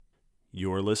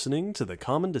You're listening to the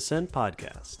Common Descent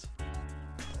Podcast.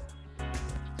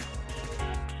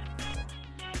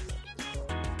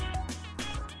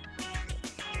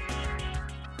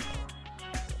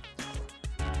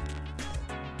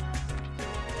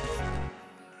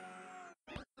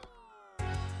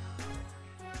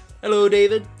 Hello,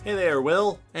 David. Hey there,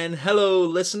 Will. And hello,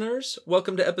 listeners.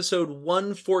 Welcome to episode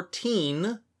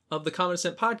 114 of the Common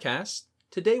Descent Podcast.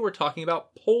 Today we're talking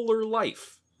about polar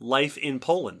life. Life in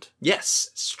Poland. Yes,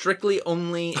 strictly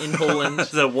only in Poland.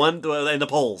 The one in the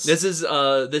polls. This is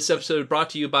this episode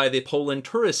brought to you by the Poland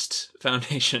Tourist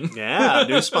Foundation. Yeah,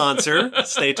 new sponsor.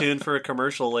 Stay tuned for a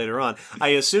commercial later on. I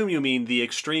assume you mean the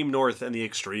extreme north and the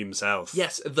extreme south.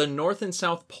 Yes, the north and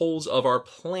south poles of our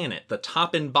planet, the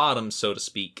top and bottom, so to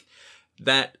speak,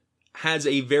 that has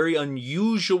a very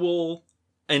unusual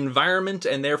environment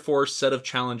and therefore set of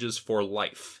challenges for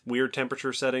life. Weird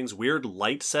temperature settings, weird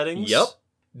light settings. Yep.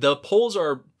 The poles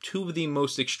are two of the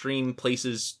most extreme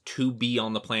places to be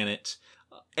on the planet.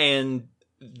 And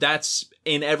that's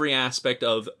in every aspect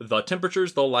of the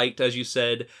temperatures, the light, as you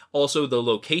said, also the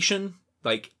location.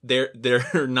 Like, they're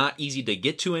not easy to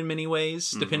get to in many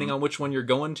ways, depending on which one you're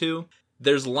going to.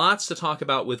 There's lots to talk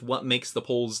about with what makes the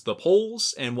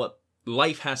poles, and what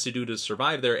life has to do to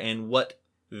survive there, and what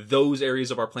those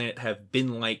areas of our planet have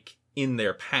been like in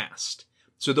their past.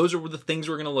 So those are the things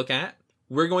we're going to look at.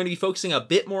 We're going to be focusing a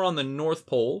bit more on the North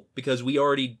Pole, because we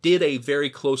already did a very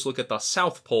close look at the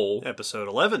South Pole. Episode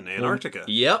 11, Antarctica.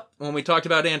 When we talked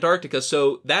about Antarctica.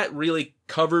 So that really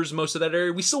covers most of that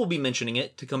area. We still will be mentioning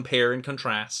it to compare and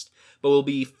contrast, but we'll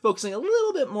be focusing a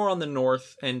little bit more on the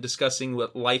North and discussing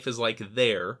what life is like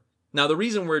there. Now, the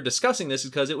reason we're discussing this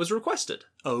is because it was requested.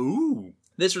 Oh.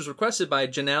 This was requested by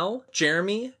Janelle,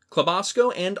 Jeremy,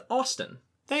 Klobosco, and Austin.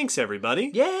 Thanks,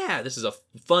 everybody. Yeah, this is a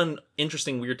fun,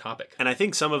 interesting, weird topic. And I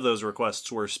think some of those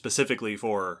requests were specifically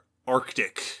for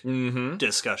Arctic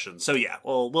discussion. So yeah,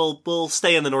 we'll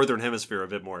stay in the Northern Hemisphere a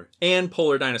bit more. And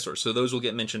polar dinosaurs, so those will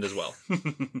get mentioned as well.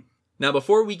 Now,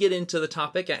 before we get into the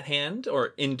topic at hand, or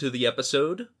into the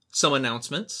episode, some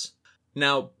announcements.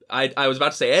 Now, I was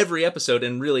about to say every episode,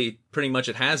 and really pretty much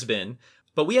it has been,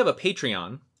 but we have a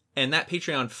Patreon. And that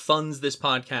Patreon funds this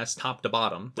podcast top to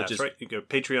bottom. That's right. You go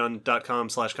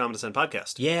patreon.com/Common Descent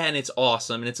Podcast. Yeah, and it's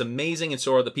awesome, and it's amazing, and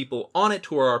so are the people on it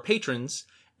who are our patrons.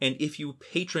 And if you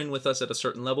patron with us at a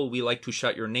certain level, we like to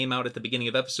shout your name out at the beginning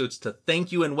of episodes to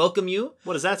thank you and welcome you.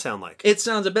 What does that sound like? It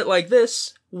sounds a bit like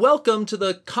this. Welcome to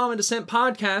the Common Descent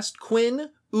Podcast,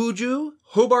 Quinn, Uju,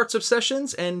 Hobart's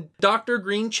Obsessions, and Dr.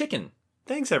 Green Chicken.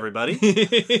 Thanks,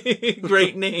 everybody.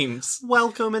 Great names.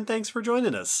 Welcome, and thanks for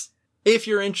joining us. If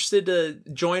you're interested to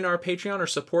join our Patreon or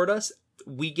support us,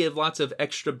 we give lots of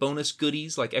extra bonus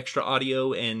goodies like extra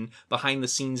audio and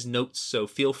behind-the-scenes notes, so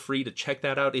feel free to check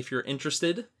that out if you're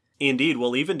interested. Indeed,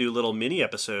 we'll even do little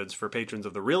mini-episodes for patrons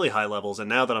of the really high levels, and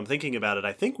now that I'm thinking about it,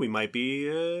 I think we might be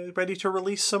ready to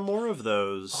release some more of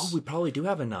those. Oh, we probably do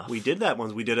have enough. We did that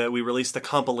once. We released a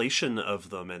compilation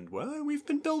of them, and, well, we've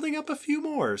been building up a few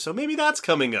more, so maybe that's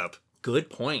coming up.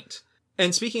 Good point.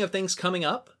 And speaking of things coming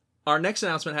up, our next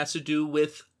announcement has to do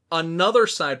with another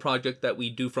side project that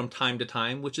we do from time to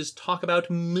time, which is talk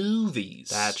about movies.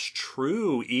 That's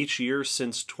true. Each year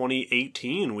since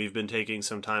 2018, we've been taking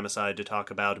some time aside to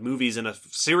talk about movies in a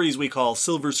series we call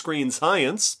Silver Screen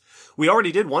Science. We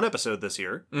already did one episode this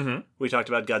year. We talked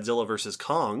about Godzilla vs.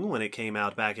 Kong when it came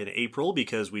out back in April,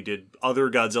 because we did other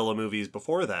Godzilla movies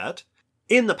before that.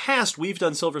 In the past, we've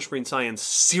done Silver Screen Science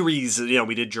series.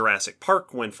 We did Jurassic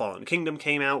Park when Fallen Kingdom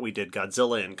came out. We did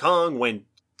Godzilla and Kong when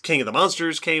King of the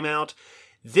Monsters came out.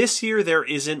 This year, there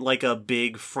isn't like a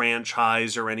big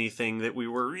franchise or anything that we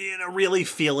were really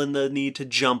feeling the need to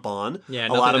jump on. Yeah,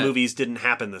 a lot of movies didn't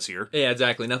happen this year. Yeah,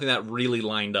 exactly. Nothing that really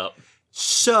lined up.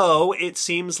 So, it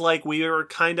seems like we are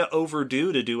kind of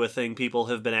overdue to do a thing people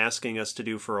have been asking us to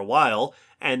do for a while,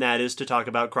 and that is to talk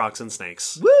about Crocs and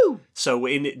Snakes. Woo! So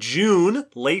in June,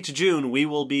 late June, we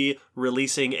will be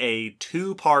releasing a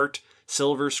 2-part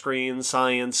Silver Screen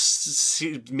Science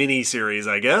mini-series,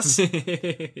 I guess.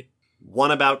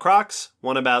 One about Crocs,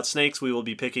 one about snakes. We will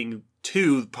be picking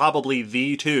probably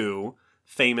the two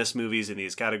famous movies in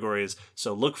these categories.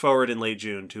 So look forward in late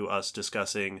June to us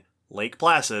discussing Lake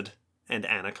Placid and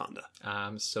Anaconda.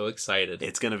 I'm so excited.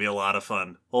 It's going to be a lot of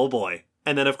fun. Oh boy.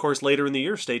 And then, of course, later in the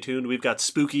year, stay tuned. We've got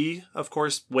Spooky, of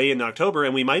course, way in October,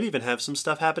 and we might even have some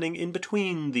stuff happening in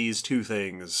between these two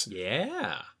things.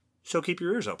 Yeah. So keep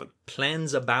your ears open.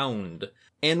 Plans abound.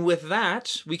 And with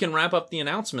that, we can wrap up the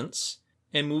announcements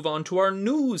and move on to our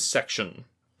news section.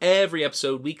 Every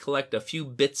episode, we collect a few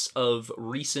bits of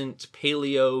recent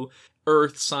paleo,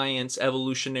 earth science,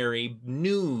 evolutionary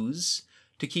news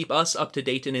to keep us up to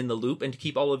date and in the loop, and to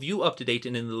keep all of you up to date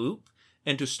and in the loop.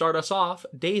 And to start us off,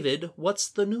 David, what's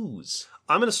the news?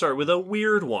 I'm going to start with a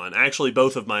weird one. Actually,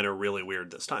 both of mine are really weird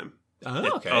this time.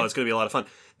 Oh, okay. It's going to be a lot of fun.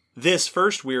 This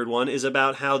first weird one is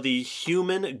about how the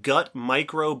human gut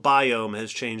microbiome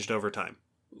has changed over time.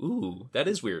 Ooh, that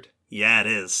is weird. Yeah, it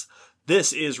is.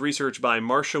 This is research by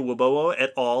Marcia Wabowo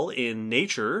et al. In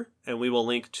Nature, and we will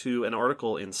link to an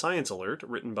article in Science Alert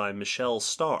written by Michelle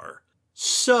Starr.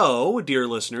 So, dear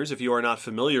listeners, if you are not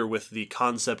familiar with the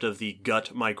concept of the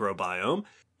gut microbiome,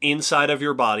 inside of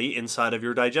your body, inside of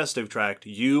your digestive tract,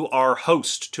 you are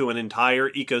host to an entire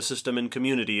ecosystem and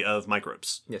community of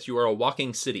microbes. Yes, you are a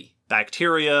walking city.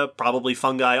 Bacteria, probably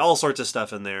fungi, all sorts of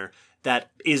stuff in there.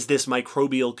 That is this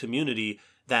microbial community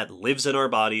that lives in our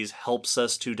bodies, helps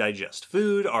us to digest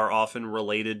food, are often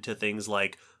related to things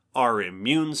like our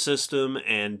immune system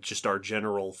and just our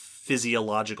general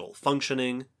physiological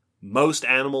functioning. Most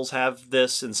animals have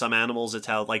this. In some animals, it's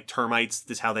how, like termites,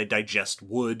 it's how they digest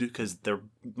wood, because their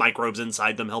microbes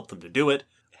inside them help them to do it.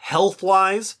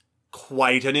 Health-wise,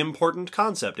 quite an important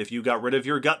concept. If you got rid of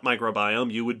your gut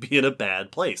microbiome, you would be in a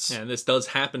bad place. And this does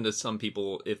happen to some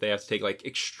people if they have to take, like,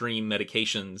 extreme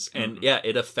medications. And, yeah,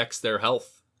 it affects their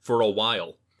health for a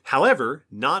while. However,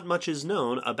 not much is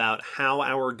known about how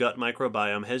our gut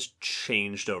microbiome has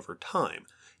changed over time.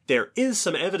 There is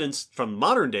some evidence from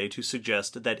modern day to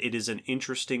suggest that it is an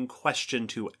interesting question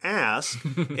to ask,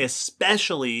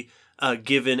 especially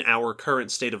given our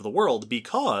current state of the world,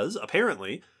 because,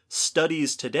 apparently,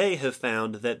 studies today have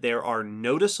found that there are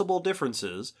noticeable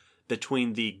differences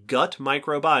between the gut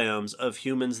microbiomes of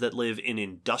humans that live in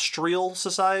industrial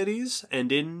societies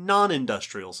and in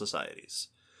non-industrial societies.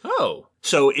 Oh.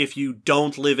 So if you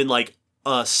don't live in, like,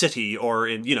 a city or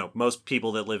in, most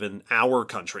people that live in our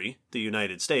country, the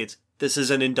United States, this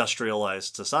is an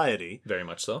industrialized society. Very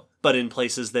much so. But in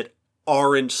places that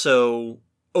aren't so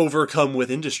overcome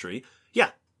with industry, yeah,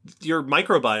 your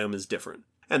microbiome is different.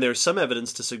 And there's some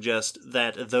evidence to suggest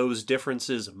that those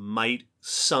differences might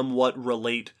somewhat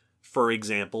relate, for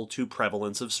example, to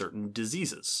prevalence of certain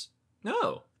diseases.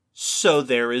 No. So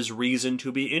there is reason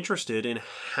to be interested in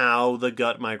how the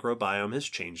gut microbiome has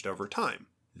changed over time.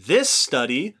 This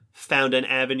study found an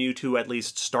avenue to at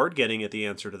least start getting at the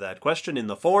answer to that question in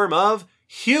the form of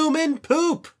human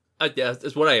poop. Yeah,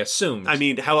 that's what I assumed. I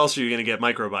mean, how else are you going to get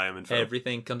microbiome info?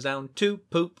 Everything comes down to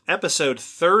poop. Episode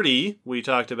 30, we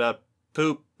talked about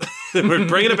poop. We're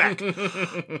bringing it back.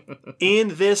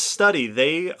 In this study,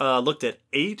 they looked at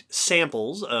 8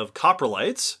 samples of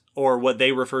coprolites, or what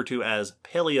they refer to as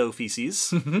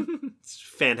paleofeces. It's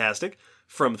fantastic.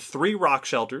 From 3 rock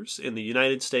shelters in the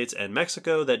United States and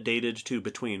Mexico that dated to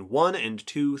between 1 and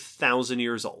 2,000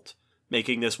 years old,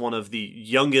 making this one of the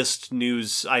youngest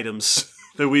news items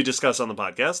that we discuss on the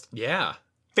podcast. Yeah.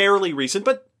 Fairly recent,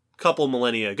 but a couple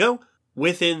millennia ago.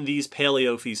 Within these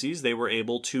paleofeces, they were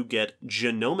able to get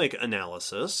genomic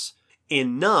analysis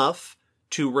enough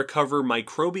to recover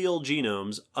microbial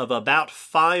genomes of about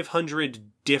 500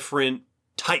 different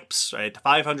types, right?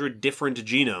 500 different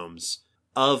genomes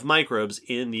of microbes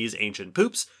in these ancient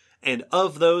poops, and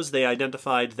of those they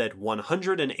identified that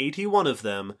 181 of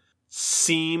them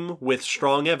seem, with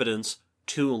strong evidence,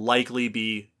 to likely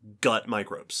be gut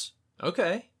microbes.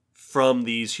 Okay. From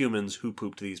these humans who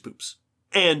pooped these poops.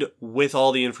 And with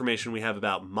all the information we have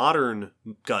about modern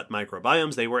gut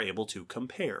microbiomes, they were able to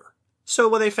compare.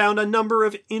 So they found a number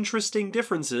of interesting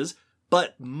differences,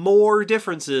 but more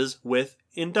differences with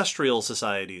industrial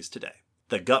societies today.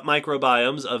 The gut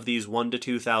microbiomes of these 1 to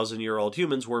 2,000 year old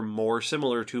humans were more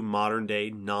similar to modern day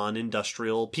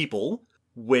non-industrial people,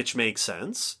 which makes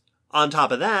sense. On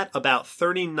top of that, about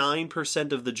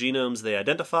 39% of the genomes they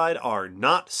identified are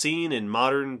not seen in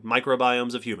modern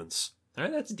microbiomes of humans. All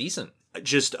right, that's decent.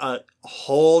 Just a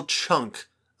whole chunk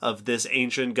of this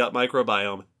ancient gut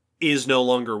microbiome is no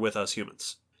longer with us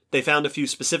humans. They found a few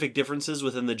specific differences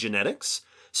within the genetics,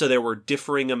 so there were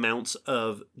differing amounts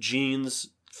of genes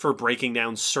for breaking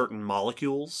down certain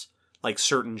molecules, like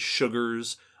certain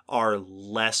sugars are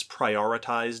less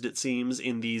prioritized, it seems,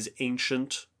 in these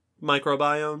ancient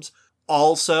microbiomes.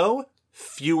 Also,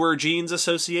 fewer genes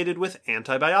associated with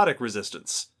antibiotic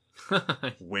resistance.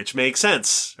 Which makes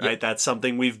sense, right? Yep. That's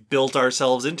something we've built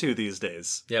ourselves into these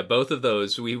days. Yeah, both of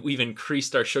those. We've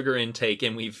increased our sugar intake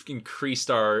and we've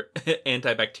increased our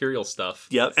antibacterial stuff.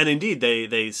 Yep, and indeed,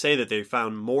 they say that they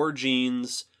found more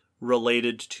genes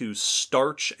related to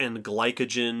starch and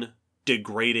glycogen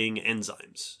degrading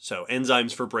enzymes. So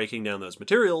enzymes for breaking down those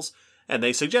materials, And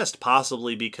they suggest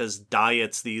possibly because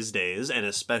diets these days, and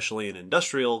especially in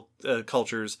industrial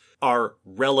cultures, are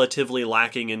relatively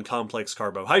lacking in complex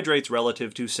carbohydrates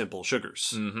relative to simple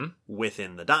sugars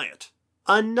within the diet.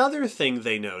 Another thing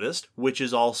they noticed, which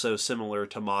is also similar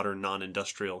to modern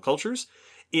non-industrial cultures,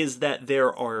 is that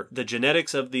the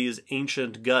genetics of these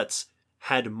ancient guts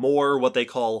had more what they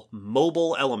call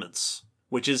mobile elements,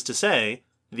 which is to say,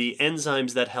 the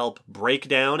enzymes that help break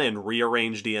down and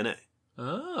rearrange DNA.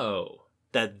 Oh.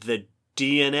 That the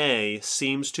DNA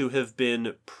seems to have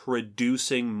been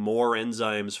producing more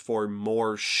enzymes for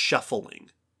more shuffling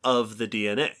of the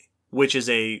DNA, which is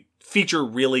a feature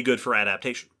really good for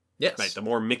adaptation. Yes. Right. The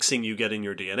more mixing you get in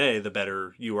your DNA, the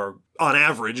better you are, on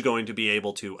average, going to be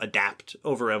able to adapt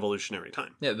over evolutionary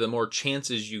time. Yeah, the more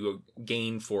chances you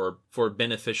gain for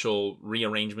beneficial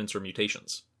rearrangements or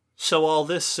mutations. So all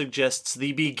this suggests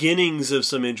the beginnings of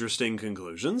some interesting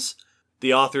conclusions.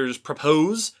 The authors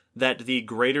propose that the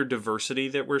greater diversity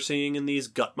that we're seeing in these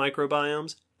gut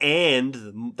microbiomes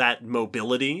and that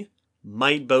mobility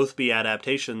might both be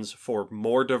adaptations for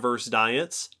more diverse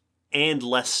diets and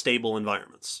less stable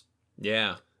environments.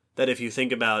 Yeah. That if you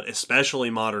think about especially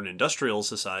modern industrial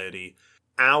society,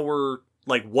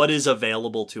 what is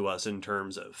available to us in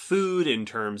terms of food, in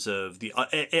terms of the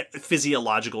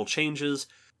physiological changes,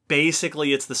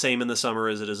 basically it's the same in the summer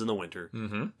as it is in the winter.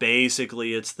 Mm-hmm.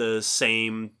 Basically it's the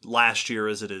same last year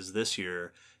as it is this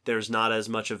year. There's not as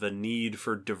much of a need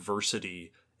for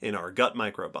diversity in our gut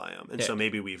microbiome. And so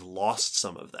maybe we've lost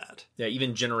some of that. Yeah,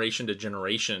 even generation to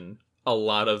generation, a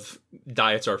lot of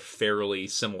diets are fairly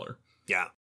similar. Yeah.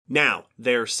 Now,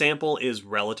 their sample is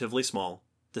relatively small.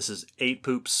 This is 8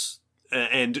 poops.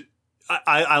 And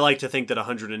I like to think that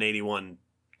 181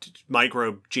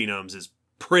 microbe genomes is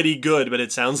pretty good, but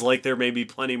it sounds like there may be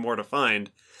plenty more to find.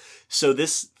 So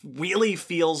this really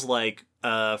feels like,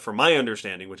 from my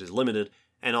understanding, which is limited,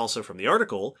 and also from the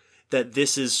article, that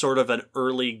this is sort of an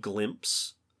early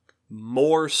glimpse,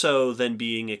 more so than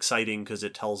being exciting because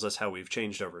it tells us how we've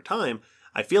changed over time.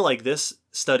 I feel like this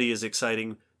study is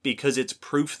exciting because it's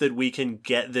proof that we can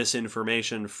get this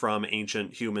information from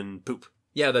ancient human poop.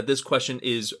 Yeah, that this question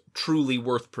is truly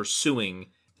worth pursuing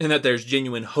and that there's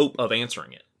genuine hope of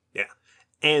answering it. Yeah.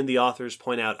 And the authors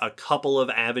point out a couple of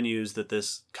avenues that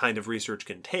this kind of research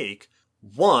can take.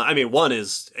 One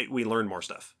is we learn more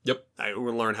stuff. Yep.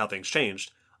 We learn how things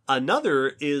changed.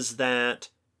 Another is that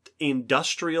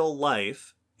industrial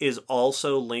life is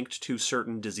also linked to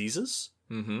certain diseases.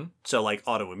 Mm-hmm. So like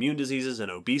autoimmune diseases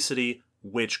and obesity,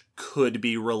 which could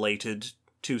be related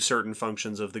to certain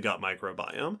functions of the gut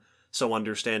microbiome. So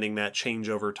understanding that change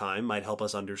over time might help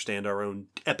us understand our own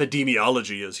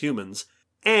epidemiology as humans.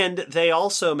 And they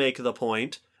also make the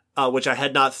point, which I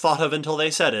had not thought of until they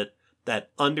said it,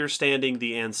 that understanding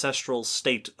the ancestral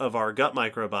state of our gut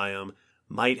microbiome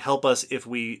might help us if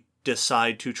we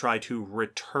decide to try to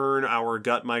return our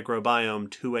gut microbiome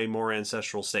to a more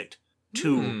ancestral state.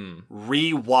 To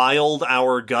rewild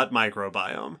our gut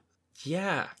microbiome.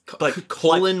 Yeah. But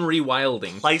colon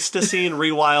rewilding. Pleistocene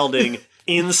rewilding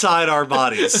inside our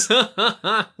bodies.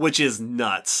 Which is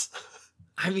nuts.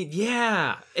 I mean,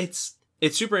 yeah. It's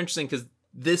super interesting because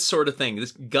this sort of thing,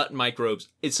 this gut microbes,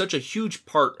 it's such a huge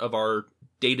part of our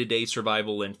day-to-day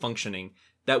survival and functioning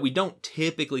that we don't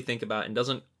typically think about and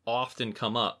doesn't often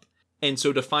come up. And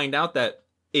so to find out that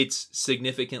it's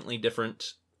significantly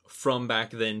different from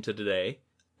back then to today,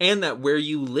 and that where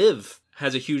you live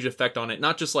has a huge effect on it,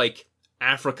 not just like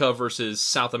Africa versus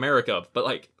South America, but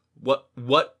like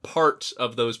what part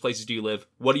of those places do you live?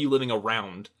 What are you living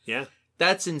around? Yeah.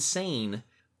 That's insane.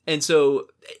 And so,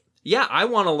 yeah, I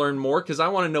want to learn more because I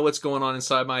want to know what's going on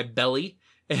inside my belly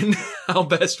and how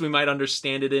best we might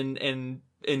understand it and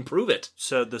improve it.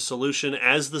 So the solution,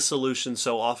 as the solution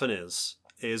so often is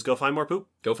go find more poop.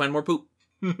 Go find more poop.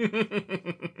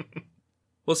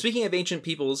 Well, speaking of ancient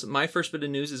peoples, my first bit of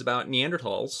news is about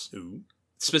Neanderthals. Ooh.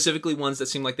 Specifically ones that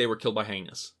seem like they were killed by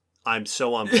hyenas. I'm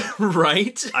so on board.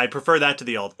 Right? I prefer that to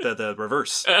the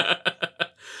reverse.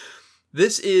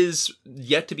 This is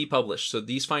yet to be published. So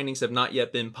these findings have not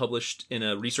yet been published in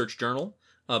a research journal,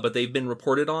 but they've been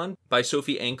reported on by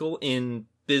Sophie Ankel in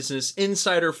Business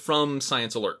Insider from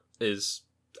Science Alert.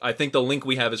 I think the link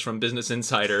we have is from Business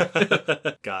Insider.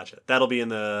 Gotcha. That'll be in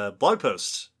the blog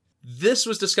post. This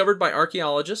was discovered by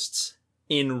archaeologists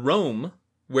in Rome,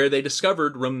 where they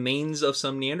discovered remains of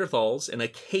some Neanderthals in a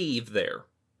cave there.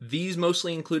 These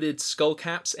mostly included skull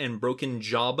caps and broken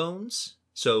jaw bones,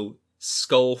 so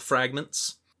skull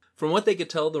fragments. From what they could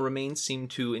tell, the remains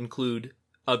seemed to include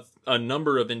a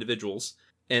number of individuals,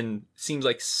 and seems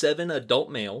like 7 adult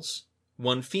males,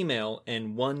 1 female,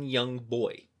 and 1 young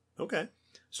boy. Okay.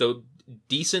 So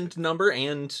decent number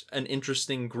and an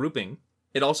interesting grouping.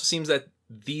 It also seems that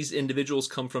these individuals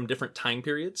come from different time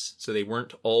periods, so they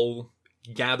weren't all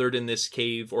gathered in this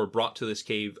cave or brought to this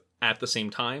cave at the same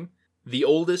time. The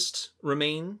oldest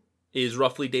remain is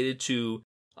roughly dated to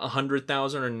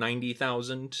 100,000 or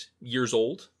 90,000 years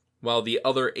old, while the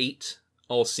other 8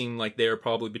 all seem like they're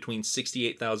probably between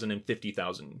 68,000 and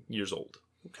 50,000 years old.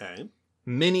 Okay.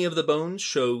 Many of the bones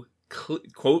show,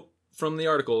 quote from the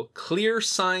article, clear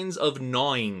signs of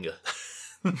gnawing.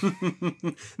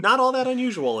 Not all that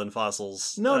unusual in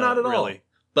fossils. No, not at all. Really.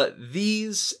 But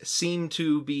these seem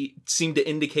to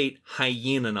indicate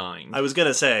hyena gnawing. I was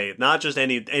gonna say, not just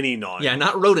any gnawing. Yeah,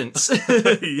 not rodents.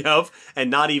 Yep,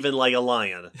 and not even like a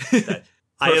lion.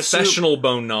 Professional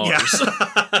bone gnawers.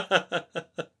 Yeah.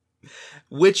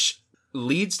 Which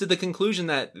leads to the conclusion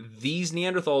that these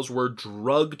Neanderthals were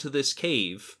drugged to this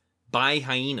cave by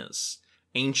hyenas.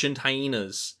 Ancient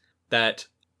hyenas that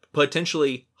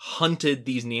potentially hunted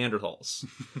these Neanderthals.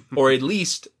 Or at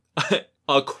least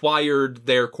acquired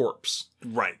their corpse.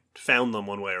 Right. Found them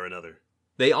one way or another.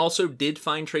 They also did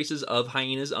find traces of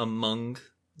hyenas among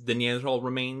the Neanderthal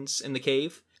remains in the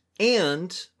cave,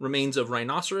 and remains of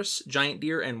rhinoceros, giant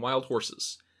deer, and wild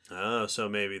horses. Oh, so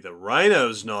maybe the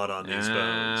rhinos gnawed on these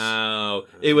bones. Oh,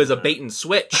 it was a bait and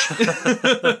switch.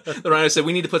 The rhino said,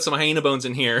 we need to put some hyena bones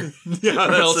in here, Yeah,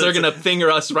 or else they're going to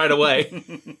finger us right away.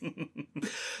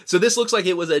 So this looks like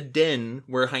it was a den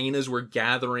where hyenas were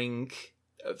gathering,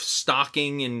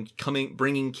 stalking, and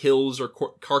bringing kills or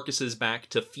carcasses back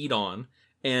to feed on.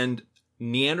 And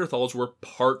Neanderthals were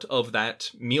part of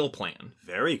that meal plan.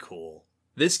 Very cool.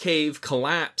 This cave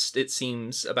collapsed, it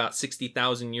seems, about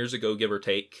 60,000 years ago, give or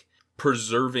take,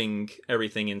 preserving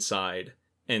everything inside.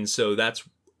 And so that's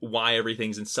why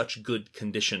everything's in such good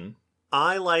condition.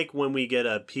 I like when we get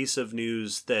a piece of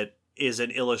news that is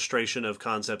an illustration of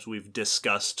concepts we've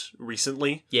discussed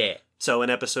recently. Yeah. So in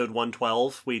episode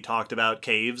 112, we talked about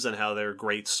caves and how they're a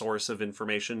great source of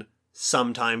information,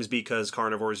 sometimes because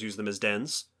carnivores use them as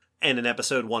dens. And in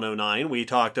episode 109, we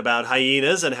talked about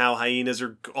hyenas and how hyenas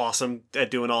are awesome at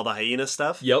doing all the hyena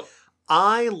stuff. Yep.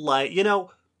 I like,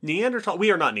 Neanderthal. We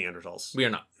are not Neanderthals. We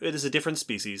are not. It is a different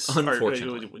species.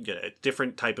 Unfortunately. A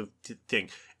different type of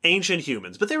thing. Ancient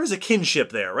humans. But there is a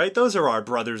kinship there, right? Those are our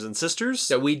brothers and sisters.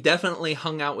 So we definitely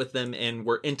hung out with them and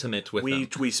were intimate with them.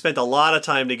 We spent a lot of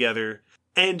time together.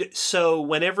 And so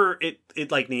whenever it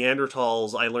like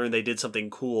Neanderthals, I learned they did something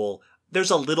cool.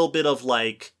 There's a little bit of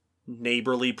like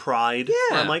neighborly pride.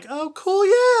 Yeah. I'm like, oh, cool,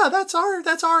 yeah, that's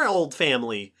our old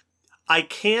family. I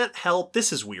can't help,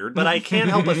 this is weird, but I can't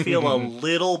help but feel a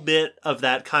little bit of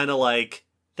that kind of like,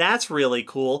 that's really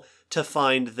cool to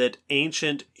find that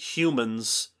ancient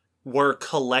humans were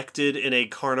collected in a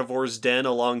carnivore's den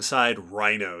alongside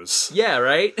rhinos. Yeah,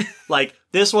 right? Like,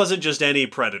 this wasn't just any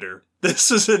predator.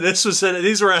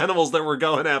 These were animals that were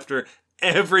going after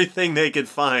everything they could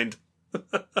find.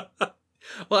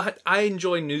 Well, I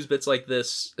enjoy news bits like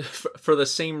this for the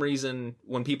same reason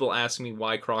when people ask me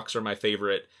why crocs are my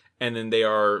favorite, and then they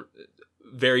are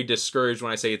very discouraged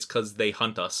when I say it's because they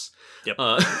hunt us. Yep,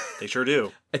 they sure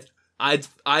do.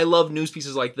 I love news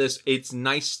pieces like this. It's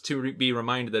nice to be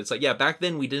reminded that it's like, yeah, back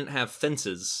then we didn't have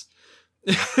fences.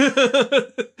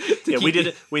 We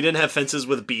didn't have fences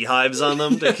with beehives on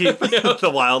them to keep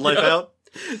the wildlife out.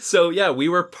 So yeah, we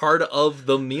were part of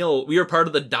the meal. We were part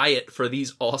of the diet for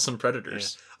these awesome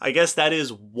predators. Yeah. I guess that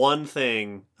is one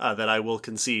thing that I will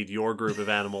concede your group of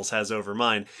animals has over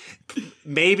mine.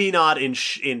 Maybe not in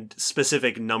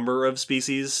specific number of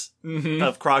species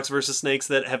of crocs versus snakes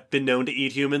that have been known to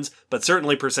eat humans, but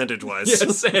certainly percentage-wise.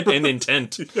 Yes, and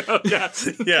intent.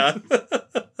 Yeah.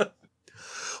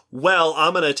 Well,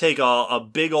 I'm going to take a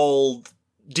big old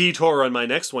detour on my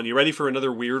next one. You ready for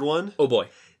another weird one? Oh boy.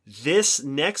 This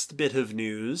next bit of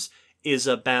news is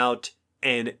about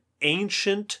an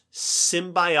ancient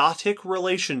symbiotic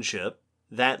relationship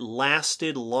that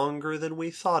lasted longer than we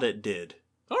thought it did.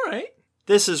 All right.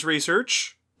 This is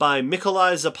research by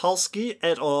Mikolai Zapolsky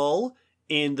et al.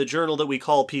 In the journal that we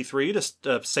call P3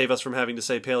 to save us from having to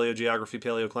say paleogeography,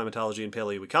 paleoclimatology, and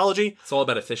paleoecology. It's all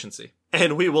about efficiency.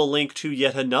 And we will link to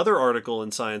yet another article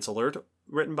in Science Alert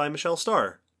written by Michelle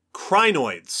Starr.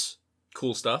 Crinoids.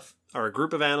 Cool stuff. Are a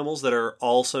group of animals that are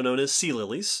also known as sea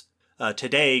lilies.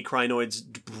 Today, crinoids,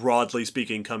 broadly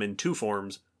speaking, come in two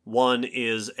forms. One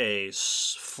is a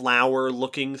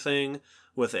flower-looking thing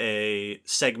with a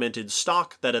segmented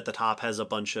stalk that at the top has a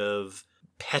bunch of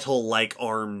petal-like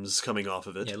arms coming off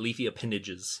of it. Yeah, leafy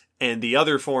appendages. And the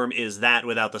other form is that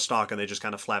without the stalk, and they just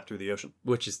kind of flap through the ocean.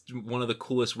 Which is one of the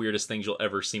coolest, weirdest things you'll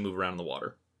ever see move around in the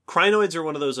water. Crinoids are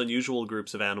one of those unusual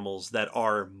groups of animals that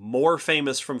are more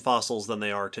famous from fossils than they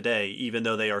are today, even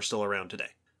though they are still around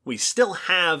today. We still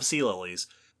have sea lilies,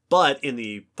 but in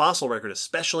the fossil record,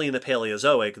 especially in the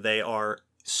Paleozoic, they are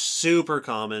super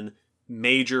common,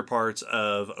 major parts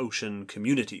of ocean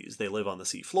communities. They live on the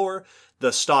seafloor,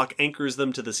 the stalk anchors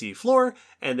them to the seafloor,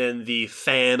 and then the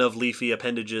fan of leafy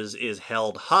appendages is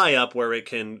held high up where it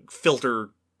can filter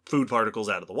food particles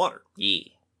out of the water. Yeah.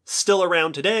 Still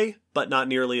around today, but not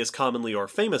nearly as commonly or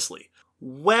famously.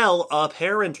 Well,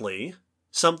 apparently,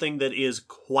 something that is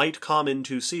quite common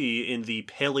to see in the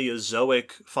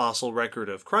Paleozoic fossil record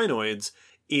of crinoids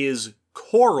is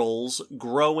corals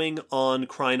growing on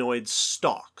crinoid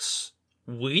stalks.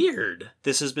 Weird.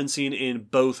 This has been seen in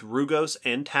both rugose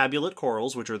and tabulate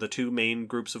corals, which are the two main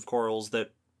groups of corals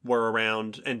that were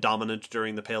around and dominant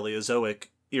during the Paleozoic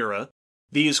era.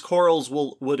 These corals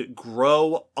would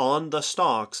grow on the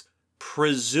stalks,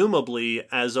 presumably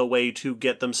as a way to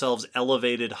get themselves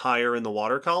elevated higher in the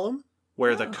water column,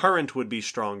 where the current would be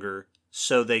stronger,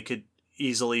 so they could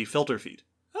easily filter feed.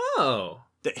 Oh.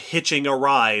 Hitching a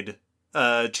ride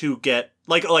to get,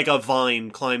 like a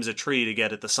vine climbs a tree to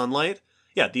get at the sunlight.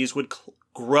 Yeah, these would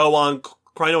grow on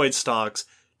crinoid stalks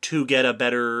to get a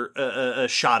better a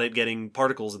shot at getting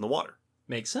particles in the water.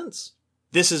 Makes sense.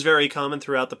 This is very common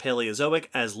throughout the Paleozoic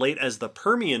as late as the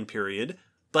Permian period,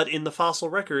 but in the fossil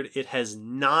record it has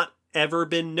not ever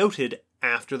been noted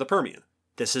after the Permian.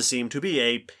 This has seemed to be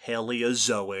a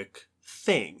Paleozoic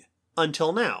thing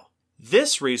until now.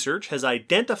 This research has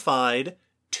identified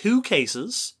 2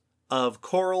 cases of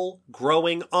coral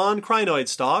growing on crinoid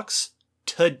stalks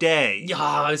today. Yeah,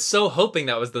 I was so hoping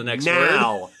that was the next word.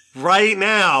 Now. Right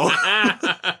now.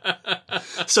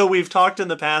 So we've talked in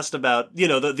the past about,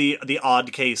 the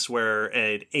odd case where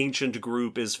an ancient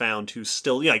group is found to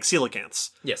still, like coelacanths.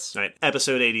 Yes. Right.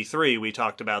 Episode 83, we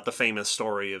talked about the famous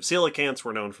story of coelacanths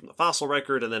were known from the fossil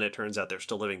record, and then it turns out they're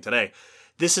still living today.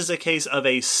 This is a case of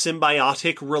a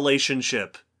symbiotic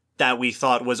relationship that we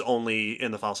thought was only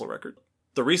in the fossil record.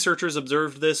 The researchers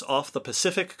observed this off the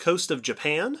Pacific coast of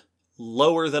Japan,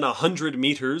 lower than 100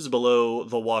 meters below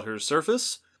the water's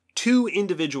surface. 2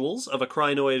 individuals of a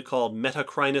crinoid called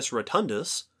Metacrinus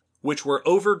rotundus, which were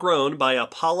overgrown by a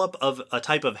polyp of a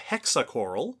type of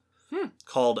hexacoral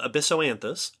called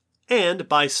Abyssoanthus, and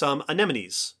by some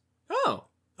anemones. Oh.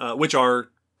 Which are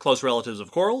close relatives of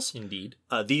corals. Indeed.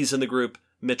 These in the group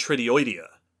Metridioidea.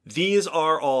 These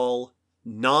are all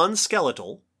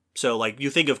non-skeletal. So, like, you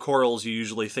think of corals, you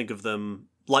usually think of them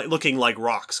looking like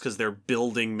rocks because they're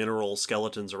building mineral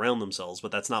skeletons around themselves,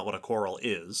 but that's not what a coral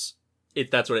is.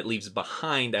 That's what it leaves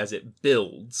behind as it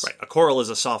builds. Right. A coral is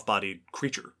a soft-bodied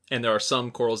creature. And there are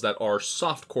some corals that are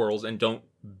soft corals and don't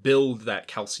build that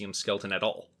calcium skeleton at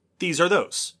all. These are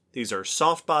those. These are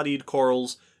soft-bodied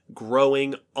corals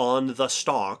growing on the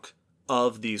stalk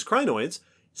of these crinoids,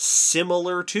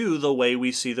 similar to the way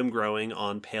we see them growing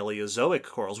on Paleozoic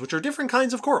corals, which are different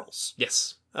kinds of corals.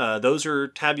 Yes. Those are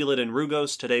tabulate and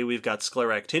rugose. Today we've got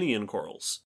scleractinian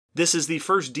corals. This is the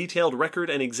first detailed record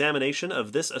and examination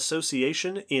of this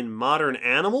association in modern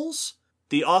animals.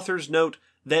 The authors note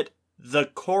that the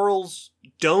corals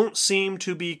don't seem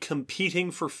to be competing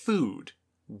for food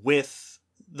with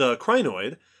the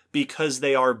crinoid because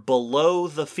they are below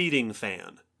the feeding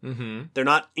fan. Mm-hmm. They're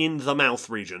not in the mouth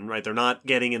region, right? They're not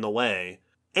getting in the way.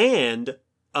 And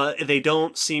they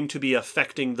don't seem to be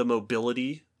affecting the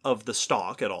mobility of the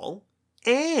stalk at all.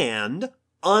 And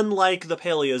unlike the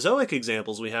Paleozoic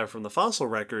examples we have from the fossil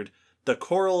record, the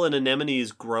coral and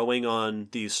anemones growing on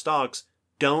these stalks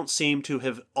don't seem to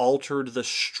have altered the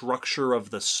structure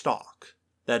of the stalk.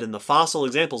 That in the fossil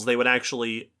examples, they would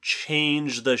actually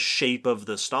change the shape of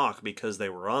the stalk because they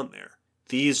were on there.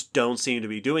 These don't seem to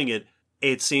be doing it.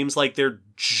 It seems like they're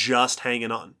just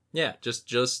hanging on. Yeah,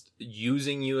 just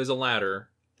using you as a ladder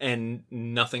and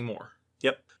nothing more.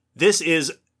 Yep. This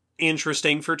is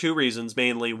interesting for 2 reasons,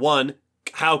 mainly. 1,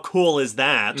 how cool is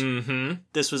that? Mm-hmm.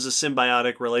 This was a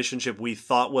symbiotic relationship we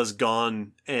thought was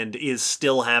gone and is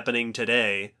still happening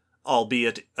today,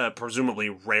 albeit presumably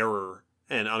rarer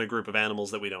and on a group of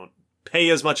animals that we don't pay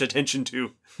as much attention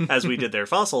to as we did their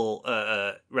fossil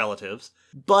relatives.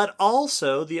 But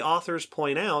also, the authors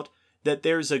point out that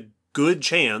there's a good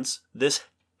chance this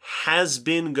has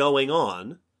been going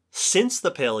on since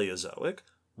the Paleozoic.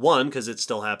 1, because it's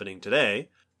still happening today,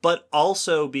 but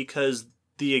also because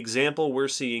the example we're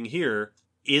seeing here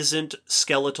isn't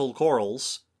skeletal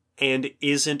corals and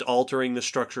isn't altering the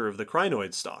structure of the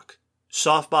crinoid stalk.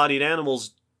 Soft-bodied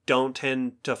animals don't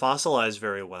tend to fossilize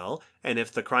very well, and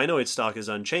if the crinoid stock is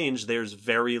unchanged, there's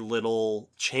very little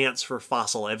chance for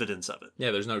fossil evidence of it.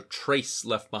 Yeah, there's no trace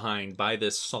left behind by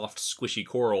this soft, squishy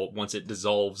coral once it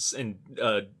dissolves and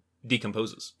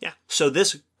decomposes. Yeah. So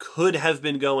this could have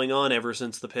been going on ever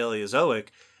since the Paleozoic,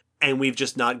 and we've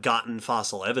just not gotten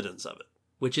fossil evidence of it.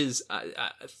 Which is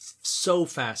so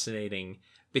fascinating,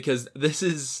 because this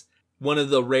is one of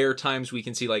the rare times we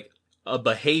can see like a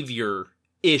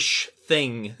behavior-ish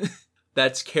thing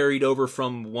that's carried over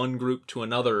from one group to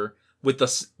another with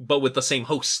the same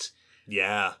host.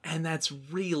 Yeah. And that's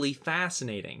really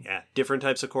fascinating. Yeah. Different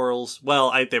types of corals.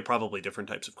 Well, they're probably different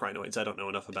types of crinoids. I don't know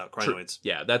enough about crinoids.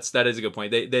 True. Yeah, that is a good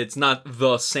point. It's not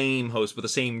the same host, but the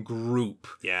same group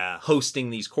hosting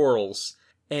these corals.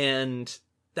 And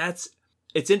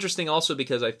it's interesting also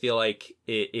because I feel like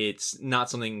it's not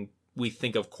something we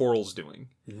think of corals doing.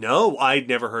 No, I'd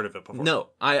never heard of it before.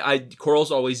 No,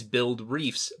 corals always build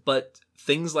reefs, but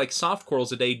things like soft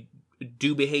corals today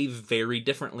do behave very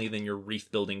differently than your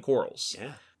reef-building corals.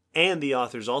 Yeah. And the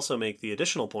authors also make the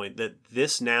additional point that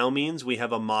this now means we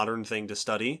have a modern thing to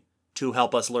study to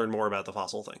help us learn more about the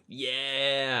fossil thing.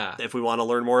 Yeah. If we want to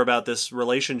learn more about this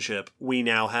relationship, we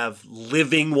now have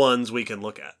living ones we can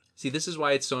look at. See, this is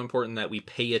why it's so important that we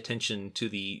pay attention to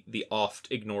the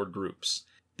oft-ignored groups.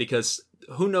 Because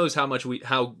who knows how much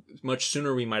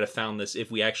sooner we might have found this if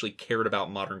we actually cared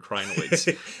about modern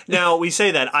crinoids. Now, we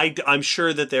say that. I'm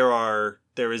sure that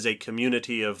there is a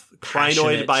community of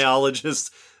crinoid biologists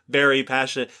very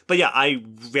passionate. But yeah, I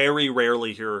very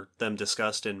rarely hear them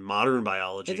discussed in modern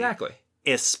biology. Exactly.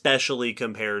 Especially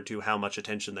compared to how much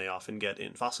attention they often get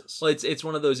in fossils. Well, it's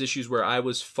one of those issues where I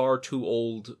was far too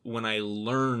old when I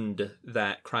learned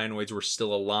that crinoids were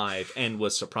still alive and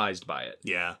was surprised by it.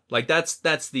 Yeah. Like,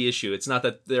 that's the issue. It's not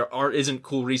that there isn't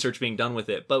cool research being done with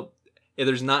it, but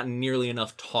there's not nearly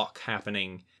enough talk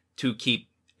happening to keep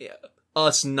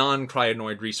us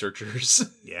non-crinoid researchers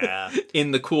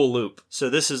in the cool loop. So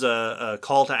this is a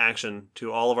call to action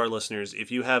to all of our listeners.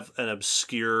 If you have an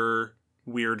obscure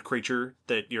weird creature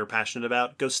that you're passionate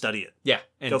about, go study it. Yeah,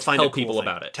 and go find tell cool people thing.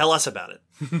 about it. Tell us about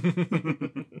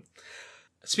it.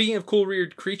 Speaking of cool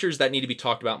weird creatures that need to be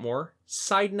talked about more,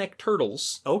 side-neck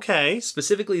turtles. Okay.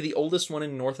 Specifically the oldest one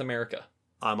in North America.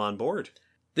 I'm on board.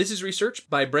 This is research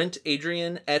by Brent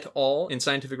Adrian et al. In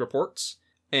Scientific Reports,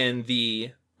 and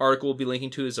the article we'll be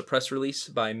linking to is a press release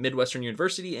by Midwestern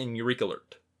University and Eureka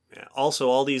Alert. Yeah. Also,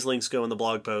 all these links go in the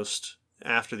blog post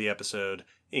after the episode,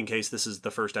 in case this is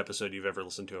the first episode you've ever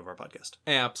listened to of our podcast.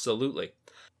 Absolutely.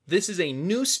 This is a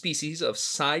new species of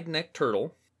side-neck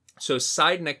turtle. So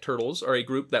side-neck turtles are a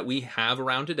group that we have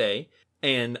around today,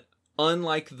 and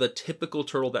unlike the typical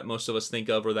turtle that most of us think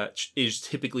of, or that is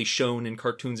typically shown in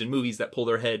cartoons and movies that pull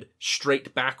their head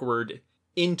straight backward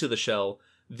into the shell,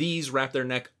 these wrap their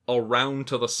neck around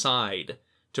to the side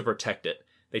to protect it.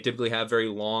 They typically have very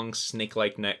long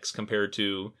snake-like necks compared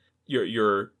to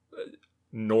your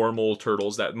normal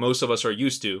turtles that most of us are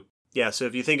used to. Yeah, so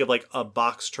if you think of like a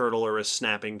box turtle or a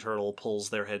snapping turtle pulls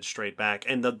their head straight back,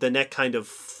 and the neck kind of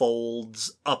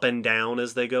folds up and down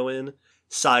as they go in.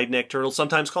 Side neck turtles,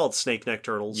 sometimes called snake neck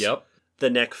turtles. Yep. The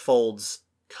neck folds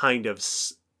kind of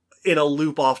in a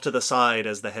loop off to the side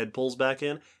as the head pulls back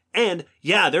in. And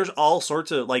yeah, there's all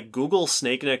sorts of like Google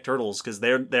snake neck turtles because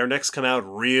their necks come out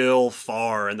real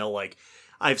far, and they'll like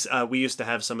we used to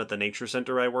have some at the nature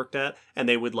center I worked at, and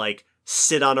they would like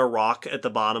sit on a rock at the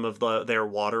bottom of their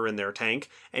water in their tank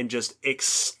and just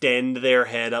extend their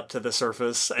head up to the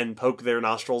surface and poke their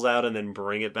nostrils out and then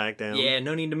bring it back down. Yeah,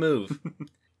 no need to move.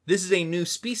 This is a new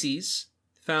species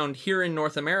found here in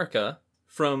North America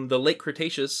from the late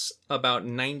Cretaceous, about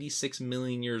 96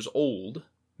 million years old,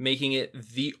 making it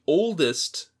the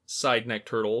oldest side-neck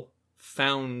turtle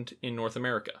found in North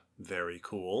America. Very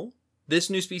cool. This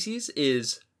new species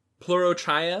is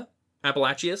Pleurotraea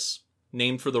appalachius,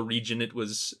 named for the region it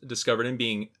was discovered in,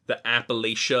 being the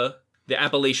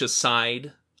Appalachia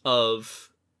side of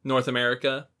North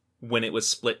America when it was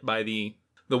split by the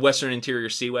Western Interior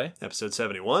Seaway. Episode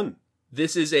 71.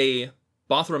 This is a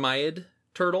Bothromiid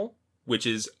turtle, which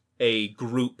is a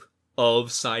group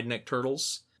of side-neck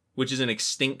turtles, which is an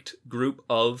extinct group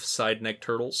of side-neck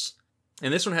turtles.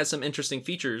 And this one has some interesting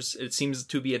features. It seems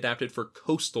to be adapted for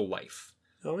coastal life.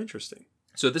 Oh, interesting.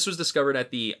 So this was discovered at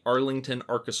the Arlington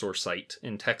Archosaur site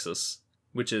in Texas,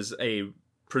 which is a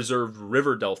preserved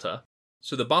river delta.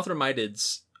 So the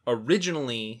Bothromiids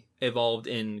originally evolved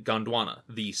in Gondwana,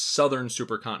 the southern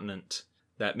supercontinent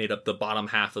that made up the bottom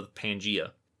half of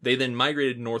Pangaea. They then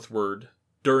migrated northward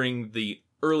during the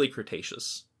early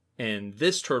Cretaceous, and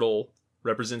this turtle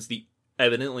represents the,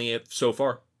 evidently so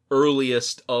far,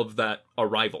 earliest of that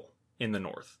arrival. in the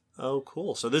north. Oh,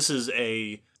 cool. So this is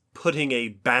putting a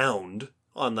bound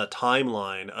on the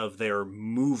timeline of their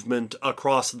movement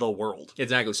across the world.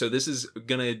 Exactly. So this is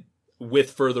going to,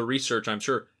 with further research, I'm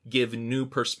sure, give new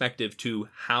perspective to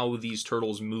how these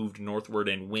turtles moved northward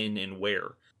and when and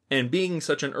where. And being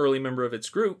such an early member of its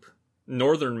group,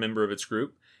 northern member of its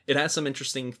group, it has some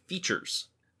features.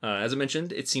 As I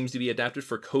mentioned, it seems to be adapted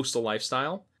for coastal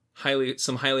lifestyle.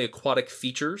 Some highly aquatic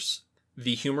features.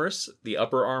 The humerus, the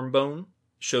upper arm bone,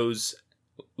 shows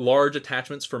large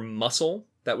attachments for muscle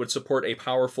that would support a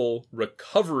powerful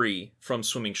recovery from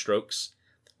swimming strokes,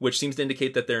 which seems to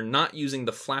indicate that they're not using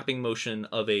the flapping motion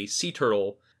of a sea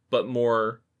turtle, but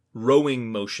more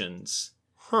rowing motions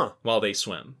while they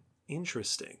swim.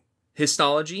 Interesting.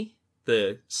 Histology,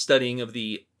 the studying of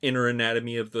the inner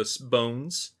anatomy of the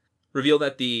bones, reveal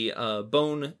that the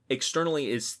bone externally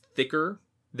is thicker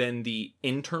than the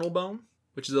internal bone,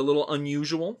 which is a little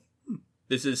unusual.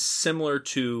 This is similar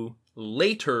to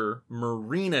later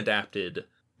marine-adapted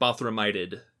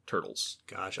Bothromyid turtles.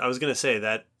 Gosh, I was going to say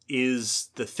that is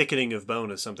the thickening of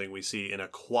bone is something we see in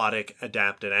aquatic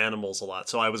adapted animals a lot.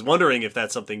 So I was wondering if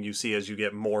that's something you see as you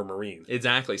get more marine.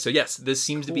 Exactly. So yes, this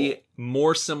seems to be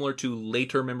more similar to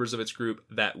later members of its group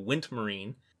that went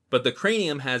marine, but the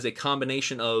cranium has a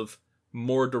combination of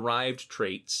more derived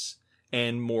traits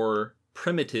and more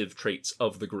primitive traits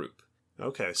of the group.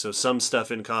 Okay, so some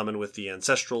stuff in common with the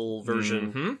ancestral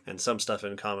version and some stuff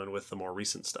in common with the more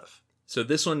recent stuff. So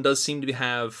this one does seem to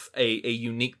have a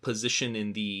unique position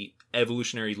in the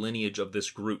evolutionary lineage of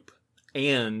this group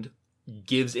and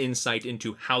gives insight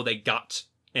into how they got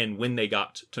and when they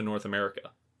got to North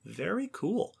America. Very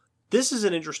cool. This is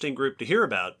an interesting group to hear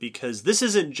about because this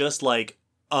isn't just like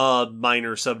a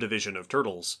minor subdivision of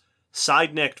turtles.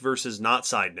 Side-necked versus not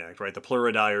side-necked, right? The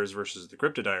pleurodires versus the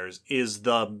cryptodires is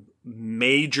the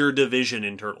major division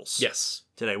in turtles. Yes.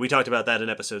 Today. We talked about that in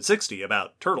episode 60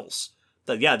 about turtles.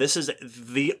 But yeah, this is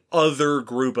the other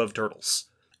group of turtles.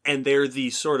 And they're the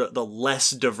sort of the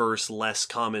less diverse, less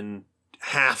common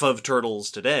half of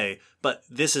turtles today. But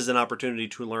this is an opportunity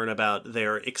to learn about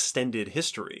their extended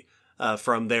history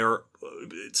from their,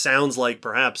 it sounds like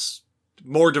perhaps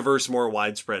more diverse, more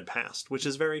widespread past, which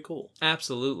is very cool.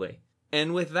 Absolutely.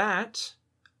 And with that,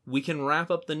 we can wrap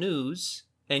up the news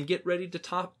and get ready to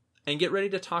talk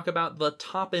about the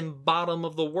top and bottom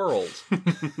of the world.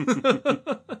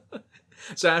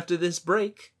 So after this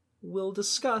break, we'll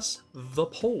discuss the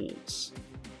poles.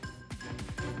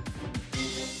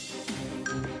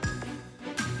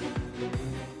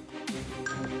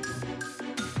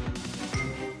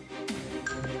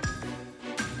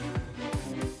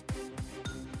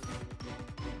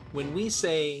 When we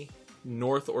say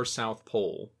North or South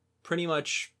Pole, pretty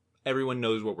much everyone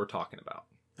knows what we're talking about.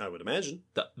 I would imagine.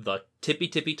 The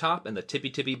tippy top and the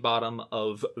tippy bottom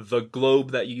of the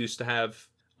globe that you used to have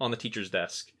on the teacher's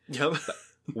desk. Yep.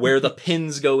 Where the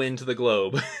pins go into the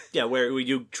globe. Yeah, where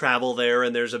you travel there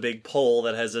and there's a big pole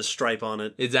that has a stripe on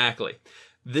it. Exactly.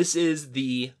 This is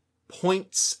the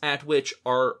points at which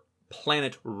our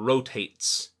planet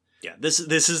rotates. Yeah, this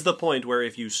is the point where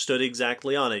if you stood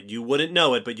exactly on it, you wouldn't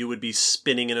know it, but you would be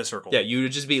spinning in a circle. Yeah, you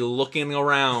would just be looking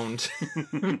around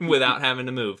without having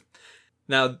to move.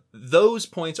 Now, those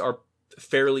points are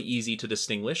fairly easy to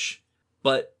distinguish,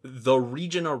 but the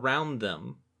region around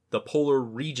them, the polar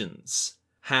regions,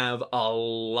 have a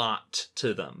lot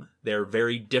to them. They're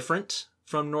very different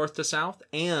from north to south,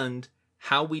 and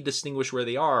how we distinguish where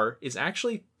they are is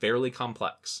actually fairly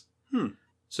complex.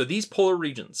 So these polar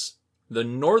regions, the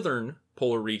northern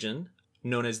polar region,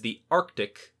 known as the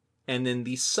Arctic, and then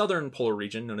the southern polar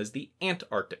region, known as the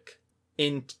Antarctic.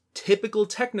 In typical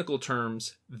technical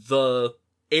terms, the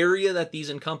area that these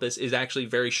encompass is actually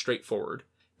very straightforward,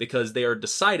 because they are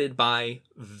decided by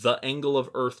the angle of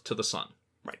Earth to the sun.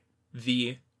 Right.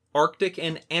 The Arctic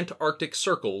and Antarctic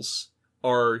circles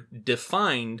are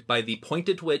defined by the point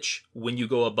at which, when you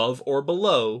go above or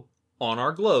below on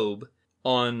our globe,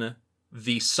 on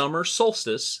the summer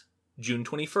solstice, June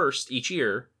 21st each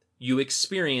year, you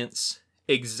experience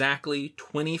exactly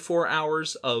 24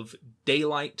 hours of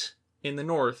daylight in the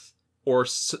north or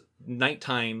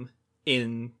nighttime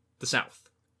in the south.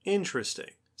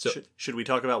 Interesting. So, should we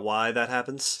talk about why that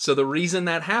happens? So the reason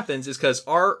that happens is because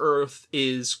our Earth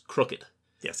is crooked.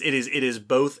 Yes, it is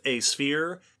both a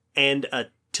sphere and a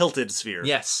tilted sphere.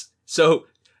 Yes. So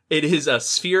it is a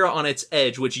sphere on its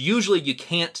edge, which usually you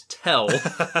can't tell,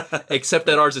 except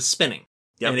that ours is spinning.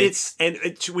 Yeah,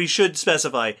 we should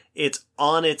specify it's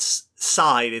on its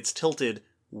side, it's tilted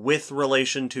with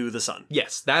relation to the sun.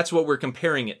 Yes, that's what we're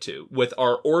comparing it to, with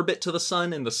our orbit to the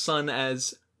sun and the sun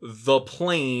as the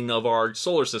plane of our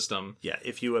solar system. Yeah,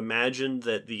 if you imagine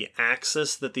that the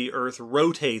axis that the Earth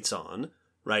rotates on,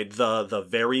 right, the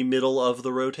very middle of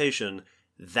the rotation,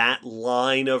 that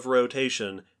line of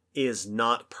rotation is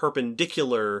not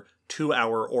perpendicular to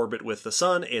our orbit with the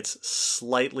sun, it's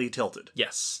slightly tilted.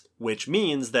 Yes. Which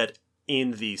means that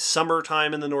in the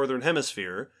summertime in the northern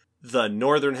hemisphere, the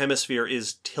northern hemisphere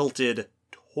is tilted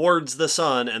towards the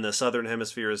sun and the southern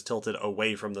hemisphere is tilted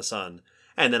away from the sun.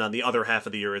 And then on the other half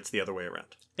of the year, it's the other way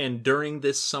around. And during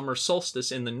this summer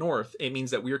solstice in the north, it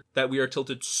means that we are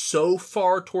tilted so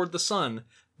far toward the sun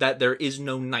that there is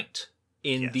no night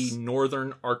in the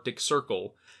northern Arctic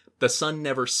Circle. The sun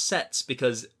never sets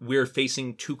because we're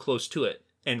facing too close to it.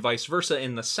 And vice versa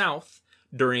in the south,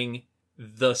 during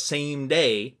the same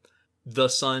day, the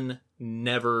sun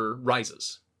never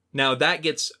rises. Now that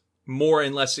gets more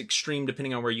and less extreme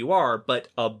depending on where you are, but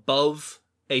above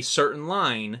a certain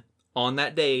line, on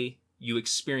that day, you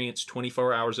experience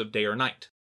 24 hours of day or night.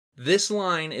 This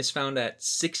line is found at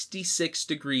 66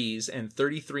 degrees and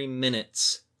 33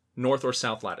 minutes north or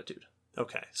south latitude.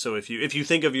 Okay, so if you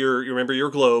think of you remember your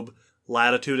globe,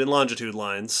 latitude and longitude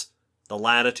lines, the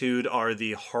latitude are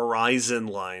the horizon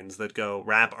lines that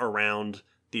wrap around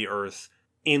the Earth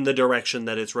in the direction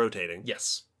that it's rotating.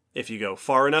 Yes. If you go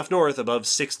far enough north, above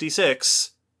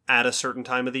 66, at a certain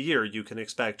time of the year, you can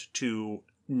expect to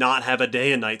not have a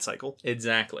day and night cycle.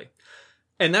 Exactly.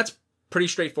 And that's pretty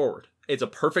straightforward. It's a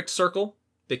perfect circle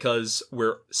because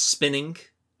we're spinning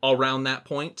around that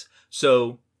point.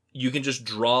 So you can just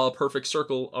draw a perfect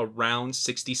circle around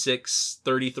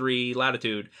 66-33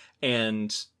 latitude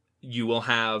and you will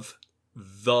have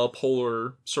the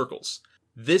polar circles.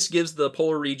 This gives the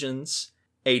polar regions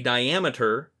a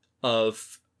diameter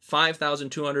of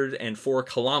 5,204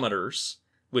 kilometers,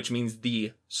 which means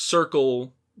the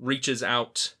circle reaches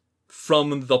out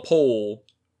from the pole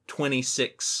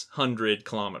 2,600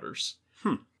 kilometers.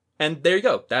 And there you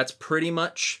go. That's pretty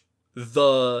much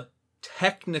the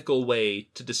technical way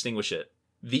to distinguish it.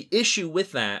 The issue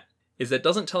with that is that it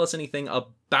doesn't tell us anything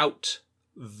about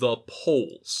the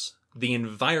poles, the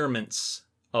environments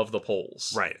of the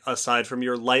poles. Right, aside from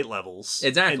your light levels.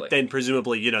 Exactly. And then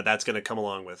presumably, that's going to come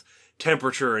along with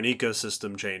temperature and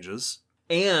ecosystem changes.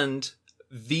 And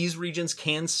these regions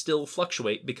can still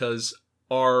fluctuate because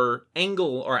our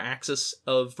angle, our axis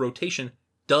of rotation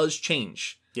does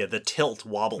change. Yeah, the tilt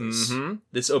wobbles. Mm-hmm.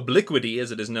 This obliquity,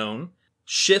 as it is known,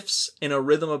 shifts in a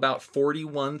rhythm about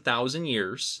 41,000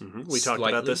 years. Mm-hmm. We talked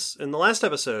about this in the last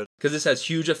episode. Because this has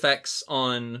huge effects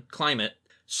on climate.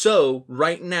 So,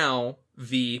 right now,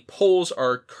 the poles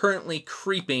are currently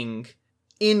creeping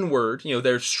inward.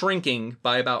 They're shrinking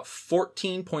by about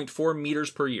 14.4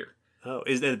 meters per year. Oh,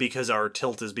 is that because our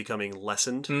tilt is becoming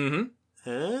lessened? Mm-hmm.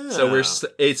 Ah. So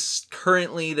it's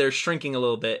currently they're shrinking a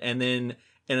little bit, and then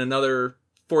in another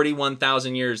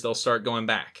 41,000 years they'll start going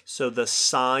back. So the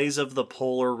size of the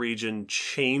polar region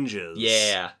changes.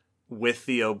 Yeah. With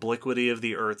the obliquity of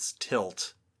the Earth's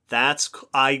tilt. That's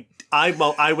I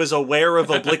was aware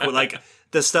of obliquity, like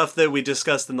the stuff that we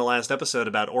discussed in the last episode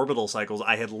about orbital cycles.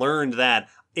 I had learned that.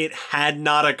 It had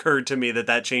not occurred to me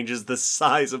that changes the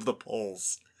size of the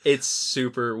poles. It's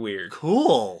super weird.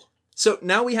 Cool. So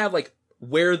now we have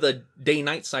where the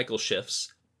day-night cycle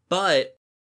shifts, but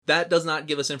that does not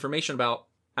give us information about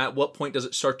at what point does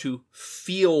it start to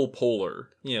feel polar,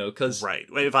 because... Right.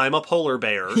 If I'm a polar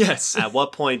bear, yes. At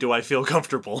what point do I feel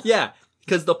comfortable? Yeah,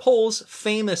 because the poles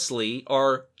famously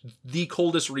are the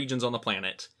coldest regions on the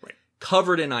planet. Right.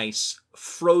 Covered in ice,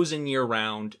 frozen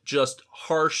year-round, just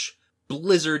harsh,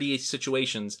 blizzardy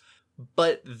situations.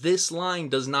 But this line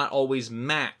does not always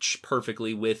match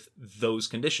perfectly with those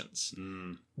conditions.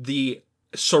 The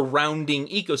surrounding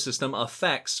ecosystem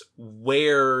affects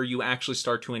where you actually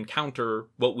start to encounter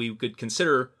what we could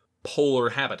consider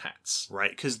polar habitats.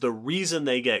 Right, because the reason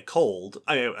they get cold,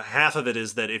 half of it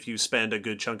is that if you spend a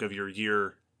good chunk of your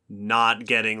year not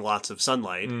getting lots of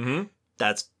sunlight,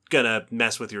 that's going to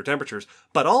mess with your temperatures.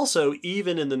 But also,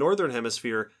 even in the northern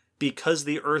hemisphere, because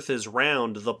the Earth is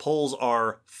round, the poles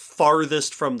are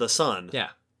farthest from the sun. Yeah.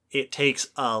 It takes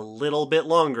a little bit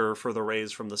longer for the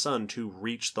rays from the sun to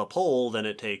reach the pole than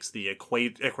it takes the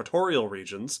equatorial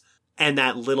regions. And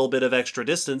that little bit of extra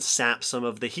distance saps some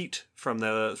of the heat from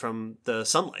the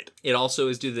sunlight. It also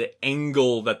is due to the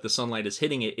angle that the sunlight is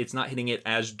hitting it. It's not hitting it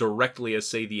as directly as,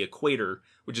 say, the equator,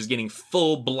 which is getting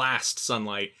full blast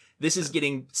sunlight. This is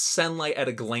getting sunlight at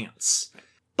a glance.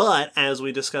 But, as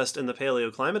we discussed in the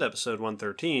Paleoclimate episode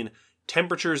 113,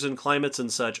 temperatures and climates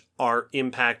and such are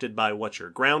impacted by what your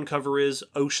ground cover is,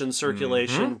 ocean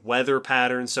circulation, weather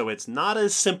patterns, so it's not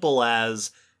as simple as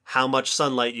how much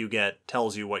sunlight you get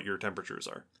tells you what your temperatures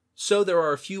are. So there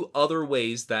are a few other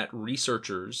ways that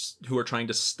researchers who are trying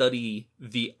to study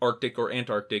the Arctic or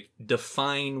Antarctic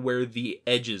define where the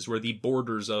edges, where the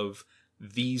borders of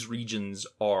these regions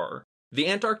are. The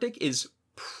Antarctic is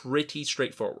pretty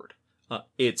straightforward.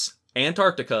 It's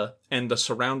Antarctica and the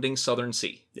surrounding Southern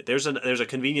Sea. Yeah, there's a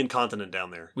convenient continent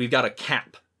down there. We've got a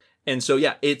cap. And so,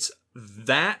 yeah, it's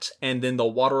that and then the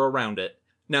water around it.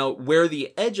 Now, where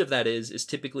the edge of that is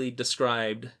typically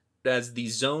described as the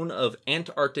zone of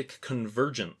Antarctic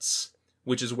convergence,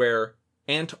 which is where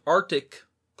Antarctic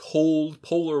cold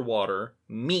polar water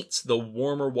meets the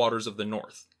warmer waters of the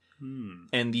north.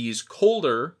 And these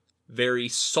colder, very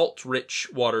salt-rich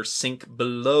waters sink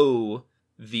below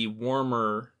the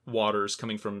warmer waters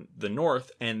coming from the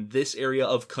north, and this area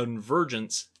of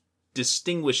convergence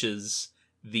distinguishes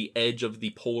the edge of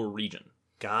the polar region.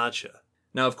 Gotcha.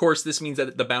 Now, of course, this means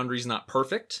that the boundary is not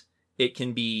perfect. It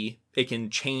can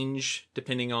change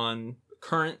depending on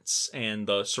currents and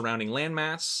the surrounding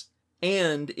landmass,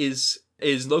 and is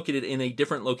located in a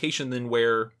different location than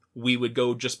where we would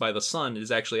go just by the sun. It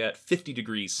is actually at 50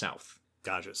 degrees south.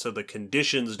 Gotcha. So the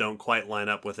conditions don't quite line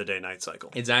up with the day-night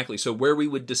cycle. Exactly. So where we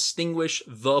would distinguish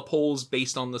the poles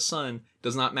based on the sun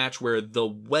does not match where the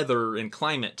weather and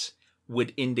climate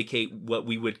would indicate what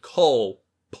we would call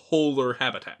polar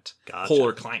habitat, Gotcha.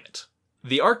 Polar climate.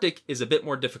 The Arctic is a bit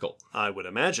more difficult. I would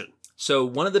imagine. So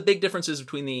one of the big differences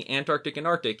between the Antarctic and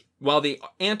Arctic, while the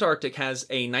Antarctic has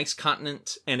a nice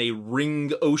continent and a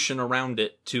ring ocean around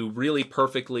it to really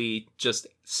perfectly just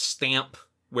stamp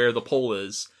where the pole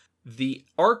is, the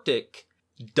Arctic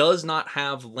does not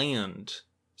have land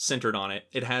centered on it.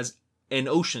 It has an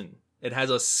ocean. It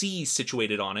has a sea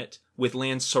situated on it with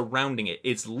land surrounding it.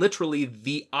 It's literally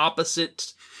the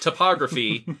opposite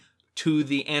topography to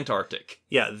the Antarctic.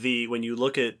 Yeah, when you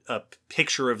look at a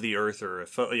picture of the Earth or a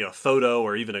photo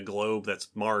or even a globe that's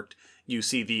marked, you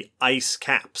see the ice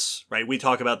caps, right? We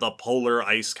talk about the polar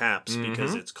ice caps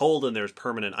because it's cold and there's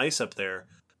permanent ice up there.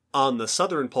 On the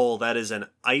southern pole, that is an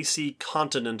icy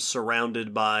continent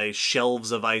surrounded by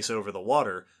shelves of ice over the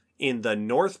water. In the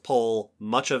North Pole,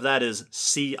 much of that is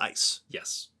sea ice.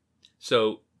 Yes.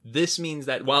 So this means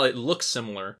that while it looks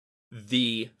similar,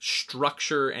 the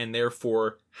structure and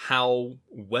therefore how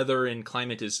weather and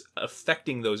climate is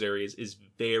affecting those areas is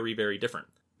very, very different.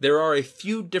 There are a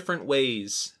few different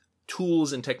ways,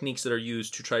 tools and techniques that are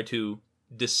used to try to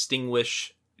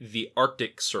distinguish the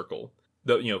Arctic Circle,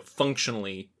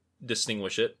 functionally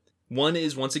distinguish it. One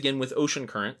is, once again, with ocean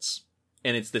currents,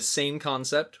 and it's the same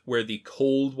concept where the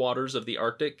cold waters of the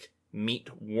Arctic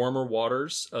meet warmer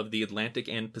waters of the Atlantic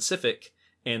and Pacific,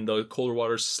 and the colder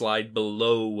waters slide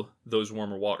below those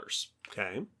warmer waters.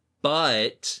 Okay.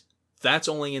 But that's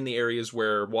only in the areas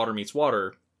where water meets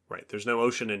water. Right. There's no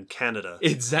ocean in Canada.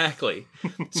 Exactly.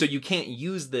 So you can't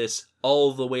use this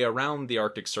all the way around the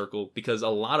Arctic Circle because a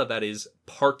lot of that is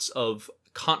parts of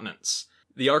continents.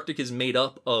 The Arctic is made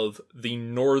up of the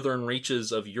northern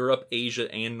reaches of Europe,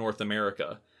 Asia, and North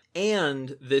America.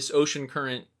 And this ocean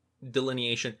current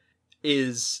delineation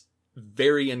is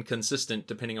very inconsistent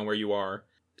depending on where you are.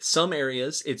 Some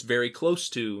areas, it's very close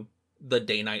to the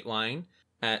day-night line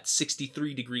at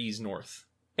 63 degrees north.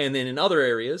 And then in other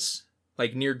areas,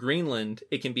 like near Greenland,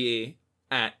 it can be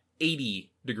at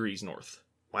 80 degrees north.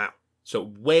 Wow.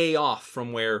 So way off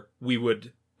from where we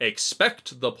would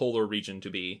expect the polar region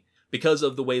to be. Because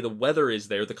of the way the weather is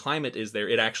there, the climate is there,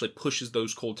 it actually pushes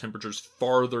those cold temperatures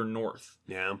farther north.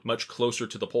 Yeah. Much closer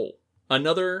to the pole.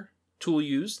 Another tool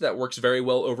used that works very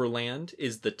well over land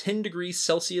is the 10 degrees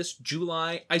Celsius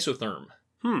July isotherm.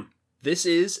 This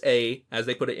is as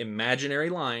they put it, imaginary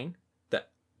line that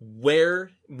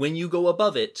when you go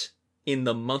above it, in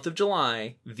the month of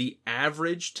July, the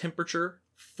average temperature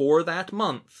for that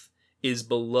month is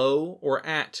below or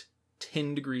at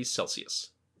 10 degrees Celsius.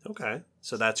 Okay.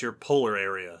 So that's your polar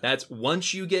area. That's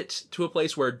once you get to a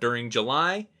place where during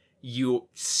July, you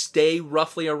stay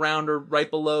roughly around or right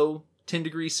below 10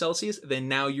 degrees Celsius, then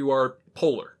now you are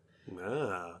polar.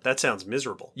 Ah, that sounds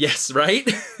miserable. Yes, right?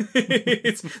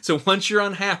 So once you're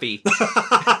unhappy,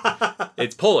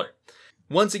 it's polar.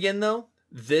 Once again, though,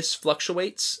 this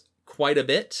fluctuates quite a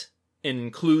bit and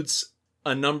includes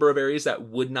a number of areas that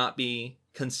would not be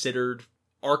considered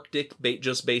Arctic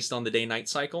just based on the day-night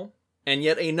cycle. And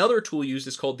yet another tool used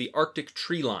is called the Arctic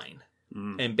tree line.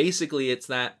 And basically it's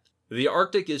that the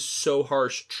Arctic is so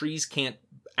harsh, trees can't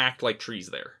act like trees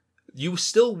there. You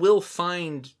still will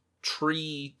find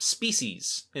tree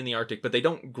species in the Arctic, but they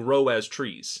don't grow as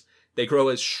trees. They grow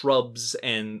as shrubs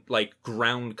and like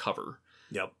ground cover.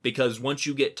 Yep. Because once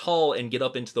you get tall and get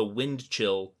up into the wind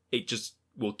chill, it just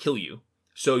will kill you.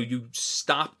 So you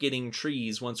stop getting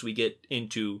trees once we get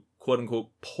into quote-unquote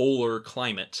polar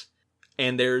climate.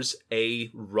 And there's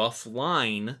a rough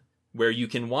line where you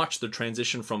can watch the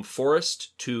transition from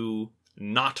forest to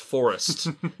not forest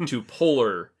to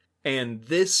polar. And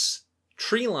this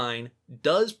tree line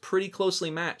does pretty closely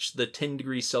match the 10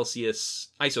 degrees Celsius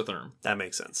isotherm. That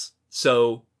makes sense.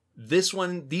 So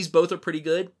these both are pretty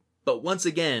good. But once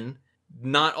again,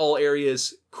 not all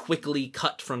areas quickly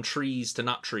cut from trees to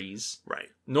not trees. Right.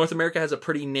 North America has a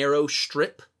pretty narrow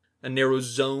strip, a narrow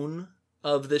zone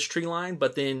of this tree line,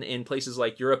 but then in places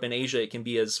like Europe and Asia, it can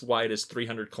be as wide as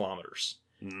 300 kilometers.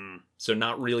 So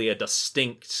not really a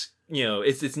distinct,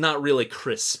 it's not really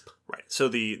crisp. Right. So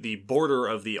the border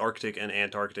of the Arctic and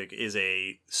Antarctic is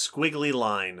a squiggly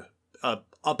line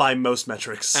by most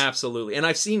metrics. Absolutely. And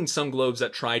I've seen some globes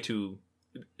that try to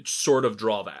sort of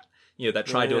draw that. That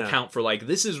try to account for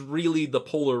this is really the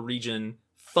polar region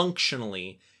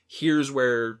functionally. Here's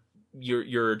where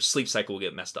your sleep cycle will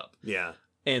get messed up. Yeah.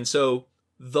 And so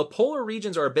the polar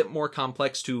regions are a bit more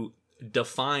complex to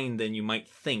define than you might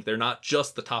think. They're not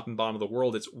just the top and bottom of the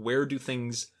world. It's where do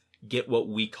things get what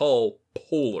we call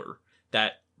polar,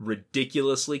 that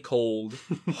ridiculously cold,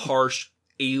 harsh,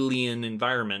 alien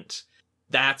environment.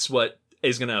 That's what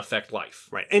is going to affect life.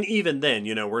 Right. And even then,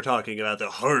 we're talking about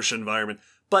the harsh environment,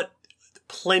 but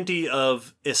plenty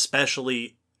of,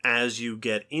 especially as you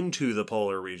get into the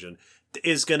polar region,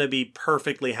 is going to be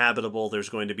perfectly habitable. There's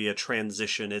going to be a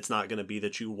transition. It's not going to be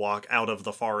that you walk out of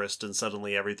the forest and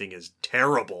suddenly everything is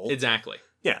terrible. Exactly.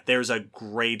 Yeah, there's a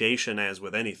gradation as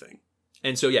with anything.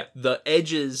 And so, the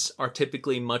edges are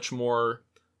typically much more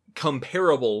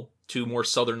comparable to more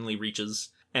southerly reaches.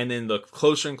 And then the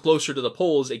closer and closer to the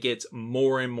poles, it gets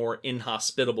more and more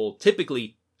inhospitable,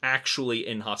 typically actually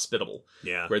inhospitable.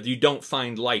 Yeah. Where you don't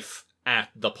find life at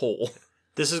the pole.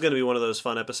 This is going to be one of those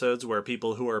fun episodes where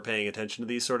people who are paying attention to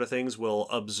these sort of things will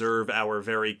observe our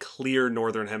very clear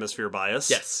Northern Hemisphere bias.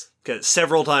 Yes. Because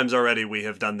several times already we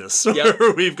have done this.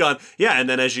 Yep. We've gone, and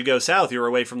then as you go south, you're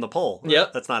away from the pole.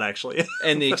 Yep. That's not actually.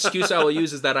 And the excuse I will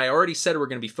use is that I already said we're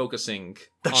going to be focusing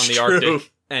That's on the true.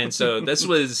 Arctic. And so this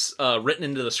was written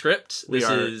into the script. This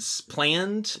is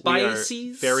planned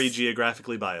biases. Very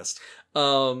geographically biased.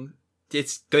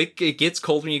 It gets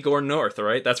cold when you go north, all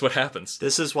right? That's what happens.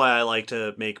 This is why I like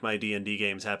to make my D&D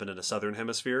games happen in a southern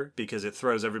hemisphere, because it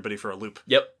throws everybody for a loop.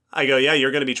 Yep. I go,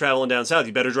 you're going to be traveling down south.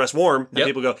 You better dress warm. And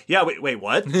people go, wait,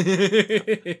 what?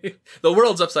 The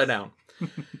world's upside down.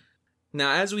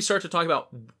 Now, as we start to talk about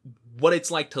what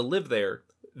it's like to live there,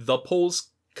 the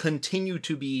poles continue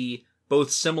to be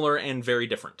both similar and very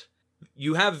different.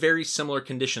 You have very similar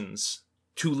conditions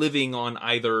to living on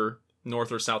either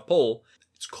North or South Pole.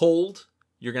 It's cold.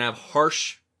 You're going to have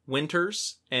harsh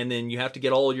winters, and then you have to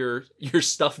get all your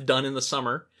stuff done in the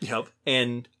summer. Yep.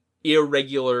 And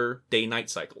irregular day-night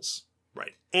cycles.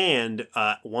 Right. And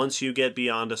once you get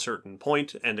beyond a certain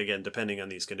point, and again, depending on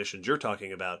these conditions you're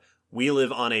talking about, we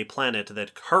live on a planet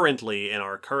that currently, in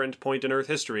our current point in Earth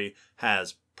history,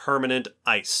 has permanent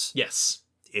ice. Yes.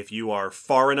 If you are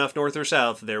far enough north or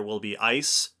south, there will be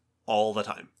ice all the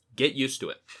time. Get used to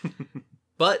it.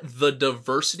 But the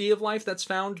diversity of life that's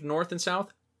found north and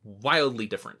south, wildly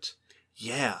different.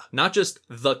 Yeah. Not just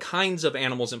the kinds of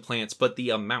animals and plants, but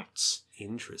the amounts.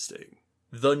 Interesting.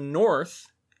 The north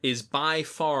is by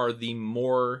far the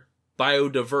more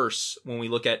biodiverse when we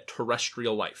look at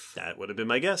terrestrial life. That would have been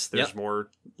my guess. There's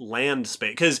more land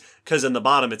space. Because in the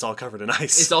bottom, it's all covered in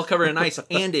ice. It's all covered in ice,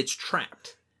 and it's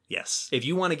trapped. Yes. If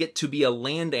you want to get to be a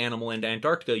land animal in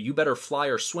Antarctica, you better fly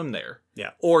or swim there.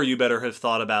 Yeah. Or you better have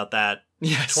thought about that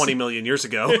 20 million years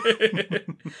ago.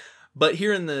 But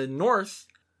here in the north,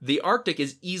 the Arctic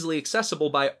is easily accessible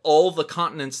by all the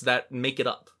continents that make it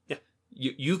up. Yeah.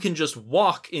 You can just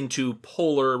walk into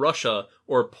polar Russia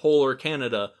or polar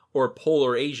Canada or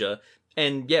polar Asia,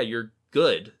 and you're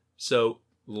good. So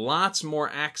lots more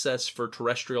access for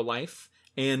terrestrial life,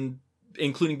 and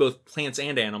including both plants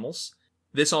and animals.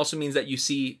 This also means that you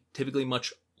see typically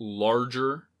much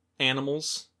larger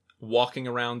animals walking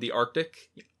around the Arctic.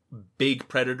 Big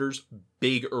predators,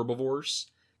 big herbivores.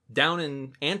 Down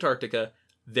in Antarctica,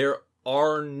 there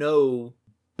are no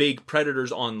big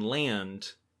predators on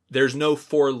land. There's no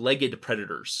four-legged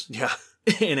predators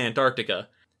in Antarctica.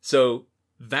 So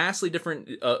vastly different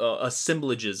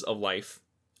assemblages of life.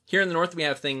 Here in the north, we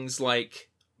have things like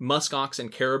muskox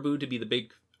and caribou to be the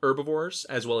big herbivores,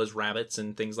 as well as rabbits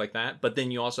and things like that. But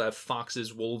then you also have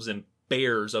foxes, wolves, and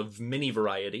bears of many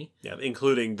variety. Yeah,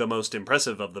 including the most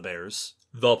impressive of the bears.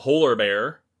 The polar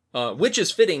bear, which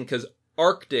is fitting because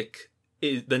Arctic,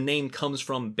 the name comes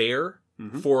from bear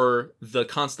for the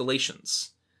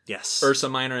constellations. Yes. Ursa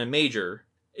Minor and Major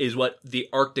is what the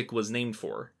Arctic was named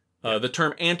for. The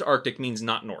term Antarctic means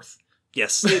not north.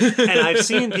 Yes. And I've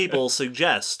seen people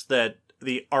suggest that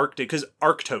the Arctic, because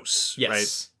Arctos, Yes.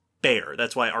 right? Bear.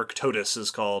 That's why Arctodus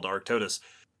is called Arctodus.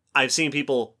 I've seen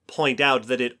people point out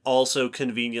that it also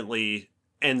conveniently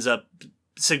ends up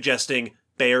suggesting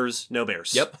bears, no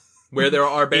bears. Yep. Where there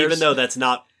are bears. Even though that's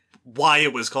not why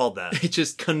it was called that. It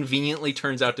just conveniently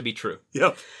turns out to be true.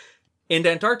 Yep. In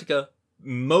Antarctica,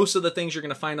 most of the things you're going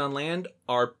to find on land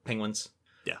are penguins.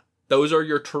 Yeah. Those are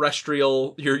your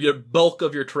terrestrial, your bulk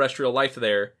of your terrestrial life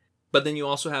there. But then you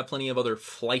also have plenty of other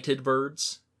flighted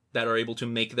birds that are able to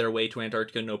make their way to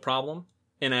Antarctica no problem.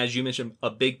 And as you mentioned, a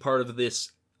big part of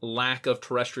this lack of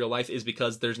terrestrial life is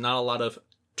because there's not a lot of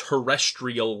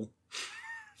terrestrial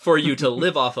for you to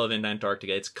live off of in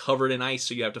Antarctica. It's covered in ice,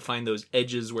 so you have to find those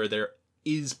edges where there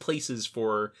is places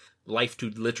for life to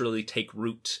literally take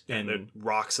root. And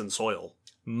rocks and soil.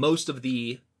 Most of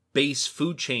the base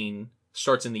food chain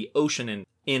starts in the ocean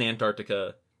in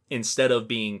Antarctica instead of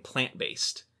being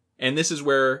plant-based. And this is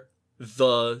where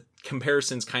the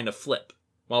comparisons kind of flip.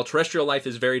 While terrestrial life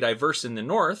is very diverse in the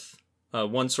north,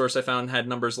 one source I found had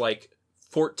numbers like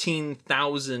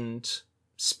 14,000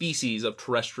 species of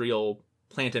terrestrial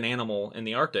plant and animal in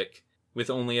the Arctic, with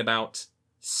only about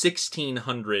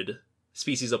 1,600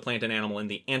 species of plant and animal in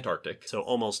the Antarctic. So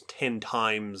almost 10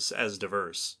 times as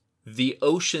diverse. The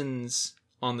oceans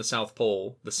on the South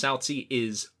Pole, the South Sea,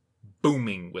 is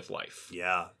booming with life.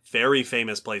 Yeah. Very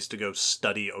famous place to go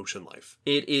study ocean life.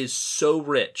 It is so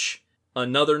rich.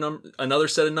 Another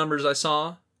set of numbers I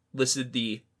saw listed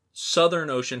the Southern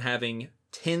Ocean having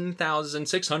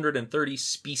 10,630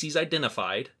 species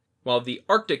identified, while the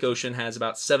Arctic Ocean has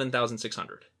about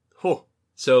 7,600. Huh.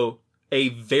 So a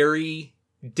very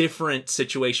different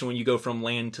situation when you go from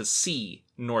land to sea,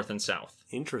 north and south.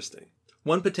 Interesting.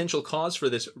 One potential cause for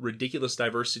this ridiculous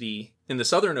diversity in the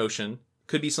Southern Ocean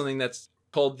could be something that's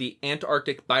called the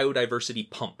Antarctic Biodiversity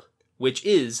Pump, which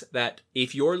is that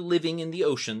if you're living in the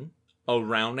ocean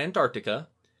around Antarctica,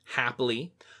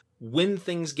 happily, when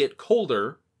things get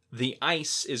colder, the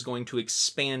ice is going to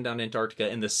expand on Antarctica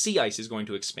and the sea ice is going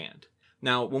to expand.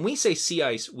 Now, when we say sea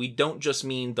ice, we don't just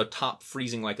mean the top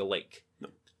freezing like a lake. No.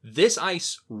 This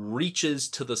ice reaches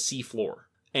to the seafloor.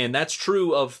 And that's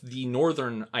true of the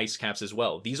northern ice caps as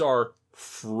well. These are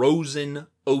frozen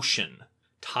ocean,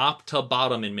 top to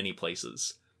bottom in many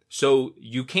places. So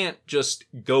you can't just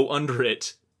go under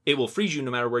it. It will freeze you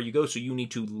no matter where you go, so you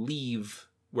need to leave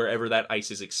wherever that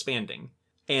ice is expanding.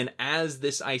 And as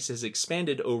this ice has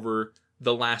expanded over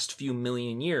the last few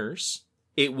million years,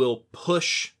 it will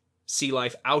push sea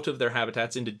life out of their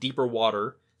habitats into deeper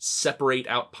water, separate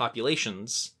out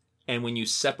populations. And when you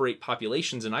separate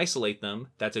populations and isolate them,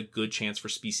 that's a good chance for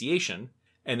speciation.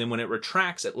 And then when it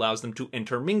retracts, it allows them to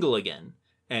intermingle again.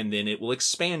 And then it will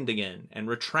expand again and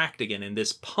retract again. And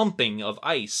this pumping of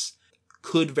ice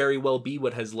could very well be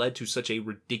what has led to such a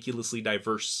ridiculously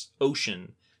diverse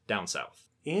ocean down south.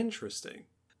 Interesting.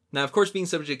 Now, of course, being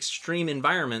such extreme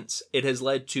environments, it has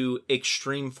led to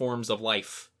extreme forms of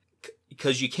life.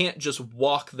 Because you can't just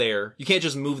walk there. You can't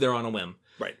just move there on a whim.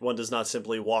 Right. One does not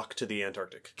simply walk to the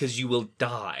Antarctic. Because you will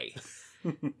die.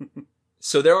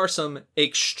 So there are some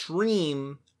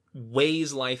extreme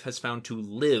ways life has found to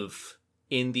live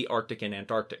in the Arctic and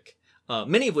Antarctic.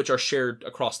 Many of which are shared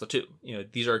across the two.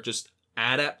 These are just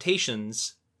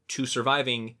adaptations to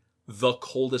surviving the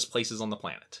coldest places on the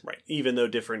planet. Right. Even though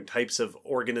different types of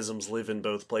organisms live in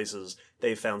both places,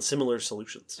 they've found similar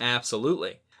solutions.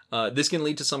 Absolutely. This can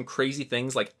lead to some crazy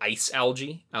things like ice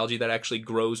algae that actually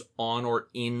grows on or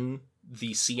in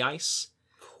the sea ice.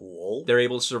 Cool. They're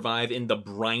able to survive in the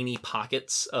briny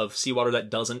pockets of seawater that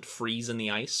doesn't freeze in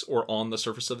the ice or on the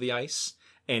surface of the ice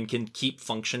and can keep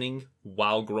functioning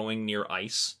while growing near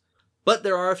ice. But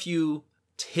there are a few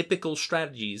typical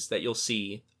strategies that you'll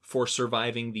see for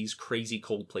surviving these crazy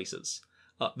cold places.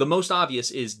 The most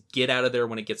obvious is get out of there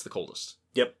when it gets the coldest.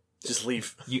 Yep. Just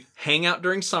leave. You hang out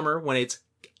during summer when it's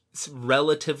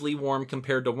relatively warm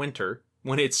compared to winter,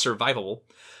 when it's survivable.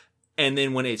 And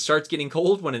then when it starts getting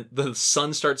cold, when the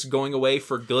sun starts going away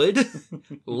for good,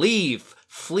 leave.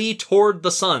 Flee toward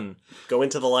the sun. Go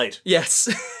into the light. Yes.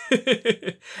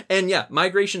 And yeah,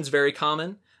 migration's very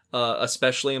common,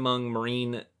 especially among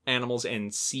marine animals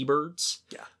and seabirds.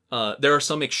 Yeah. There are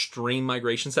some extreme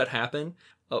migrations that happen.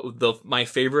 My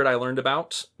favorite I learned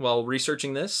about while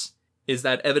researching this is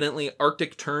that evidently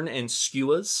Arctic tern and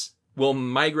skuas will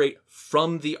migrate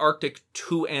from the Arctic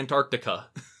to Antarctica.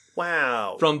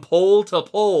 Wow. From pole to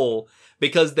pole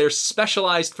because they're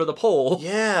specialized for the pole.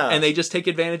 Yeah. And they just take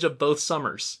advantage of both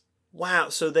summers. Wow.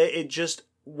 So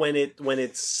when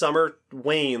its summer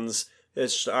wanes,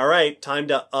 It's all right, time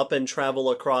to up and travel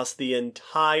across the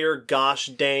entire gosh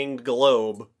dang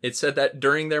globe. It said that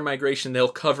during their migration, they'll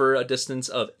cover a distance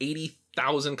of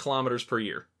 80,000 kilometers per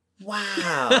year.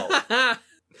 Wow.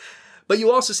 But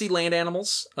you also see land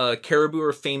animals. Caribou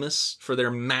are famous for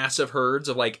their massive herds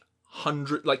of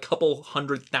couple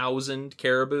 100,000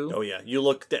 caribou. Oh yeah, you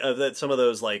look at some of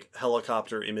those like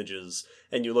helicopter images,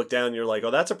 and you look down, and you're like,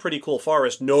 oh, that's a pretty cool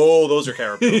forest. No, those are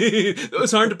caribou.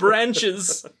 Those aren't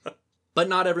branches. But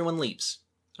not everyone leaves.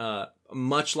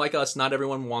 Much like us, not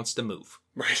everyone wants to move.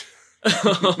 Right.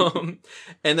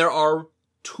 And there are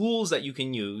tools that you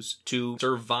can use to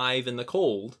survive in the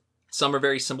cold. Some are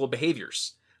very simple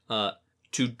behaviors.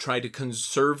 To try to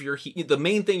conserve your heat. The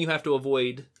main thing you have to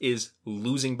avoid is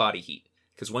losing body heat.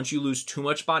 Because once you lose too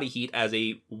much body heat as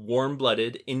a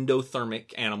warm-blooded,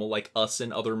 endothermic animal like us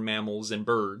and other mammals and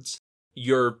birds,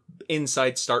 your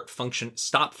insides stop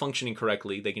functioning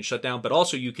correctly. They can shut down, but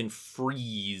also you can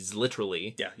freeze,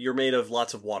 literally. Yeah, you're made of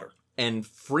lots of water. And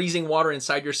freezing water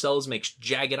inside your cells makes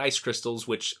jagged ice crystals,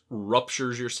 which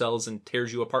ruptures your cells and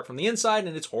tears you apart from the inside,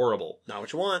 and it's horrible. Not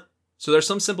what you want. So there's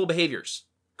some simple behaviors.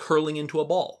 Curling into a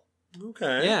ball.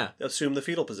 Okay. Yeah. Assume the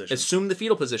fetal position. Assume the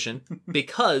fetal position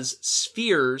because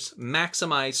spheres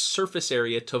maximize surface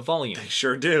area to volume. They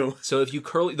sure do. So if you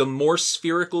curl, the more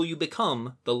spherical you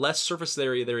become, the less surface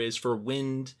area there is for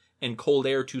wind and cold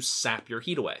air to sap your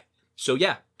heat away. So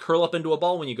yeah, curl up into a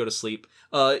ball when you go to sleep.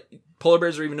 Polar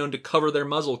bears are even known to cover their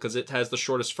muzzle because it has the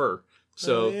shortest fur.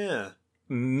 So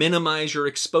minimize your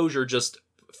exposure just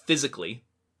physically.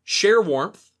 Share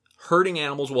warmth. Herding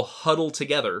animals will huddle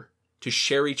together to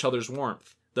share each other's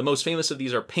warmth. The most famous of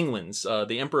these are penguins.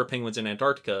 The emperor penguins in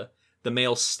Antarctica. The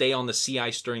males stay on the sea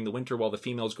ice during the winter while the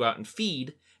females go out and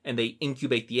feed, and they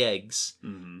incubate the eggs.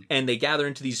 Mm-hmm. And they gather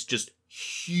into these just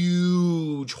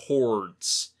huge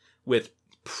hordes with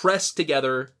pressed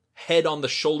together, head on the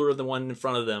shoulder of the one in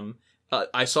front of them.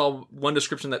 I saw one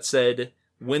description that said,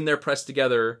 when they're pressed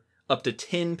together, up to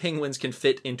 10 penguins can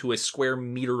fit into a square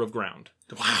meter of ground.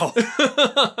 Wow.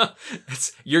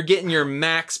 You're getting your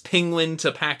max penguin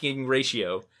to packing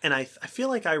ratio. And I feel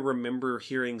like I remember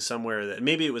hearing somewhere that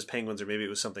maybe it was penguins or maybe it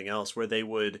was something else where they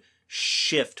would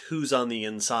shift who's on the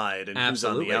inside and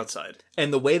Absolutely. Who's on the outside.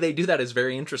 And the way they do that is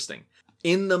very interesting.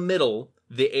 In the middle,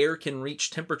 the air can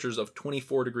reach temperatures of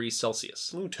 24 degrees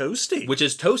Celsius. Ooh, toasty. Which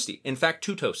is toasty. In fact,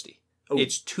 too toasty. Ooh.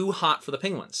 It's too hot for the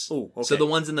penguins. Ooh, okay. So the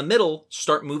ones in the middle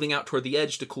start moving out toward the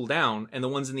edge to cool down, and the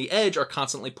ones in the edge are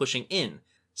constantly pushing in.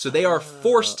 So they are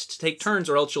forced to take turns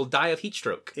or else you'll die of heat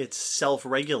stroke. It's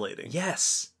self-regulating.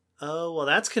 Yes. Oh, well,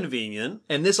 that's convenient.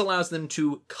 And this allows them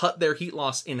to cut their heat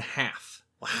loss in half.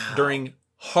 Wow. During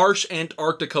harsh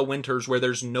Antarctica winters where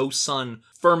there's no sun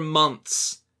for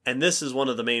months. And this is one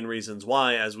of the main reasons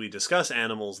why, as we discuss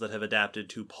animals that have adapted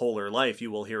to polar life,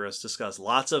 you will hear us discuss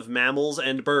lots of mammals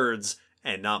and birds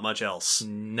and not much else.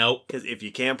 Nope. Because if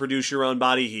you can't produce your own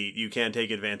body heat, you can't take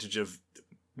advantage of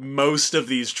most of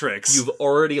these tricks. You've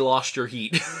already lost your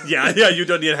heat. yeah, you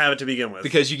don't need to have it to begin with.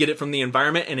 Because you get it from the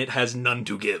environment and it has none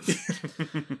to give.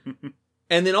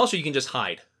 And then also you can just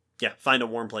hide. Yeah, find a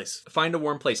warm place. Find a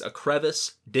warm place. A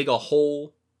crevice, dig a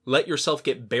hole, let yourself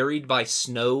get buried by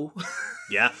snow.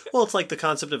 Yeah. Well, it's like the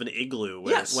concept of an igloo.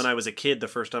 Yes. When I was a kid, the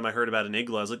first time I heard about an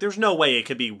igloo, I was like, there's no way it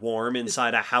could be warm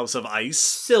inside a house of ice.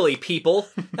 Silly people.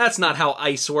 That's not how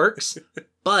ice works.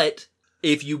 But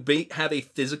if you have a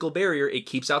physical barrier, it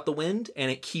keeps out the wind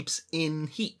and it keeps in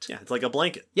heat. Yeah, it's like a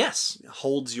blanket. Yes. It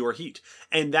holds your heat.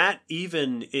 And that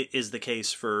even is the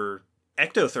case for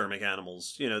ectothermic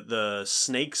animals. You know, the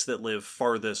snakes that live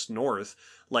farthest north,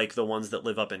 like the ones that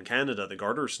live up in Canada, the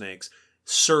garter snakes,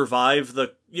 survive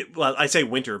I say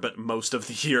winter, but most of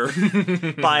the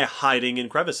year by hiding in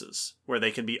crevices where they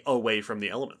can be away from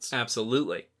the elements.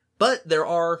 Absolutely. But there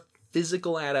are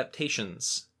physical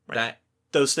adaptations that...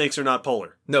 Those snakes are not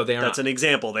polar. No, they are That's not. an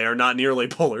example. They are not nearly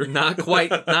polar. Not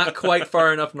quite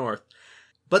far enough north.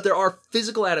 But there are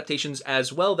physical adaptations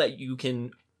as well that you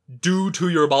can do to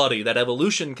your body, that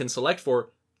evolution can select for,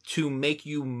 to make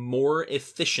you more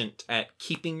efficient at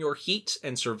keeping your heat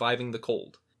and surviving the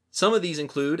cold. Some of these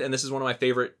include, and this is one of my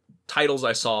favorite titles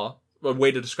I saw, a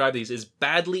way to describe these, is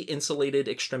badly insulated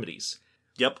extremities.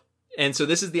 Yep. And so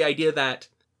this is the idea that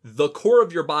the core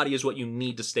of your body is what you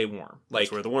need to stay warm.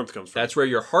 That's where the warmth comes from. That's where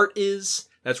your heart is.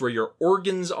 That's where your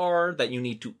organs are that you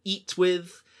need to eat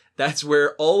with. That's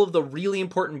where all of the really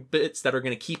important bits that are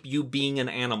going to keep you being an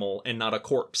animal and not a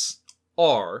corpse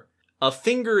are. A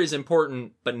finger is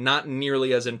important, but not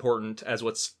nearly as important as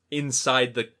what's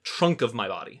inside the trunk of my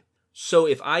body. So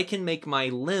if I can make my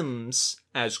limbs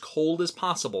as cold as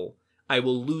possible, I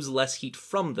will lose less heat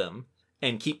from them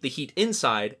and keep the heat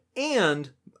inside,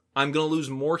 and I'm going to lose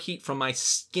more heat from my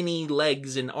skinny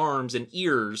legs and arms and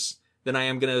ears than I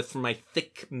am going to from my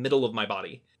thick middle of my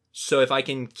body. So if I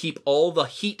can keep all the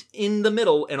heat in the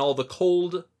middle and all the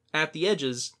cold at the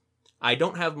edges, I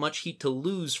don't have much heat to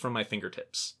lose from my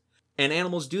fingertips. And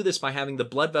animals do this by having the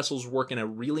blood vessels work in a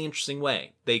really interesting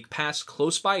way. They pass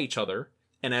close by each other,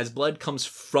 and as blood comes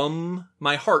from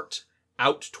my heart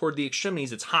out toward the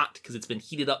extremities, it's hot because it's been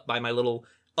heated up by my little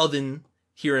oven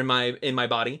here in my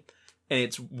body, and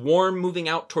it's warm moving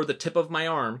out toward the tip of my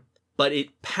arm, but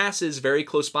it passes very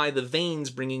close by the veins,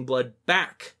 bringing blood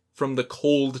back from the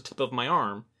cold tip of my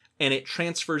arm, and it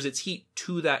transfers its heat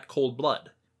to that cold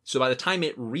blood. So by the time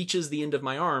it reaches the end of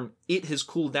my arm, it has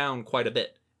cooled down quite a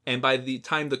bit. And by the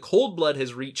time the cold blood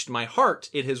has reached my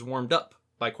heart, it has warmed up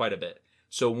by quite a bit.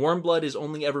 So warm blood is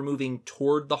only ever moving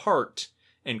toward the heart,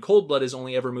 and cold blood is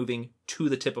only ever moving to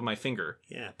the tip of my finger.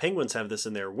 Yeah, penguins have this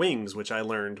in their wings, which I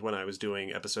learned when I was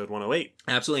doing episode 108.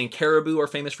 Absolutely, and caribou are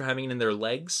famous for having it in their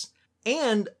legs.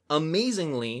 And,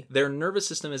 amazingly, their nervous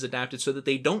system is adapted so that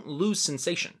they don't lose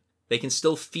sensation. They can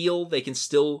still feel, they can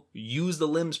still use the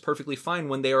limbs perfectly fine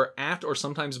when they are at or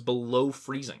sometimes below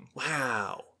freezing.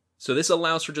 Wow. So this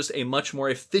allows for just a much more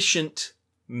efficient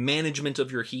management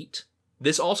of your heat.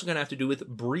 This also can have to do with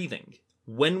breathing.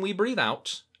 When we breathe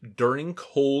out, during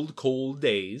cold, cold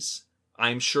days,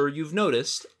 I'm sure you've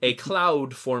noticed, a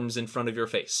cloud forms in front of your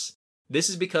face. This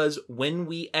is because when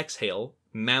we exhale,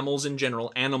 mammals in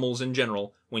general, animals in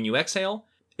general, when you exhale,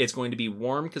 it's going to be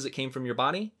warm because it came from your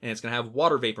body, and it's going to have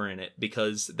water vapor in it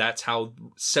because that's how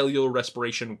cellular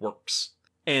respiration works.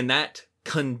 And that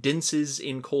condenses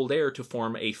in cold air to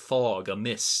form a fog, a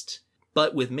mist.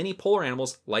 But with many polar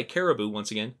animals, like caribou, once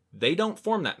again, they don't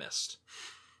form that mist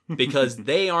because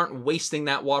they aren't wasting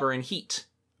that water and heat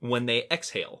when they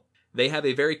exhale. They have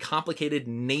a very complicated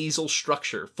nasal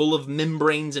structure full of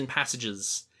membranes and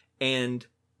passages and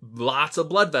lots of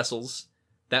blood vessels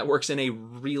that works in a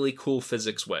really cool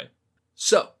physics way.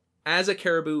 So, as a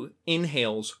caribou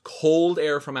inhales cold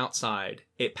air from outside,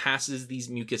 it passes these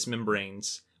mucous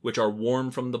membranes, which are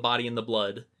warm from the body and the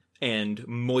blood, and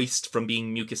moist from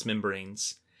being mucous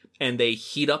membranes. And they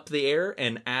heat up the air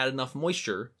and add enough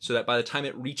moisture so that by the time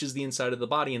it reaches the inside of the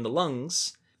body and the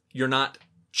lungs, you're not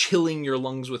chilling your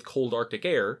lungs with cold Arctic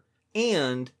air,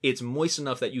 and it's moist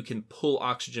enough that you can pull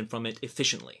oxygen from it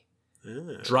efficiently.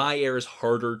 Dry air is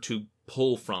harder to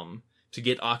pull from, to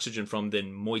get oxygen from,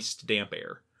 than moist, damp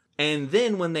air. And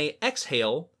then when they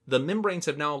exhale, the membranes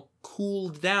have now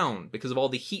cooled down because of all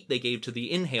the heat they gave to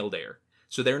the inhaled air.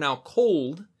 So they're now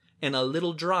cold and a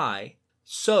little dry.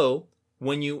 So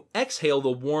when you exhale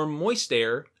the warm, moist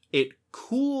air, it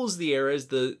cools the air as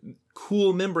the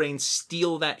cool membranes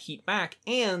steal that heat back,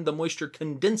 and the moisture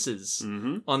condenses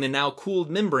on the now cooled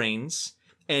membranes,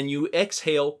 and you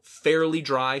exhale fairly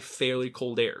dry, fairly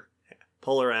cold air.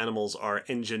 Polar animals are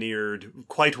engineered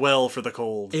quite well for the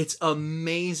cold. It's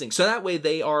amazing. So that way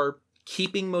they are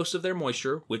keeping most of their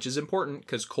moisture, which is important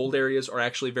because cold areas are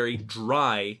actually very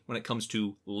dry when it comes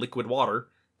to liquid water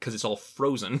because it's all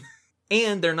frozen.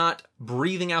 And they're not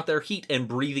breathing out their heat and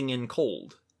breathing in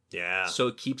cold. Yeah. So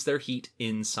it keeps their heat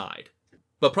inside.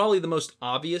 But probably the most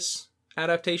obvious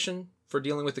adaptation for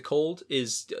dealing with the cold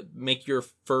is make your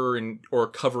fur or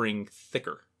covering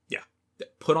thicker. Yeah.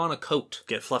 Put on a coat.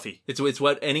 Get fluffy. It's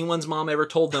what anyone's mom ever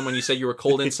told them when you said you were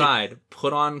cold inside.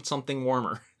 Put on something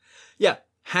warmer. Yeah.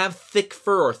 Have thick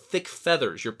fur or thick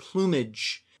feathers. Your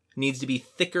plumage needs to be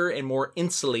thicker and more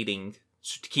insulating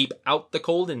to keep out the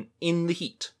cold and in the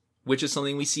heat, which is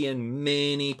something we see in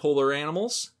many polar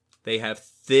animals. They have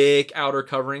thick outer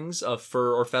coverings of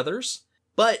fur or feathers,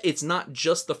 but it's not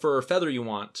just the fur or feather you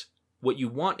want. What you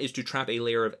want is to trap a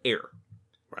layer of air.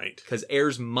 Right. Because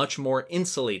air's much more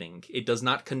insulating. It does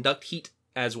not conduct heat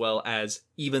as well as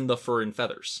even the fur and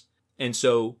feathers. And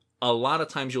so a lot of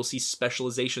times you'll see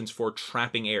specializations for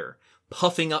trapping air.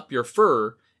 Puffing up your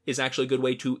fur is actually a good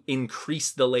way to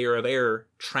increase the layer of air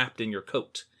trapped in your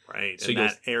coat. Right, so and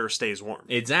that air stays warm.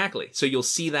 Exactly. So you'll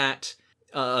see that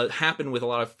happen with a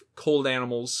lot of cold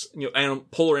animals.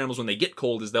 Polar animals, when they get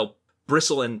cold, is they'll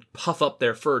bristle and puff up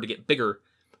their fur to get bigger,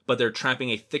 but they're trapping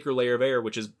a thicker layer of air,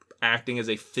 which is acting as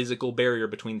a physical barrier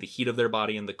between the heat of their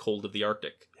body and the cold of the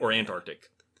Arctic or Antarctic.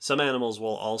 Some animals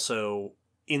will also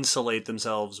insulate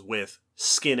themselves with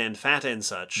skin and fat and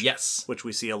such. Yes. Which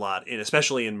we see a lot,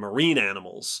 especially in marine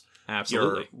animals.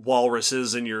 Absolutely. Your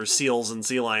walruses and your seals and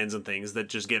sea lions and things that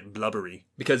just get blubbery.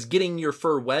 Because getting your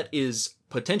fur wet is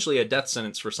potentially a death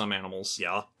sentence for some animals.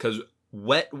 Yeah. Because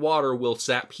wet water will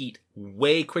zap heat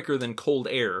way quicker than cold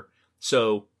air.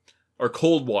 So, or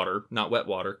cold water, not wet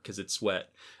water, because it's wet.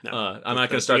 No, I'm not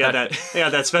going to start that. They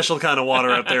got that special kind of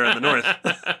water up there in the north.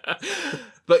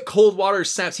 But cold water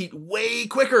saps heat way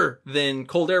quicker than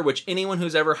cold air, which anyone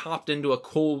who's ever hopped into a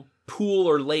cold pool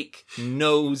or lake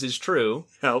knows is true.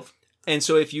 Help. And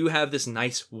so if you have this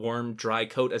nice, warm, dry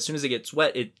coat, as soon as it gets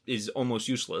wet, it is almost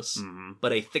useless. Mm-hmm.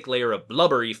 But a thick layer of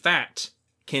blubbery fat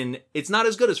it's not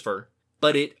as good as fur,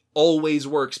 but it always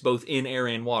works both in air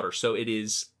and water. So it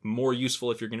is more useful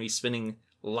if you're going to be spending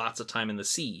lots of time in the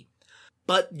sea.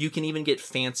 But you can even get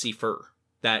fancy fur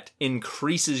that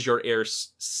increases your air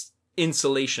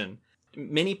insulation.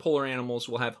 Many polar animals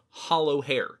will have hollow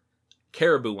hair.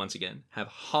 Caribou, once again, have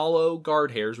hollow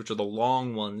guard hairs, which are the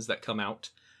long ones that come out,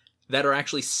 that are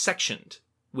actually sectioned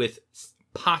with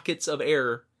pockets of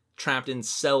air trapped in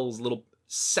cells, little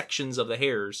sections of the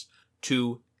hairs,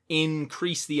 to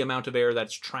increase the amount of air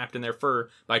that's trapped in their fur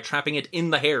by trapping it in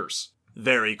the hairs.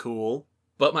 Very cool.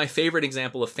 But my favorite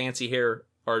example of fancy hair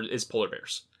is polar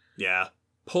bears. Yeah.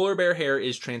 Polar bear hair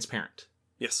is transparent.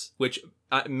 Yes. Which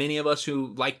many of us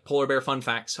who like polar bear fun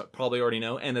facts probably already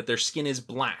know, and that their skin is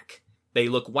black. They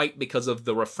look white because of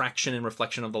the refraction and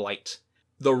reflection of the light.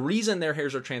 The reason their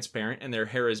hairs are transparent and their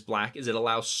hair is black is it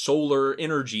allows solar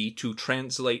energy to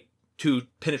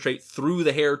penetrate through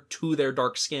the hair to their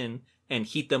dark skin and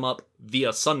heat them up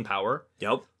via sun power.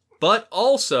 Yep. But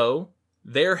also,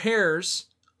 their hairs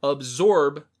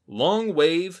absorb long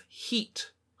wave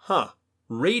heat. Huh.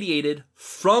 Radiated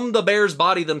from the bear's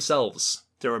body themselves.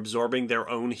 They're absorbing their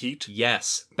own heat?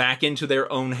 Yes, back into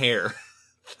their own hair.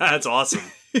 That's awesome.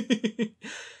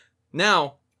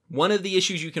 Now, one of the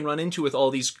issues you can run into with all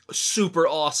these super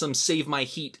awesome save my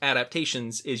heat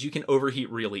adaptations is you can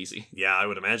overheat real easy. Yeah, I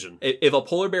would imagine. If a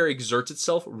polar bear exerts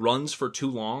itself, runs for too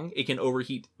long, it can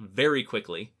overheat very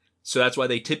quickly. So that's why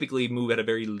they typically move at a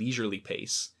very leisurely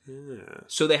pace. Yeah.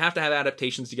 So they have to have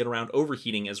adaptations to get around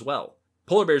overheating as well.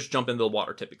 Polar bears jump into the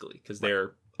water typically because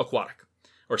they're aquatic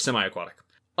or semi-aquatic.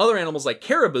 Other animals like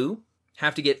caribou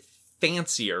have to get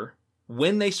fancier.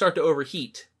 When they start to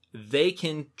overheat, they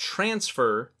can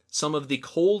transfer some of the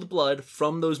cold blood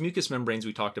from those mucous membranes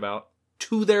we talked about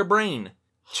to their brain.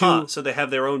 So they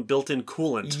have their own built-in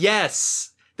coolant.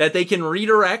 Yes! That they can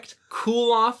redirect,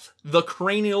 cool off the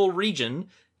cranial region,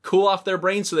 cool off their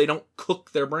brain so they don't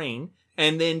cook their brain,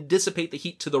 and then dissipate the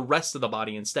heat to the rest of the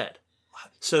body instead.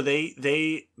 So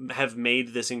they have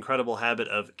made this incredible habit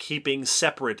of keeping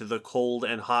separate the cold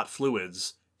and hot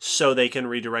fluids so they can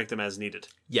redirect them as needed.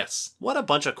 Yes. What a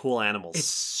bunch of cool animals. It's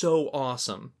so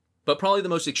awesome. But probably the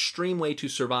most extreme way to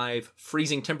survive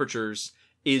freezing temperatures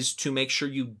is to make sure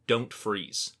you don't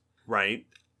freeze. Right.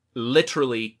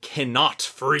 Literally cannot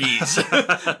freeze.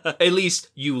 At least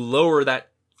you lower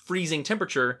that freezing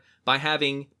temperature by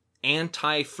having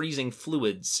anti-freezing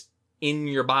fluids in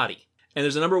your body. And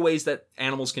there's a number of ways that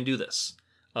animals can do this.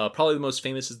 Probably the most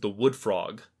famous is the wood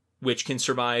frog, which can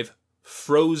survive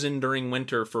frozen during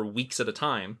winter for weeks at a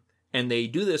time. And they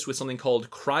do this with something called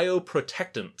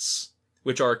cryoprotectants,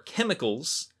 which are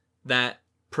chemicals that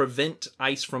prevent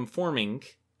ice from forming,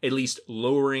 at least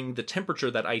lowering the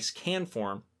temperature that ice can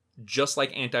form, just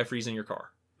like antifreeze in your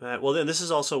car. Well, then this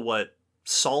is also what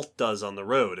salt does on the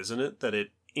road, isn't it? That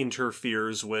it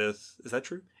interferes with... Is that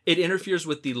true? It interferes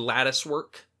with the lattice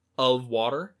work of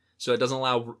water, so it doesn't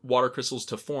allow water crystals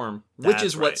to form, which That's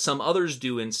is right. what some others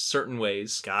do in certain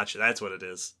ways. Gotcha, that's what it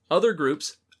is. Other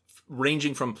groups,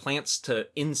 ranging from plants to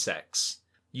insects,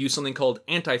 use something called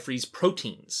antifreeze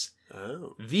proteins.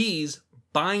 Oh. These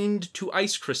bind to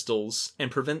ice crystals and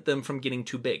prevent them from getting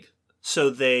too big. So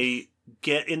they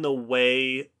get in the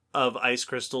way of ice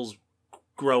crystals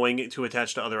growing to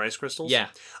attach to other ice crystals? Yeah.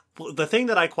 The thing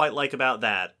that I quite like about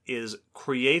that is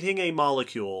creating a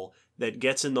molecule that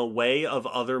gets in the way of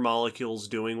other molecules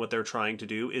doing what they're trying to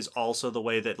do is also the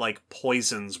way that, like,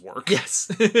 poisons work.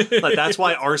 Yes. Like, that's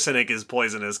why arsenic is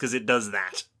poisonous, because it does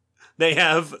that. They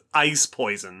have ice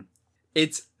poison.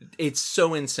 It's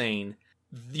so insane.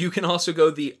 You can also go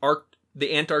the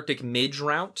Antarctic midge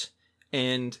route,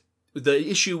 and the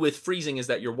issue with freezing is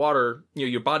that your water,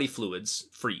 your body fluids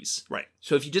freeze. Right.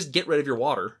 So if you just get rid of your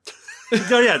water...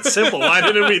 Oh, yeah, it's simple. Why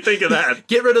didn't we think of that?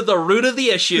 Get rid of the root of the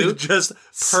issue. Just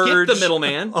Skip purge the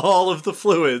middleman. all of the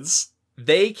fluids.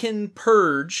 They can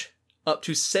purge up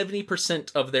to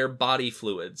 70% of their body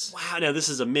fluids. Wow, now this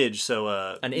is a midge,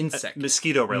 so An insect. a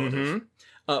mosquito relative.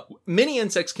 Many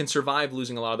insects can survive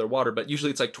losing a lot of their water, but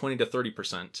usually it's like 20 to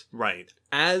 30%. Right.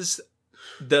 As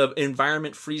the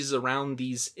environment freezes around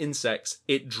these insects,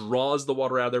 it draws the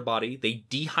water out of their body. They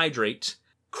dehydrate.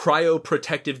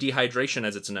 Cryoprotective dehydration,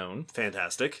 as it's known.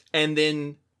 Fantastic. And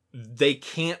then they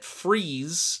can't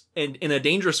freeze and in a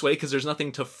dangerous way because there's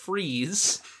nothing to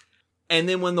freeze. And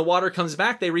then when the water comes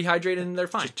back, they rehydrate and they're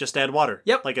fine. Just add water.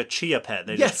 Yep. Like a chia pet.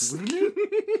 They Yes. Just...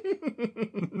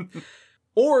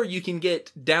 Or you can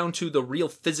get down to the real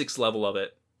physics level of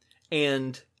it.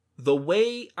 And the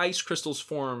way ice crystals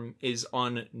form is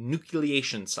on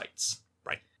nucleation sites.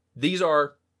 Right. These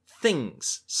are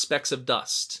things, specks of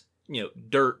dust,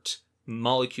 dirt,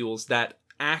 molecules that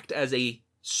act as a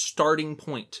starting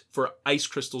point for ice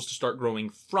crystals to start growing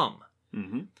from.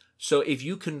 Mm-hmm. So if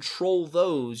you control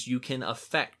those, you can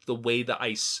affect the way the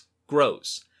ice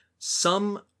grows.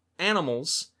 Some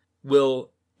animals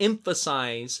will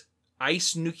emphasize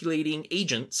ice nucleating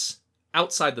agents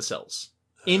outside the cells,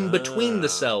 in between the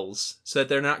cells, so that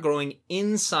they're not growing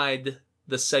inside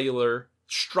the cellular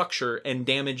structure and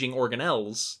damaging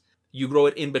organelles. You grow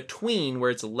it in between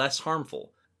where it's less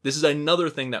harmful. This is another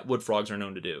thing that wood frogs are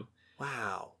known to do.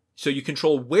 Wow. So you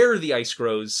control where the ice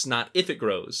grows, not if it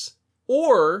grows.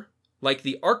 Or, like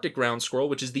the Arctic ground squirrel,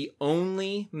 which is the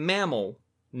only mammal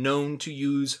known to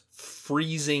use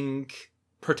freezing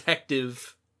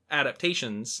protective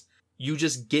adaptations, you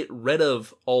just get rid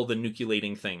of all the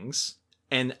nucleating things,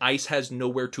 and ice has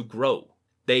nowhere to grow.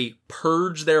 They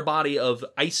purge their body of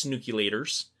ice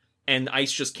nucleators, and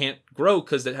ice just can't grow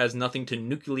because it has nothing to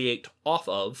nucleate off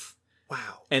of.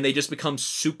 Wow. And they just become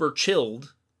super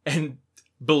chilled, and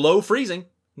below freezing,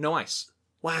 no ice.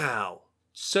 Wow.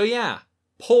 So yeah,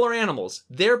 polar animals,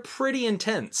 they're pretty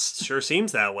intense. Sure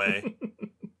seems that way.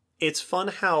 It's fun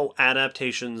how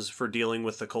adaptations for dealing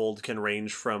with the cold can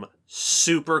range from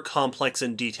super complex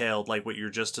and detailed, like what you're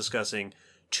just discussing,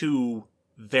 to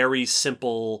very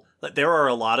simple. There are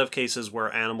a lot of cases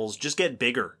where animals just get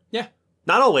bigger. Yeah.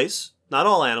 Not always. Not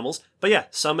all animals. But yeah,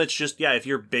 some it's just, if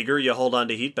you're bigger, you hold on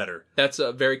to heat better. That's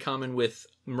very common with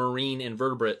marine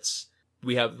invertebrates.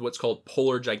 We have what's called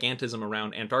polar gigantism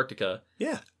around Antarctica.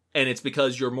 Yeah. And it's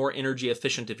because you're more energy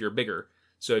efficient if you're bigger.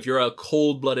 So if you're a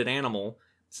cold-blooded animal,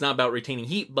 it's not about retaining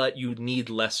heat, but you need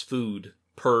less food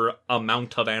per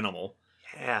amount of animal.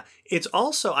 Yeah. It's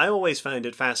also, I always find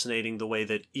it fascinating the way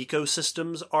that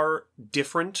ecosystems are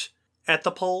different at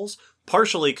the poles.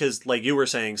 Partially because, like you were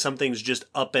saying, some things just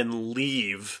up and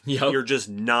leave. Yep. You're just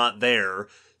not there.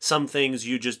 Some things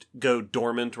you just go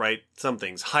dormant, right? Some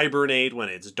things hibernate when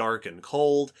it's dark and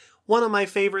cold. One of my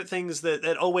favorite things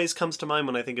that always comes to mind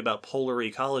when I think about polar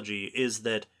ecology is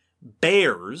that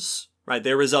bears, right?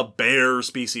 There is a bear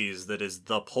species that is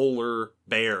the polar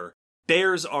bear.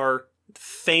 Bears are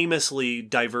famously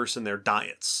diverse in their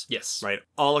diets. Yes. Right?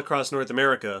 All across North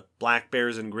America, black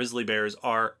bears and grizzly bears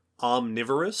are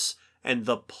omnivorous, and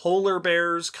the polar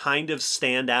bears kind of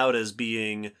stand out as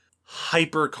being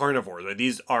hyper carnivores.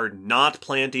 These are not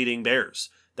plant-eating bears.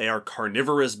 They are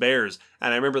carnivorous bears.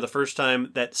 And I remember the first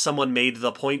time that someone made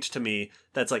the point to me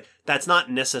that's not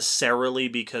necessarily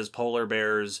because polar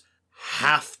bears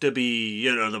have to be,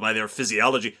 by their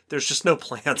physiology. There's just no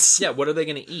plants. Yeah, what are they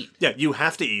going to eat? Yeah, you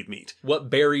have to eat meat.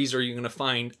 What berries are you going to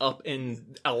find up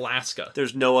in Alaska?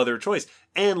 There's no other choice.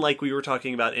 And like we were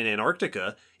talking about in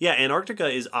Antarctica, Antarctica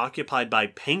is occupied by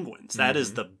penguins. That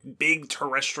is the big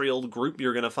terrestrial group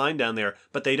you're going to find down there.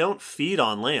 But they don't feed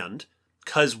on land,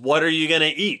 because what are you going to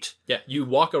eat? Yeah, you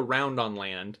walk around on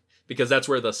land, because that's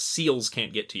where the seals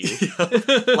can't get to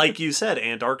you. Like you said,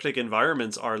 Antarctic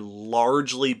environments are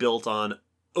largely built on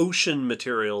ocean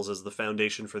materials as the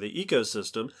foundation for the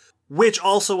ecosystem, which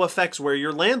also affects where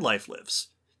your land life lives.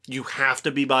 You have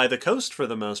to be by the coast for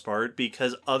the most part,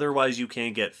 because otherwise you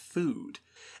can't get food.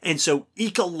 And so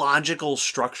ecological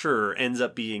structure ends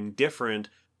up being different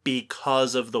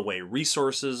because of the way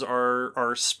resources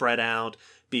are spread out,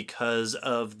 because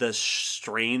of the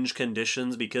strange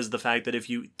conditions, because the fact that if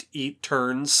you eat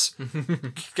terns,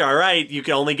 all right, you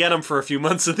can only get them for a few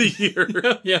months of the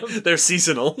year. Yeah. They're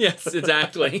seasonal. Yes,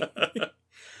 exactly.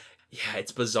 Yeah,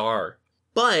 it's bizarre.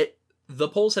 But the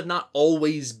poles have not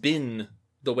always been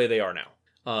the way they are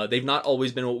now. They've not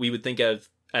always been what we would think of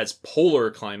as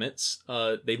polar climates.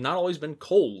 They've not always been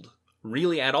cold,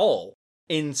 really at all,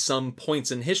 in some points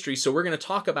in history. So we're going to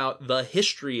talk about the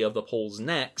history of the poles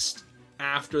next,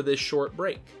 after this short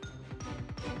break.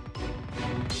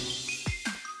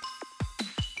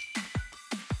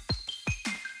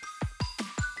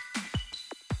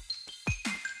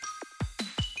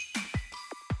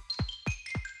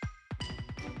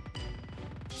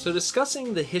 So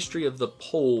discussing the history of the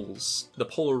poles, the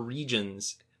polar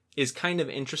regions, is kind of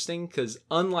interesting because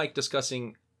unlike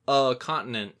discussing a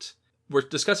continent, we're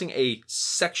discussing a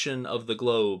section of the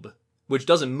globe which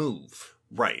doesn't move.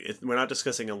 Right. We're not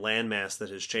discussing a landmass that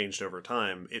has changed over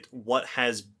time. It's what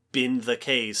has been the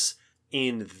case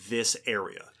in this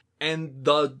area. And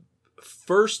the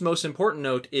first most important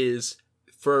note is,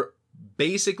 for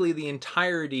basically the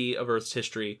entirety of Earth's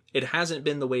history, it hasn't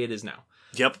been the way it is now.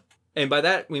 Yep. And by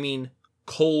that, we mean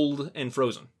cold and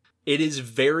frozen. It is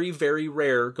very, very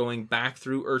rare going back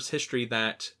through Earth's history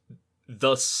that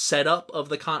the setup of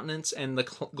the continents and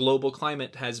the global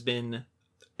climate has been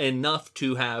enough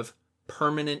to have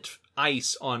permanent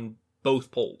ice on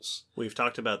both poles. We've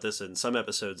talked about this in some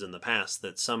episodes in the past,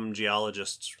 that some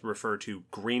geologists refer to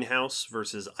greenhouse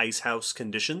versus icehouse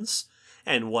conditions.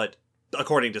 And what,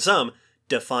 according to some,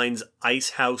 defines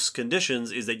icehouse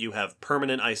conditions is that you have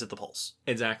permanent ice at the poles.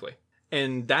 Exactly.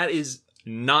 And that is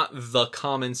not the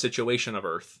common situation of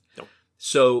Earth. Nope.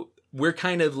 So we're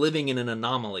kind of living in an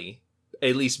anomaly,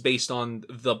 at least based on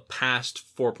the past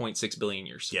 4.6 billion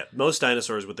years. Yeah, most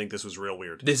dinosaurs would think this was real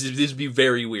weird. This would be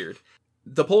very weird.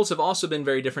 The poles have also been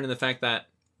very different in the fact that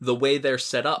the way they're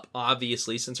set up,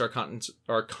 obviously, since our continents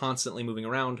are constantly moving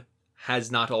around,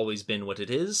 has not always been what it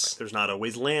is. There's not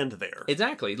always land there.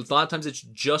 Exactly. A lot of times it's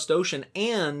just ocean,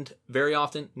 and very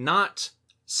often not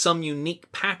some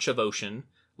unique patch of ocean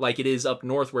like it is up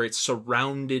north where it's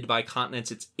surrounded by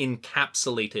continents, it's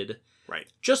encapsulated. Right.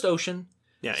 Just ocean.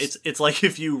 Yeah, it's like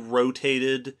if you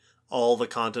rotated all the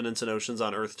continents and oceans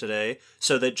on Earth today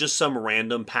so that just some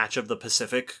random patch of the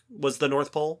Pacific was the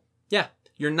North Pole. Yeah.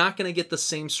 You're not going to get the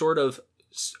same sort of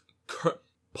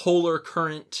polar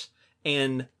current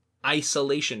and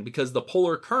isolation, because the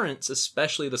polar currents,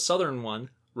 especially the southern one,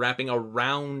 wrapping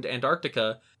around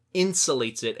Antarctica,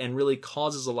 insulates it and really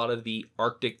causes a lot of the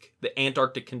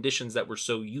Antarctic conditions that we're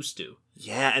so used to.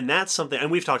 Yeah, and that's something, and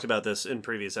we've talked about this in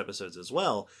previous episodes as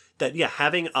well, that, yeah,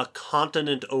 having a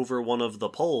continent over one of the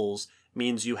poles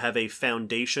means you have a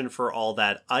foundation for all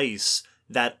that ice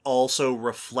that also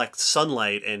reflects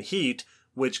sunlight and heat,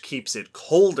 which keeps it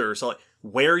colder. So, like,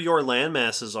 where your land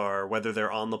masses are, whether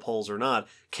they're on the poles or not,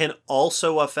 can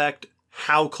also affect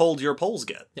how cold your poles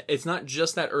get. It's not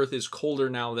just that Earth is colder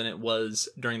now than it was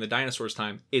during the dinosaurs'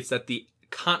 time. It's that the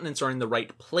continents are in the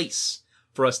right place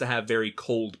for us to have very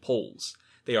cold poles.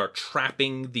 They are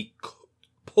trapping the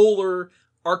polar,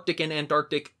 Arctic, and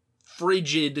Antarctic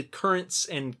frigid currents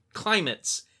and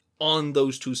climates on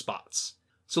those two spots.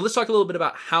 So let's talk a little bit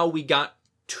about how we got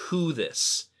to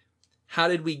this. How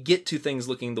did we get to things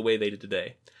looking the way they did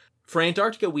today? For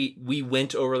Antarctica, we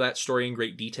went over that story in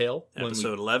great detail.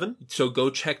 Episode 11. So go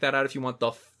check that out if you want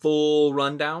the full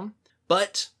rundown.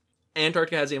 But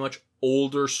Antarctica has a much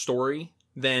older story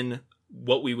than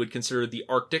what we would consider the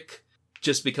Arctic,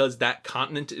 just because that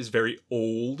continent is very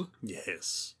old.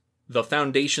 Yes. The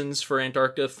foundations for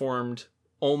Antarctica formed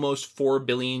almost 4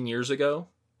 billion years ago,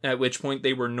 at which point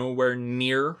they were nowhere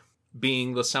near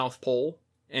being the South Pole.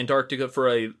 Antarctica, for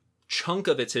a chunk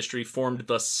of its history, formed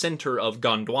the center of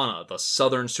Gondwana, the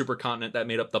southern supercontinent that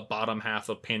made up the bottom half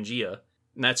of Pangaea.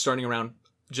 And that's starting around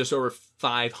just over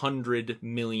 500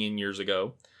 million years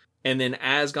ago. And then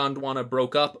as Gondwana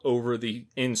broke up over the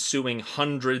ensuing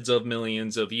hundreds of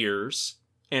millions of years,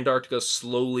 Antarctica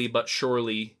slowly but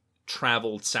surely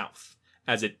traveled south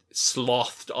as it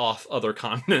slothed off other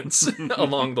continents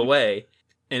along the way.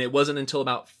 And it wasn't until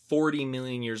about 40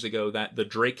 million years ago that the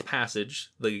Drake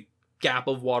Passage, the gap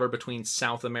of water between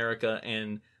South America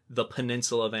and the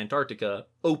peninsula of Antarctica,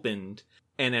 opened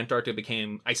and Antarctica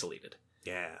became isolated.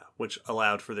 Yeah, which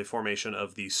allowed for the formation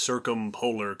of the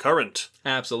circumpolar current.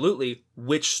 Absolutely,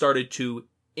 which started to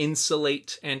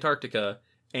insulate Antarctica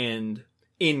and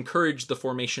encourage the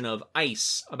formation of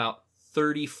ice about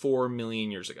 34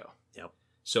 million years ago. Yep.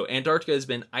 So Antarctica has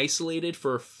been isolated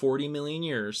for 40 million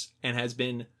years and has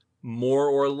been more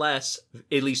or less,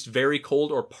 at least very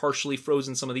cold or partially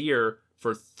frozen some of the year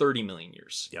for 30 million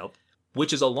years. Yep.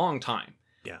 Which is a long time.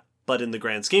 Yeah. But in the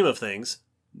grand scheme of things,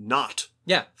 not.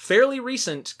 Yeah. Fairly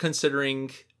recent considering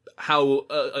how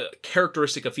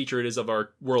characteristic a feature it is of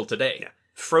our world today. Yeah.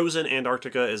 Frozen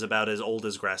Antarctica is about as old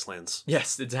as grasslands.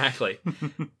 Yes, exactly.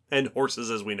 And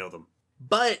horses as we know them.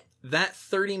 But that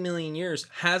 30 million years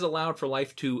has allowed for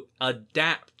life to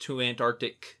adapt to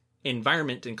Antarctic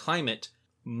environment and climate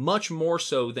much more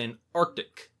so than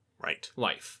Arctic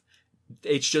life.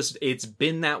 It's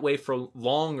been that way for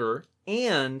longer,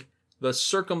 and the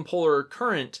circumpolar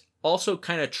current also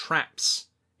kind of traps.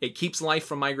 It keeps life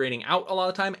from migrating out a lot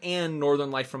of the time and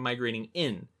northern life from migrating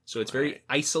in. So it's very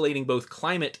isolating both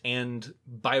climate and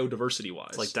biodiversity-wise.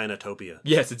 It's like Dinotopia.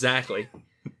 Yes, exactly.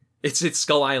 It's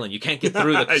Skull Island. You can't get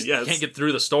through the Yes. can't get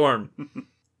through the storm.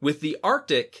 With the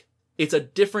Arctic, it's a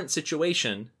different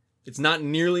situation. It's not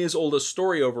nearly as old a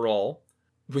story overall.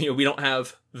 We don't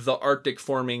have the Arctic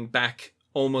forming back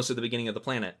almost at the beginning of the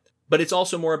planet. But it's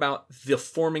also more about the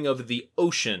forming of the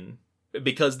ocean,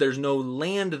 because there's no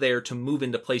land there to move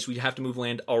into place. We have to move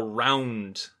land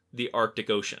around the Arctic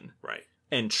Ocean. Right.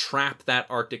 And trap that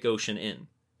Arctic Ocean in.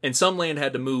 And some land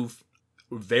had to move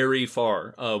very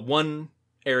far. One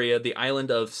area, the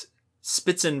island of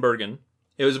Spitzenbergen.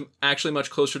 It was actually much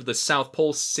closer to the South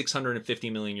Pole 650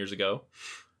 million years ago,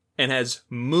 and has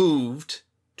moved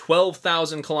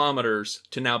 12,000 kilometers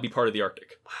to now be part of the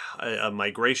Arctic. A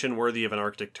migration worthy of an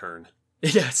Arctic turn.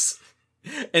 Yes.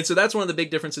 And so that's one of the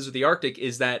big differences with the Arctic,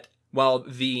 is that while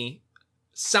the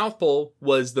South Pole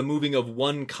was the moving of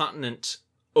one continent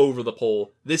over the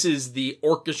pole, this is the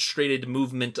orchestrated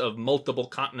movement of multiple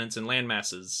continents and land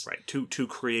masses. Right, to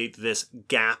create this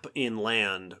gap in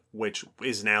land, which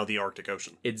is now the Arctic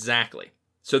Ocean. Exactly.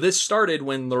 So this started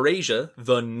when Laurasia,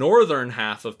 the northern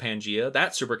half of Pangaea,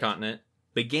 that supercontinent,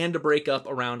 began to break up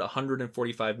around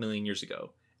 145 million years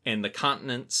ago. And the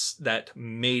continents that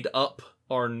make up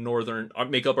our northern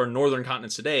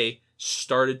continents today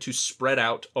started to spread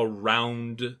out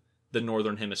around the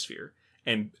northern hemisphere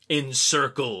and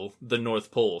encircle the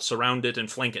North Pole, surround it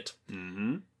and flank it.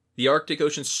 Mm-hmm. The Arctic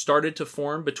Ocean started to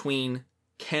form between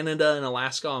Canada and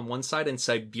Alaska on one side and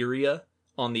Siberia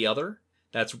on the other.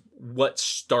 That's what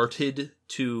started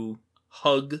to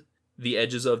hug the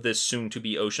edges of this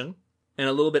soon-to-be ocean. And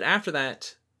a little bit after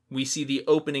that, we see the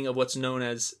opening of what's known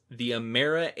as the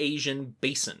Amera-Asian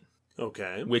Basin.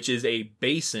 Okay. Which is a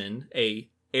basin, a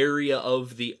area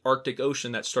of the Arctic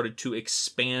Ocean that started to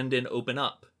expand and open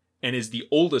up, and is the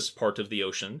oldest part of the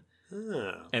ocean.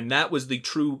 Oh. And that was the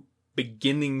true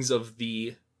beginnings of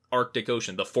the Arctic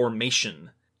Ocean, the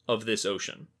formation of this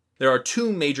ocean. There are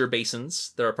two major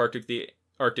basins that are part of the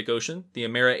Arctic Ocean, the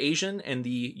Amera-Asian and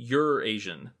the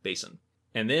Eurasian Basin.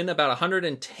 And then about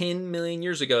 110 million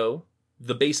years ago,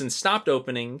 the basin stopped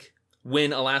opening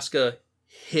when Alaska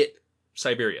hit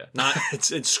Siberia. Not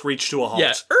it screeched to a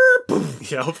halt. Yeah.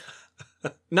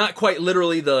 Yep. Not quite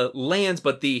literally the lands,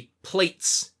 but the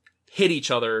plates hit each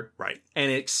other. Right.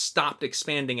 And it stopped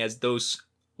expanding as those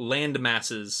land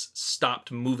masses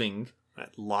stopped moving. Right.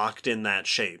 Locked in that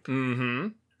shape. Mm-hmm.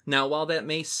 Now, while that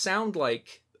may sound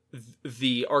like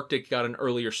the Arctic got an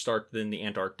earlier start than the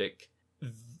Antarctic,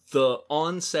 the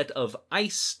onset of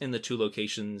ice in the two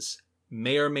locations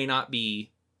may or may not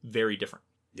be very different.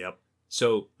 Yep.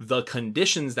 So the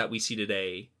conditions that we see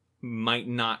today might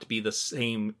not be the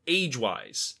same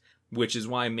age-wise, which is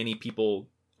why many people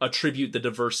attribute the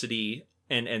diversity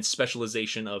and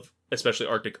specialization of especially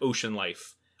Arctic ocean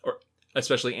life, or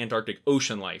especially Antarctic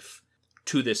ocean life,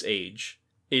 to this age.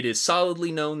 It is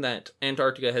solidly known that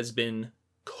Antarctica has been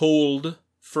cold,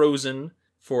 frozen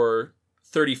for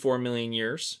 34 million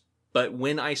years, but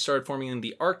when ice started forming in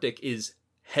the Arctic is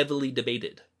heavily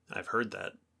debated. I've heard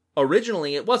that.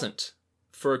 Originally, it wasn't.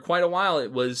 For quite a while,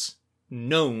 it was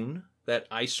known that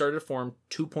ice started to form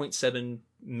 2.7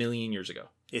 million years ago.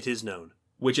 It is known.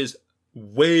 Which is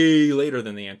way later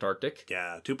than the Antarctic.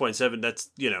 Yeah, 2.7, that's,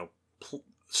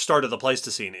 start of the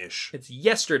Pleistocene-ish. It's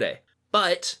yesterday.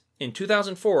 But in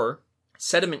 2004,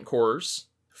 sediment cores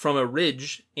from a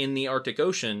ridge in the Arctic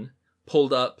Ocean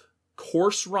pulled up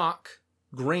coarse rock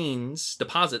grains,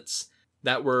 deposits,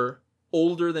 that were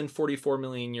older than 44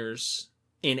 million years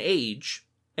in age.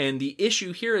 And the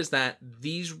issue here is that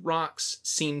these rocks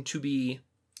seem to be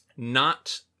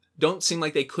don't seem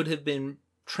like they could have been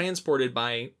transported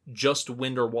by just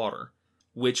wind or water,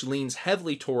 which leans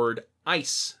heavily toward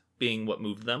ice being what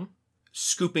moved them,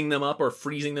 scooping them up or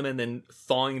freezing them and then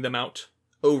thawing them out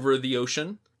over the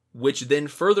ocean, which then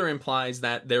further implies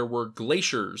that there were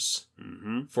glaciers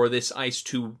for this ice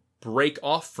to break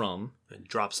off from. And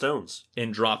drop stones.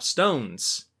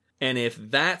 And if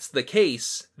that's the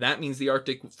case, that means the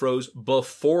Arctic froze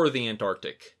before the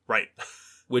Antarctic. Right.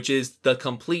 Which is the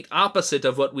complete opposite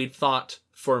of what we'd thought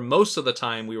for most of the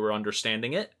time we were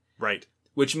understanding it. Right.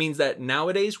 Which means that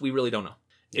nowadays we really don't know.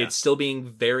 Yeah. It's still being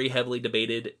very heavily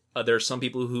debated. There are some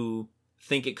people who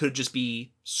think it could just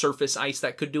be surface ice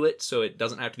that could do it, so it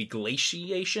doesn't have to be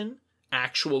glaciation,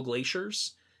 actual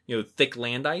glaciers, thick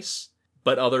land ice.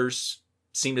 But others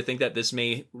seem to think that this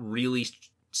may really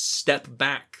step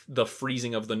back the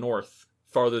freezing of the North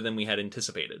farther than we had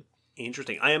anticipated.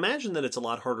 Interesting. I imagine that it's a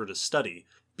lot harder to study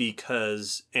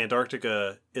because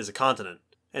Antarctica is a continent,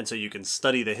 and so you can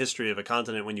study the history of a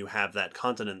continent when you have that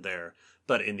continent there.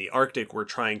 But in the Arctic, we're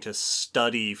trying to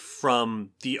study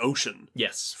from the ocean.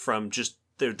 Yes. From just,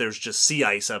 there's just sea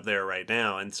ice up there right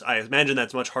now, and I imagine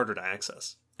that's much harder to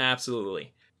access.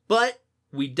 Absolutely. But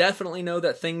we definitely know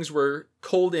that things were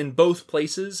cold in both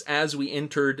places as we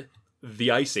entered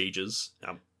the ice ages,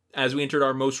 as we entered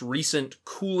our most recent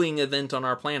cooling event on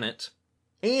our planet,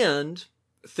 and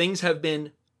things have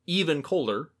been even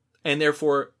colder, and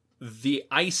therefore the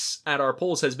ice at our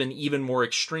poles has been even more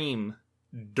extreme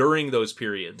during those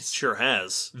periods. It sure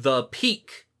has. The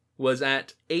peak was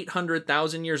at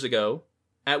 800,000 years ago,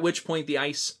 at which point the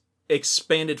ice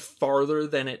expanded farther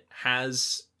than it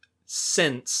has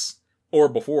since or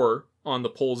before on the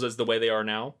poles as the way they are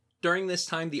now. During this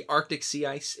time, the Arctic sea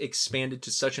ice expanded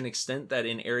to such an extent that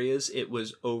in areas it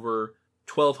was over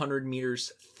 1,200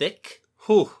 meters thick.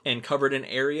 Whew. And covered an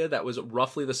area that was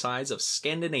roughly the size of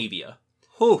Scandinavia.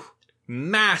 Whew.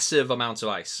 Massive amounts of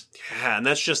ice. Yeah, and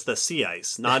that's just the sea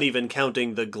ice, not even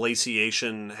counting the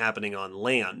glaciation happening on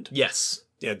land. Yes.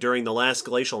 Yeah, during the last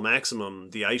glacial maximum,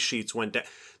 the ice sheets went down.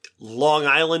 Long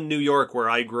Island, New York, where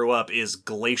I grew up, is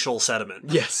glacial sediment.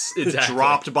 Yes, exactly.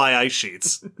 Dropped by ice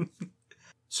sheets.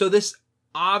 So this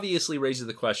obviously raises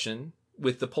the question,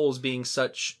 with the poles being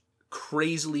such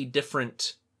crazily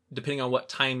different depending on what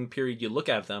time period you look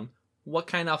at them, what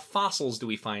kind of fossils do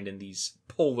we find in these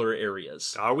polar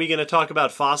areas? Are we going to talk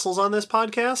about fossils on this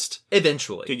podcast?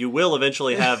 Eventually. You will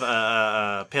eventually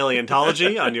have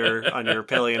paleontology on your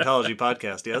paleontology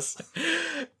podcast, yes?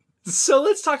 So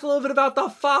let's talk a little bit about the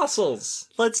fossils.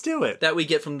 Let's do it. That we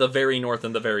get from the very north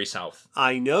and the very south.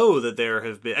 I know that there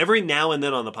have been, every now and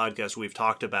then on the podcast we've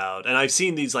talked about, and I've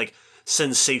seen these like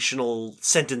sensational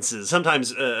sentences,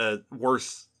 sometimes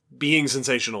worth being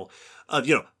sensational, of,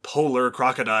 polar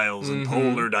crocodiles and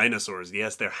polar dinosaurs.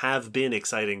 Yes, there have been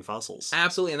exciting fossils.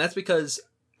 Absolutely, and that's because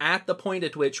at the point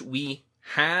at which we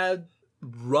had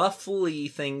roughly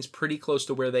things pretty close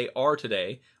to where they are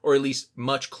today, or at least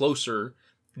much closer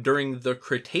during the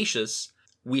Cretaceous,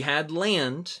 we had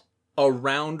land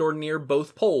around or near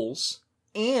both poles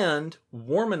and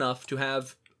warm enough to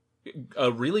have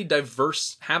a really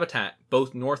diverse habitat,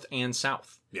 both north and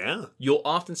south. Yeah. You'll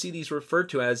often see these referred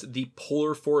to as the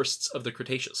polar forests of the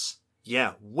Cretaceous.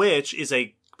 Yeah, which is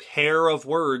a pair of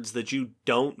words that you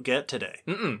don't get today.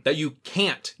 That you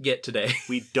can't get today.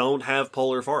 We don't have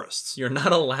polar forests. You're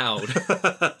not allowed.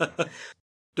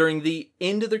 During the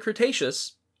end of the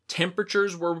Cretaceous,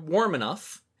 temperatures were warm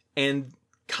enough and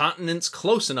continents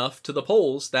close enough to the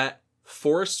poles that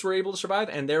forests were able to survive,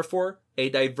 and therefore a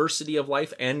diversity of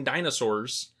life and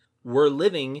dinosaurs were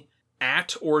living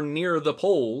at or near the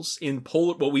poles in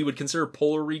what we would consider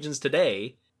polar regions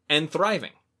today and thriving.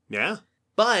 Yeah.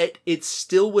 But it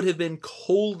still would have been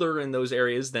colder in those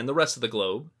areas than the rest of the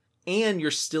globe, and you're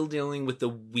still dealing with the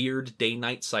weird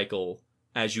day-night cycle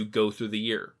as you go through the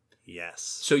year.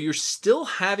 Yes. So you're still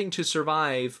having to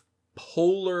survive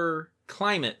polar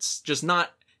climates, just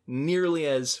not nearly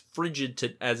as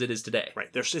frigid as it is today. Right.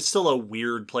 It's still a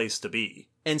weird place to be.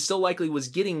 And still likely was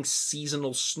getting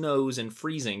seasonal snows and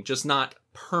freezing, just not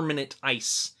permanent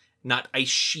ice, not ice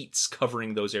sheets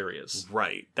covering those areas.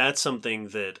 Right. That's something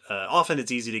that often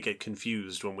it's easy to get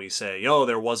confused when we say, oh,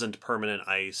 there wasn't permanent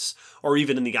ice, or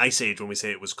even in the Ice Age when we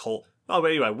say it was cold. Oh,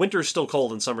 but anyway, winter's still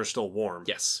cold and summer's still warm.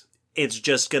 Yes. It's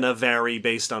just going to vary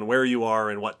based on where you are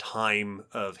and what time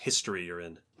of history you're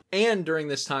in. And during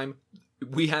this time,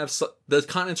 we have the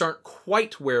continents aren't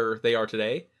quite where they are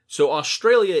today. So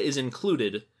Australia is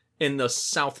included in the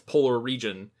South Polar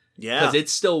region. Yeah. Because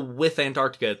it's still with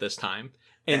Antarctica at this time.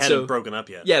 And it hadn't broken up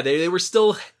yet. Yeah, they were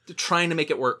still trying to make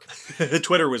it work.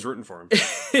 Twitter was rooting for him.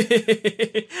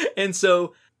 And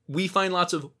so we find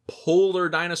lots of polar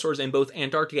dinosaurs in both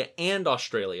Antarctica and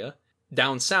Australia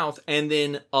down south. And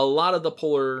then a lot of the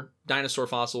polar dinosaur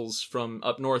fossils from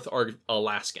up north are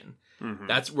Alaskan. Mm-hmm.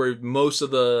 That's where most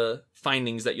of the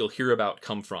findings that you'll hear about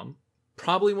come from.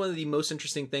 Probably one of the most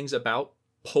interesting things about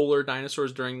polar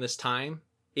dinosaurs during this time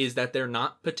is that they're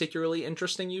not particularly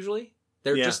interesting usually.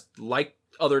 They're just like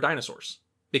other dinosaurs.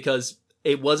 Because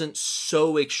it wasn't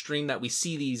so extreme that we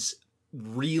see these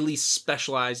really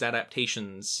specialized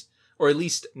adaptations, or at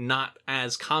least not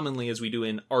as commonly as we do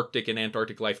in Arctic and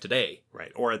Antarctic life today.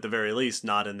 Right, or at the very least,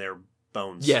 not in their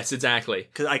bones. Yes, exactly.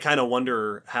 Because I kind of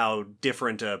wonder how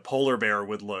different a polar bear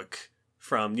would look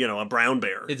from, a brown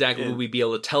bear. Exactly. Would we be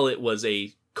able to tell it was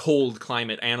a cold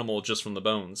climate animal just from the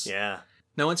bones? Yeah.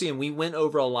 Now, once again, we went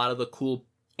over a lot of the cool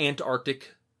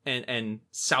Antarctic and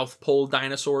South Pole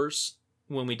dinosaurs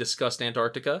when we discussed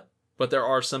Antarctica, but there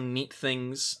are some neat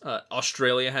things.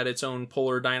 Australia had its own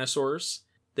polar dinosaurs.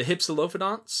 The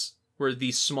Hypsilophodonts were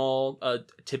these small,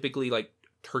 typically like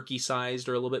turkey-sized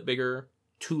or a little bit bigger,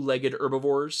 two-legged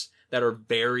herbivores that are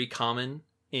very common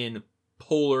in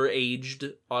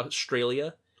polar-aged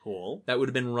Australia. Cool. That would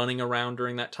have been running around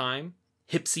during that time.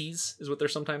 Hipsies is what they're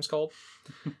sometimes called.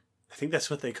 I think that's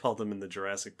what they called them in the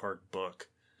Jurassic Park book.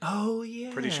 Oh,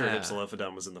 yeah. Pretty sure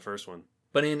Hypsilophodon was in the first one.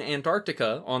 But in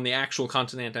Antarctica, on the actual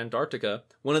continent Antarctica,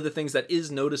 one of the things that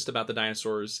is noticed about the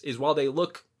dinosaurs is while they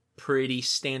look pretty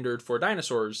standard for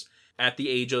dinosaurs at the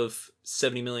age of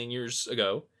 70 million years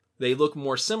ago, they look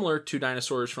more similar to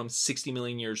dinosaurs from 60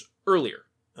 million years earlier.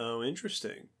 Oh,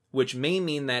 interesting. Which may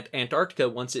mean that Antarctica,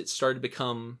 once it started to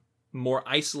become more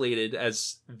isolated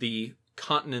as the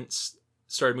continents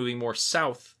started moving more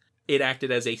south, it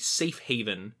acted as a safe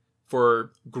haven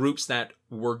for groups that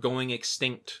were going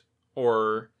extinct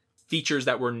or features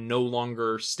that were no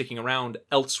longer sticking around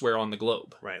elsewhere on the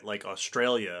globe. Right, like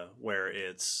Australia, where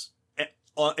it's...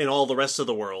 in all the rest of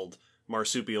the world,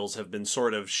 marsupials have been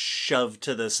sort of shoved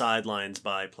to the sidelines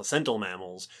by placental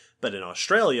mammals, but in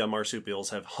Australia, marsupials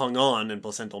have hung on and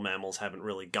placental mammals haven't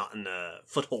really gotten a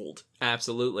foothold.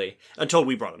 Absolutely. Until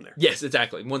we brought them there. Yes,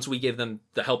 exactly. Once we give them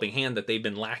the helping hand that they've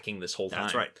been lacking this whole time.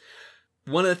 That's right.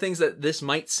 One of the things that this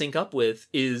might sync up with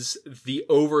is the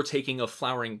overtaking of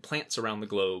flowering plants around the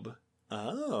globe.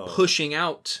 Oh. Pushing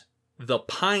out the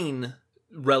pine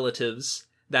relatives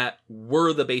that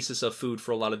were the basis of food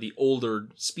for a lot of the older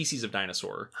species of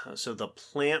dinosaur. So the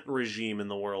plant regime in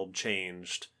the world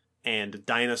changed, and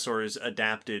dinosaurs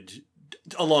adapted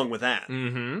along with that.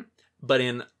 Mm-hmm. But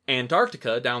in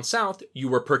Antarctica, down south, you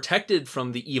were protected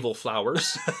from the evil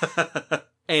flowers,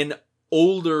 and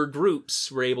older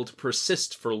groups were able to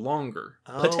persist for longer,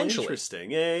 potentially.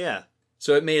 Interesting. Yeah.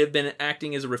 So it may have been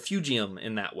acting as a refugium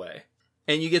in that way.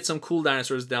 And you get some cool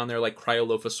dinosaurs down there like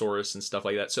Cryolophosaurus and stuff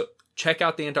like that. So check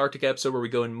out the Antarctica episode where we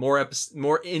go in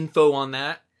more info on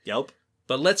that. Yep.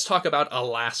 But let's talk about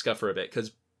Alaska for a bit,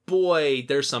 because boy,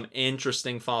 there's some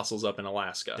interesting fossils up in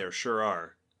Alaska. There sure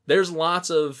are. There's lots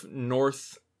of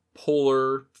North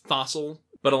Polar fossil,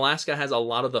 but Alaska has a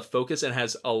lot of the focus and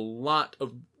has a lot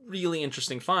of really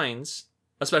interesting finds,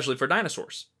 especially for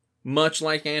dinosaurs. Much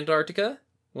like Antarctica,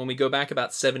 when we go back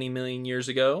about 70 million years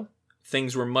ago,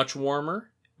 things were much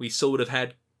warmer. We still would have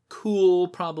had cool,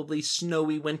 probably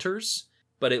snowy winters,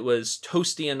 but it was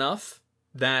toasty enough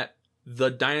that the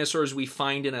dinosaurs we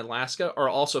find in Alaska are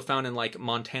also found in like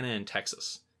Montana and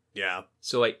Texas. Yeah.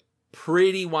 So like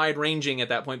pretty wide ranging at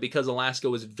that point because Alaska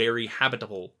was very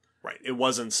habitable. Right. It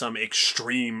wasn't some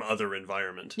extreme other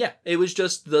environment. Yeah, it was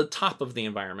just the top of the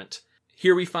environment.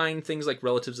 Here we find things like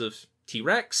relatives of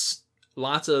T-Rex,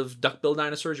 lots of duck-billed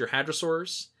dinosaurs, your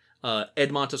hadrosaurs.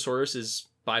 Edmontosaurus is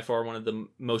by far one of the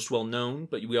most well-known,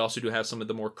 but we also do have some of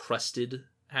the more crusted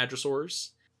hadrosaurs,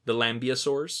 the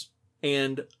Lambeosaurs.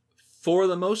 And for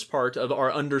the most part of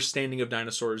our understanding of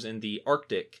dinosaurs in the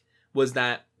Arctic was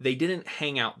that they didn't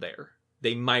hang out there.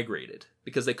 They migrated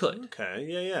because they could. Okay,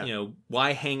 yeah. You know,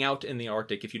 why hang out in the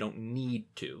Arctic if you don't need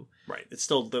to? Right. It's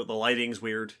still, the lighting's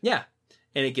weird. Yeah.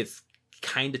 And it gets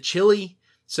kind of chilly,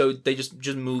 so they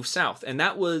just move south. And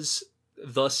that was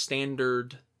the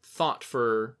standard thought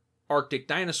for Arctic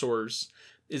dinosaurs,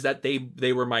 is that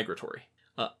they were migratory.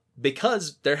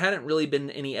 Because there hadn't really been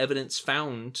any evidence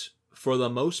found, for the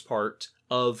most part,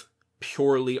 of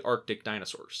purely Arctic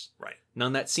dinosaurs. Right.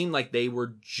 None that seemed like they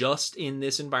were just in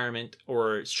this environment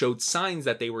or showed signs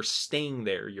that they were staying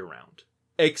there year-round.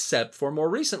 Except for more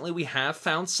recently, we have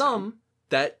found some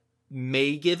that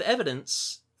may give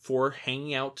evidence for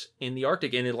hanging out in the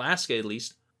Arctic, in Alaska at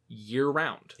least,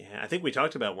 year-round. Yeah, I think we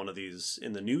talked about one of these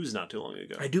in the news not too long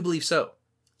ago. I do believe so.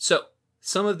 So,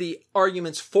 some of the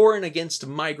arguments for and against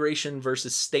migration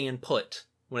versus staying put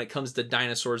when it comes to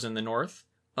dinosaurs in the north.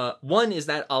 One is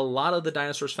that a lot of the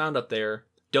dinosaurs found up there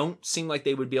don't seem like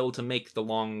they would be able to make the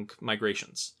long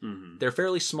migrations. Mm-hmm. They're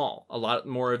fairly small. A lot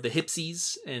more of the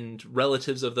Hypsies and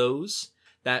relatives of those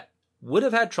that would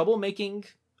have had trouble making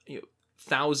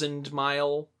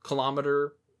 1,000-mile,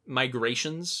 kilometer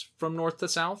migrations from north to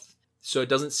south. So it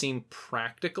doesn't seem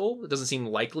practical. It doesn't seem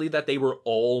likely that they were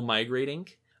all migrating.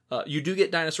 You do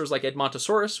get dinosaurs like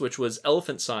Edmontosaurus, which was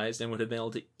elephant-sized and would have been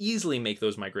able to easily make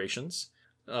those migrations.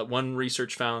 One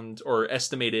research found or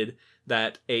estimated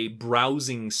that a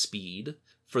browsing speed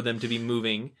for them to be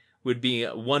moving would be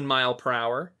 1 mile per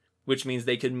hour, which means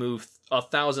they could move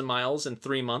 1,000 miles in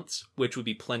 3 months, which would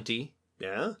be plenty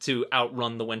to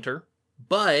outrun the winter.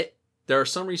 But there are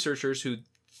some researchers who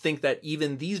think that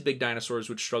even these big dinosaurs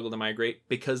would struggle to migrate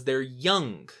because their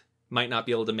young might not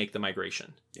be able to make the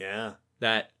migration. Yeah.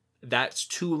 That's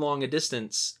too long a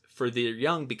distance for their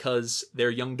young because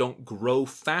their young don't grow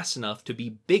fast enough to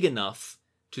be big enough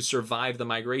to survive the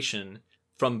migration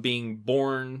from being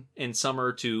born in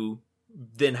summer to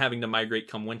then having to migrate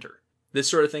come winter. This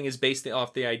sort of thing is based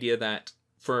off the idea that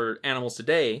for animals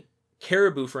today,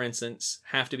 caribou, for instance,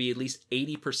 have to be at least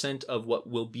 80% of what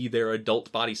will be their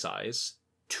adult body size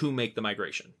to make the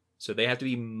migration. So they have to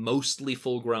be mostly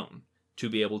full grown to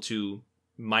be able to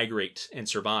migrate and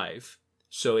survive.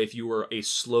 So if you were a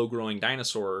slow-growing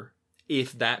dinosaur,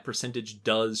 if that percentage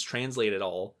does translate at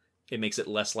all, it makes it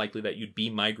less likely that you'd be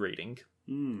migrating.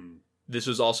 This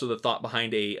was also the thought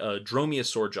behind a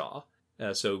dromaeosaur jaw.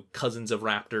 So cousins of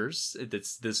raptors.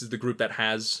 This is the group that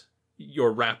has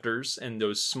your raptors and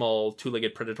those small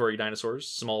two-legged predatory dinosaurs,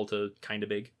 small to kind of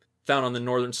big. found on the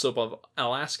northern slope of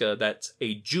Alaska that's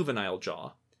a juvenile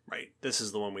jaw. Right. This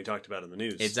is the one we talked about in the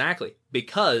news. Exactly.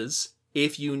 Because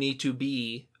if you need to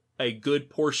be a good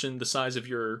portion the size of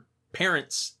your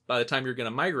parents by the time you're going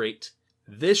to migrate,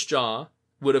 this jaw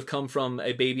would have come from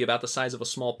a baby about the size of a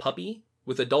small puppy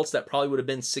with adults that probably would have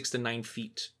been 6 to 9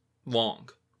 feet long,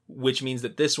 which means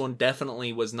that this one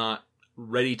definitely was not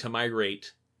ready to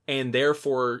migrate and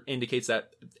therefore indicates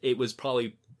that it was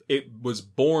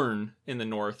born in the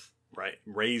north. Right.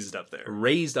 Raised up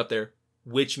there,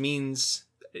 which means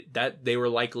that they were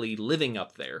likely living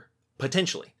up there,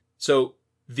 potentially. So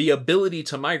the ability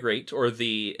to migrate or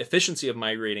the efficiency of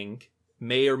migrating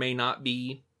may or may not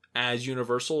be as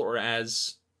universal or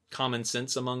as common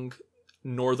sense among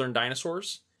northern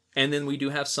dinosaurs. And then we do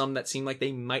have some that seem like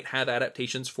they might have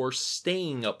adaptations for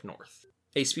staying up north.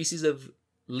 A species of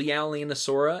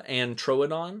Liaonosaura and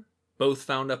Troodon, both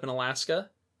found up in Alaska.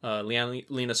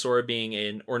 Liaonosaura being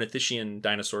an ornithischian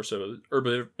dinosaur, so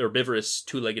herbivorous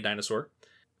two-legged dinosaur,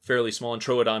 fairly small, and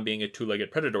Troodon being a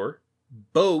two-legged predator.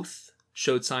 Both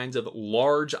showed signs of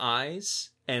large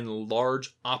eyes and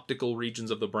large optical regions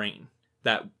of the brain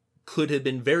that could have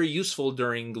been very useful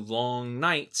during long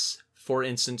nights, for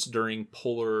instance, during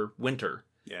polar winter.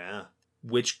 Yeah.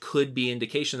 Which could be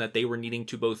indication that they were needing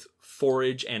to both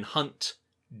forage and hunt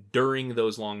during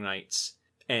those long nights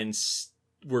and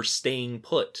were staying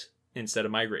put instead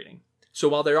of migrating. So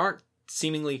while there aren't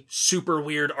seemingly super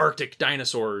weird Arctic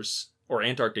dinosaurs or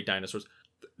Antarctic dinosaurs,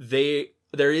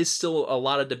 there is still a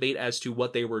lot of debate as to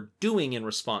what they were doing in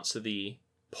response to the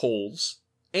poles.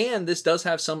 And this does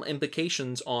have some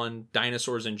implications on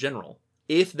dinosaurs in general.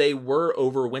 If they were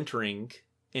overwintering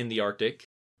in the Arctic,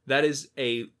 that is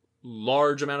a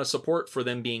large amount of support for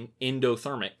them being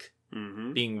endothermic,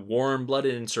 being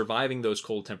warm-blooded and surviving those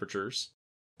cold temperatures.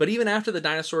 But even after the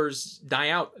dinosaurs die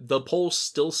out, the poles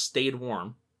still stayed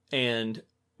warm. And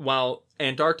while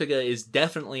Antarctica is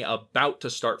definitely about to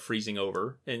start freezing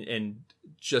over in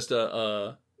just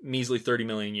a measly 30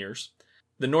 million years,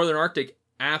 the northern Arctic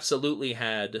absolutely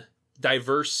had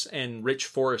diverse and rich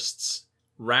forests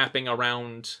wrapping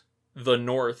around the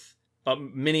north,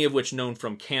 many of which known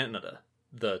from Canada.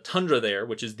 The tundra there,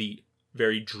 which is the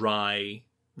very dry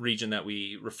region that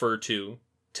we refer to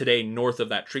today north of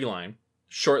that tree line,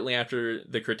 shortly after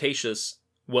the Cretaceous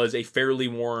was a fairly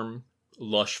warm,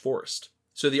 lush forest.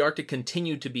 So the Arctic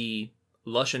continued to be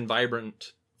lush and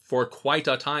vibrant for quite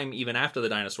a time even after the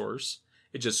dinosaurs.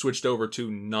 It just switched over to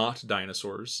not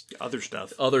dinosaurs.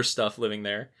 Other stuff living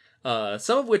there.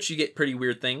 Some of which you get pretty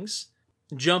weird things.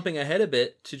 Jumping ahead a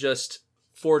bit to just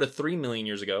 4 to 3 million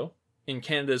years ago, in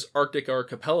Canada's Arctic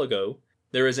archipelago,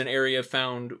 there is an area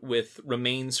found with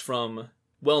remains from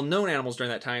well-known animals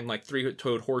during that time, like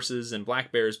three-toed horses and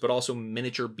black bears, but also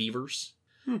miniature beavers.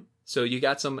 So you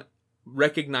got some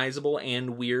recognizable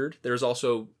and weird. There's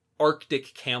also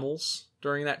Arctic camels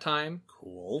during that time.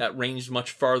 Cool. That ranged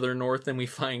much farther north than we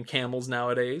find camels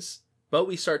nowadays. But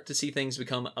we start to see things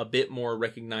become a bit more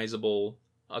recognizable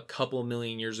a couple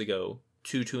million years ago,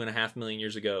 2.5 million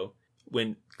years ago,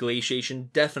 when glaciation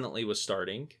definitely was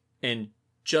starting. And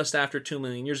just after 2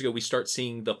 million years ago, we start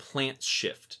seeing the plants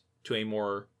shift to a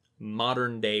more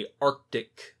modern-day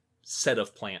Arctic set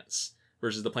of plants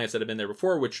versus the plants that have been there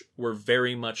before, which were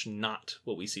very much not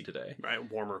what we see today.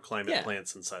 Right, warmer climate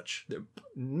plants and such. They're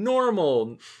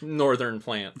normal northern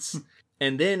plants.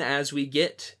 And then as we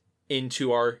get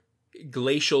into our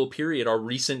glacial period, our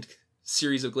recent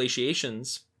series of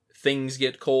glaciations, things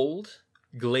get cold.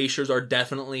 Glaciers are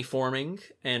definitely forming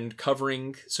and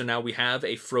covering. So now we have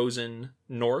a frozen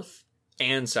north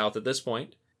and south at this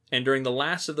point. And during the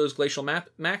last of those glacial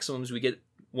maximums, we get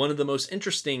one of the most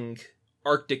interesting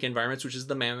Arctic environments, which is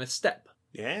the Mammoth Steppe.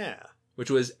 Yeah.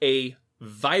 Which was a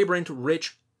vibrant,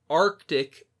 rich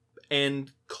Arctic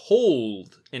and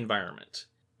cold environment,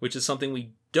 which is something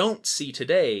we don't see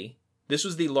today. This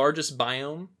was the largest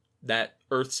biome that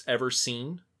Earth's ever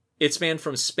seen. It spanned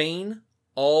from Spain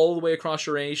all the way across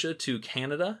Eurasia to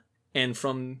Canada, and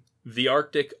from the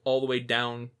Arctic all the way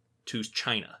down to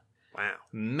China. Wow.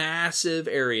 Massive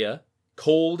area,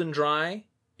 cold and dry.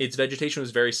 Its vegetation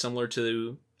was very similar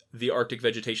to the Arctic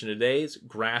vegetation today. It's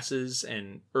grasses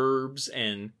and herbs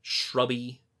and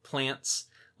shrubby plants.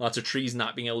 Lots of trees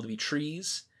not being able to be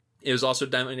trees. It was also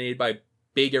dominated by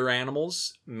bigger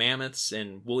animals, mammoths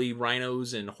and woolly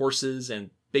rhinos and horses and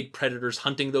big predators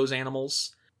hunting those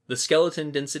animals. The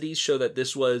skeleton densities show that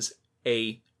this was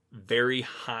a very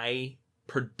high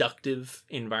productive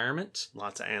environment.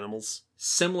 Lots of animals.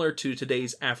 Similar to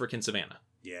today's African savanna.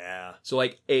 Yeah. So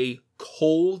like a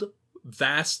cold,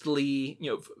 vastly,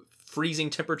 freezing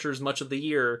temperatures much of the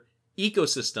year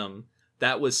ecosystem,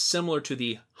 that was similar to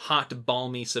the hot,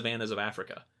 balmy savannas of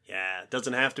Africa. Yeah, it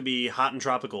doesn't have to be hot and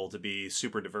tropical to be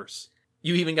super diverse.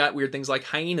 You even got weird things like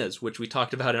hyenas, which we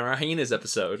talked about in our hyenas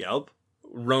episode, Yep.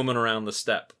 roaming around the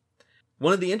steppe.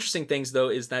 One of the interesting things, though,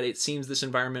 is that it seems this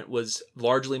environment was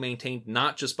largely maintained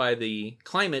not just by the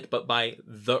climate, but by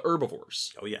the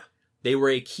herbivores. Oh, yeah. They were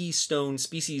a keystone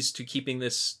species to keeping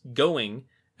this going,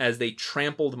 as they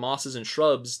trampled mosses and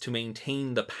shrubs to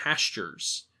maintain the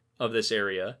pastures of this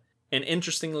area. And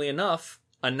interestingly enough,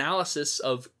 analysis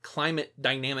of climate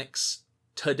dynamics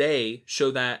today show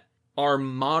that our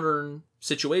modern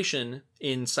situation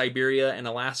in Siberia and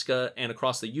Alaska and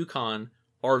across the Yukon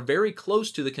are very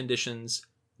close to the conditions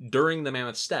during the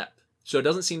mammoth steppe. So it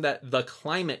doesn't seem that the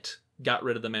climate got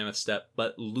rid of the mammoth steppe,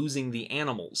 but losing the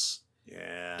animals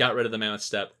got rid of the mammoth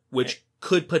steppe, which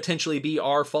could potentially be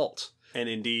our fault. And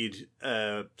indeed,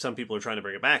 some people are trying to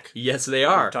bring it back. Yes, they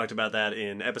are. We talked about that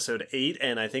in episode 8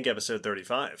 and I think episode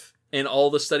 35. And all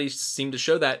the studies seem to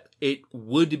show that it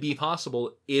would be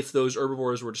possible if those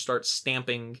herbivores were to start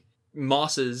stamping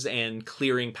mosses and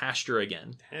clearing pasture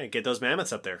again. Hey, get those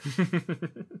mammoths up there.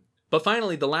 But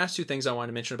finally, the last two things I wanted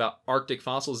to mention about Arctic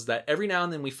fossils is that every now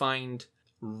and then we find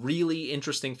really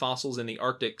interesting fossils in the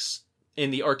Arctic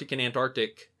and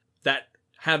Antarctic that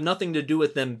have nothing to do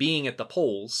with them being at the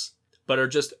poles, but are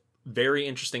just very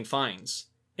interesting finds.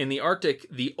 In the Arctic,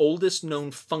 the oldest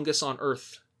known fungus on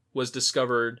Earth was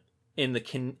discovered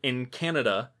in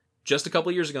Canada just a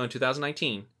couple years ago in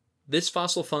 2019. This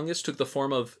fossil fungus took the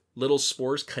form of little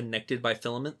spores connected by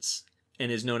filaments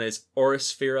and is known as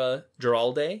Orisphera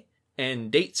geraldae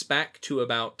and dates back to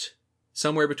about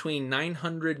somewhere between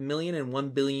 900 million and 1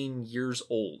 billion years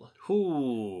old.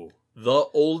 Ooh. The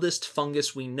oldest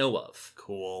fungus we know of.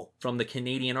 Cool. From the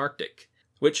Canadian Arctic,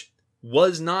 which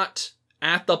was not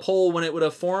at the pole when it would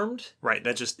have formed. Right,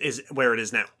 that just is where it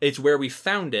is now. It's where we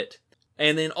found it.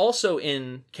 And then also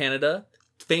in Canada,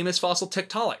 famous fossil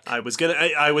Tiktaalik. I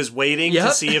was waiting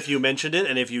to see if you mentioned it,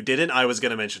 and if you didn't, I was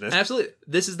gonna mention it. Absolutely.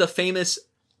 This is the famous,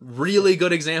 really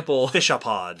good example.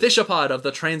 Fishapod of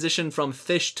the transition from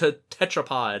fish to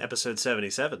tetrapod. Episode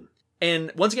 77.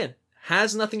 And once again,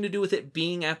 has nothing to do with it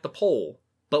being at the pole,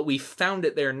 but we found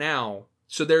it there now.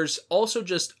 So there's also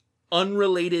just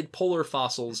unrelated polar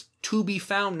fossils to be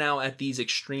found now at these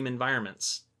extreme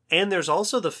environments. And there's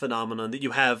also the phenomenon that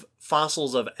you have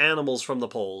fossils of animals from the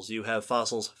poles. You have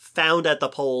fossils found at the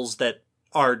poles that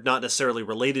are not necessarily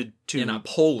related to in a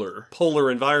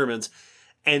polar environments.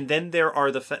 And then there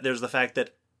are there's the fact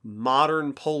that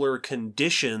modern polar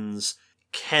conditions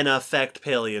can affect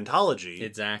paleontology.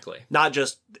 Exactly. Not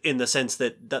just in the sense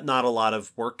that not a lot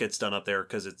of work gets done up there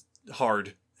because it's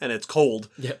hard and it's cold.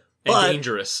 Yeah. And but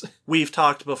dangerous. We've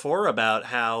talked before about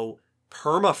how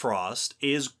permafrost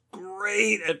is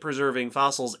great at preserving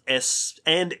fossils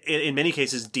and in many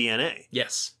cases DNA.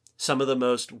 Yes. Some of the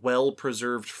most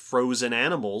well-preserved frozen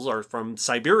animals are from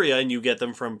Siberia, and you get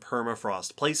them from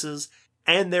permafrost places.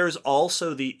 And there's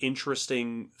also the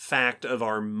interesting fact of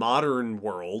our modern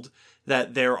world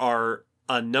that there are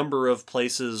a number of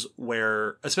places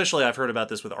where, especially I've heard about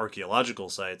this with archaeological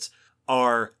sites,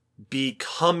 are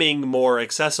becoming more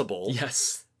accessible.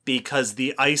 Yes. Because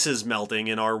the ice is melting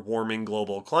in our warming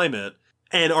global climate.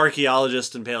 And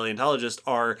archaeologists and paleontologists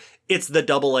it's the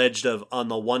double-edged of, on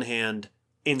the one hand,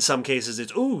 in some cases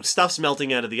it's, stuff's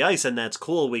melting out of the ice and that's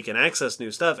cool, we can access new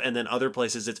stuff. And then other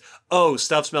places it's,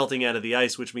 stuff's melting out of the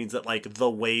ice, which means that like the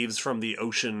waves from the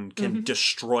ocean can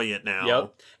destroy it now.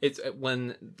 Yep. It's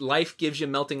when life gives you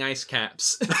melting ice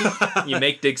caps, you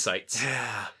make dig sites.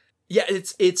 Yeah. Yeah,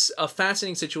 it's a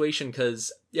fascinating situation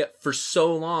because for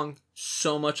so long,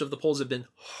 so much of the poles have been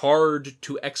hard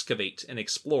to excavate and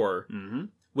explore,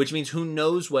 which means who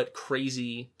knows what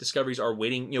crazy discoveries are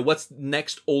waiting. What's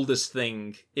next oldest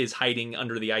thing is hiding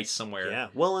under the ice somewhere. Yeah,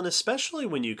 well, and especially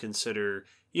when you consider,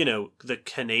 the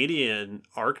Canadian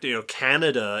Arctic,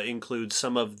 Canada includes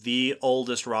some of the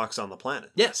oldest rocks on the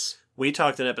planet. Yes. We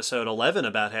talked in episode 11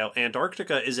 about how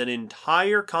Antarctica is an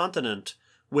entire continent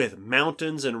with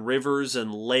mountains and rivers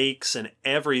and lakes and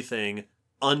everything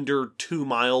under 2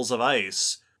 miles of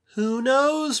ice. Who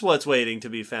knows what's waiting to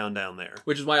be found down there?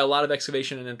 Which is why a lot of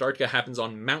excavation in Antarctica happens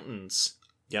on mountains.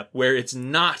 Yep. Where it's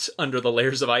not under the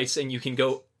layers of ice and you can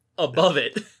go above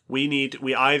it. We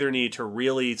either need to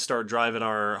really start driving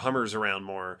our Hummers around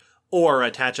more, or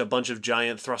attach a bunch of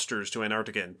giant thrusters to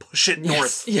Antarctica and push it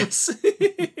north. Yes.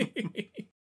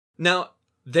 Now,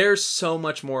 there's so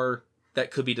much more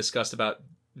that could be discussed about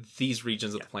these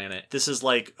regions of the planet. This is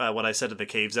like what I said in the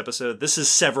Caves episode. This is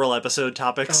several episode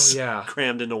topics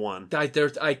crammed into one.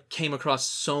 I came across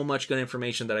so much good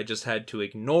information that I just had to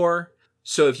ignore.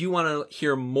 So if you want to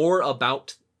hear more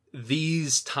about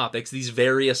these topics, these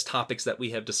various topics that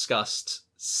we have discussed,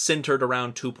 centered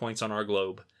around 2 points on our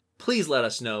globe, please let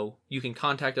us know. You can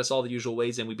contact us all the usual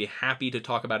ways, and we'd be happy to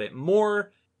talk about it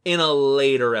more in a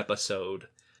later episode.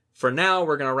 For now,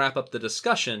 we're going to wrap up the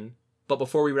discussion, but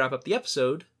before we wrap up the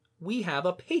episode, we have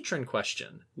a patron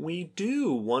question. We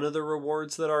do. One of the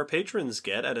rewards that our patrons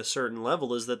get at a certain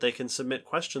level is that they can submit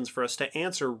questions for us to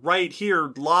answer right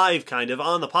here, live, kind of,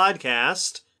 on the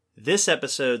podcast. This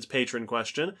episode's patron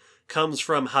question comes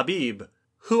from Habib,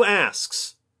 who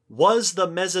asks, was the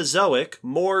Mesozoic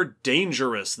more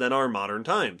dangerous than our modern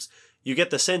times? You get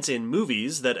the sense in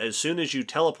movies that as soon as you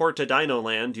teleport to Dino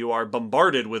Land, you are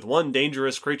bombarded with one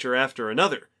dangerous creature after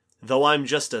another. Though I'm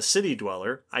just a city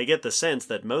dweller, I get the sense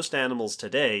that most animals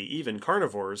today, even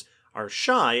carnivores, are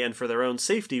shy and for their own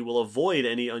safety will avoid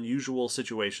any unusual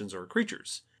situations or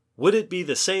creatures. Would it be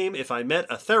the same if I met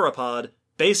a theropod?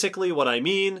 Basically what I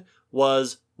mean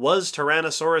was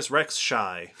Tyrannosaurus Rex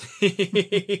shy?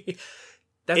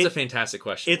 That's a fantastic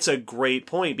question. It's a great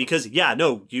point because,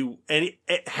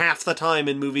 half the time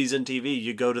in movies and TV,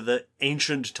 you go to the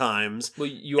ancient times. Well,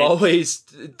 you always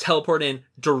teleport in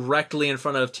directly in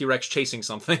front of T-Rex chasing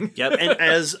something. Yep, and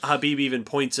as Habib even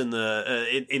points in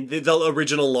the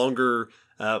original longer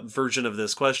version of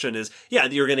this question is,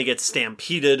 you're going to get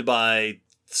stampeded by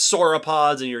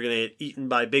sauropods, and you're going to get eaten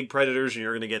by big predators, and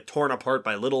you're going to get torn apart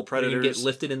by little predators. And you get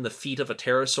lifted in the feet of a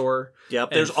pterosaur.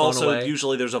 Yep, there's also,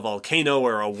 usually there's a volcano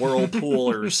or a whirlpool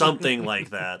or something like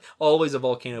that. Always a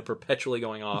volcano perpetually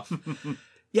going off.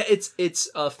 Yeah, it's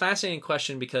a fascinating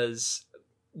question because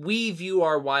we view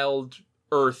our wild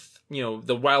Earth,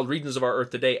 the wild regions of our Earth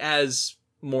today as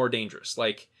more dangerous.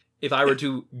 Like, if I were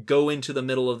to go into the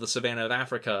middle of the savannah of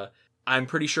Africa, I'm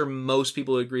pretty sure most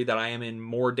people agree that I am in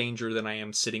more danger than I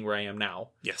am sitting where I am now.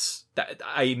 Yes. That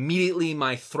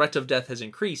my threat of death has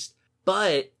increased.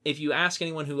 But if you ask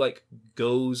anyone who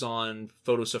goes on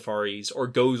photo safaris or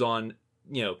goes on,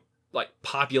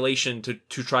 population to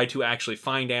try to actually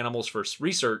find animals for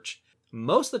research,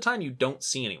 most of the time you don't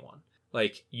see anyone.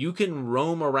 You can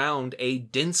roam around a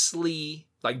densely,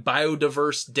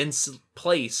 biodiverse, dense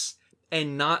place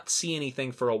and not see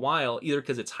anything for a while, either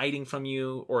because it's hiding from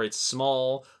you, or it's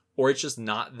small, or it's just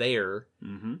not there.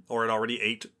 Mm-hmm. Or it already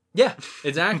ate. Yeah,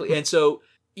 exactly. And so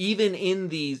even in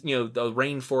the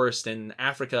rainforest in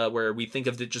Africa, where we think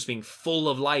of it just being full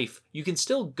of life, you can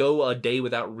still go a day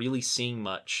without really seeing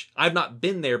much. I've not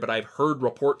been there, but I've heard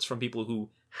reports from people who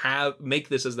make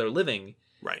this as their living.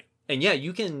 Right. And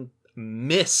you can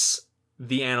miss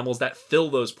the animals that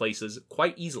fill those places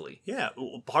quite easily. Yeah,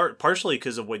 partially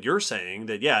because of what you're saying,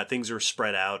 that, things are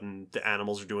spread out and the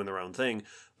animals are doing their own thing,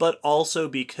 but also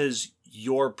because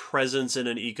your presence in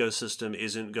an ecosystem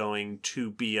isn't going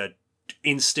to be an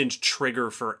instant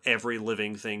trigger for every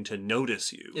living thing to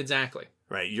notice you. Exactly.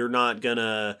 Right? You're not going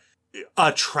to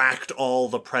attract all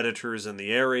the predators in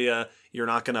the area. You're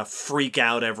not going to freak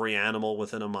out every animal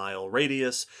within a mile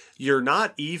radius. You're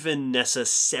not even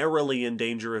necessarily in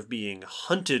danger of being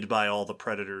hunted by all the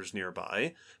predators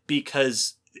nearby,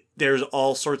 because there's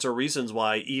all sorts of reasons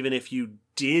why, even if you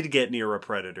did get near a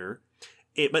predator,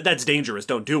 but that's dangerous.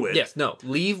 Don't do it. Yes, no.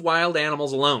 Leave wild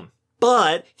animals alone.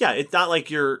 But, it's not like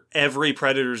every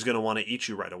predator's going to want to eat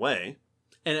you right away.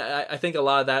 And I think a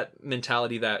lot of that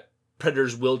mentality that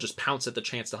predators will just pounce at the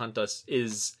chance to hunt us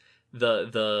is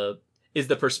the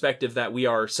perspective that we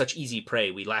are such easy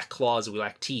prey. We lack claws, we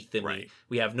lack teeth, and right.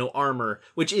 we have no armor,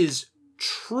 which is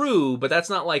true, but that's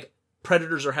not like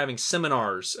predators are having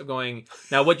seminars of going,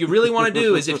 now what you really want to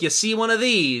do is if you see one of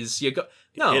these, you go,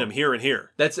 no. Hit them here and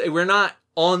here. We're not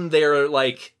on their,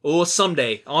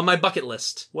 someday, on my bucket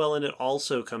list. Well, and it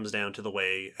also comes down to the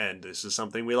way, and this is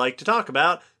something we like to talk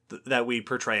about, that we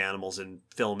portray animals in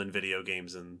film and video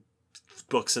games and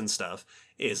books and stuff,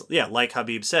 is, like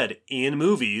Habib said, in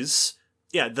movies,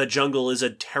 the jungle is a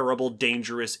terrible,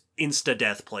 dangerous,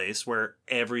 insta-death place where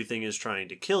everything is trying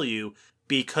to kill you,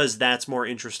 because that's more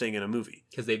interesting in a movie.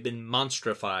 Because they've been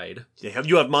monstrified.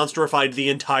 You have monstrified the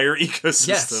entire ecosystem.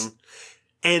 Yes.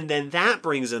 And then that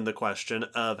brings in the question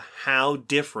of how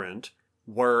different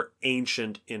were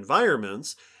ancient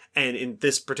environments. And in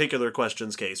this particular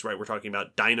question's case, right, we're talking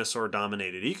about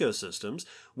dinosaur-dominated ecosystems,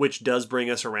 which does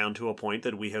bring us around to a point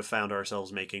that we have found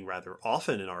ourselves making rather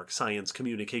often in our science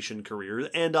communication careers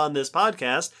and on this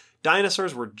podcast.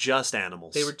 Dinosaurs were just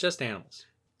animals. They were just animals.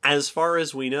 As far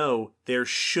as we know, there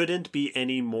shouldn't be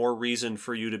any more reason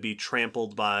for you to be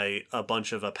trampled by a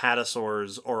bunch of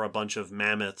apatosaurs or a bunch of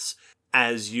mammoths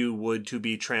as you would to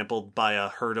be trampled by a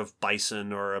herd of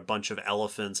bison or a bunch of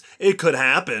elephants. It could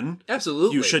happen.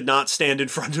 Absolutely. You should not stand in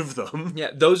front of them.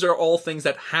 Yeah, those are all things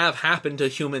that have happened to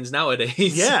humans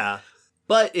nowadays. Yeah.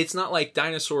 But it's not like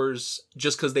dinosaurs,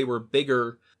 just because they were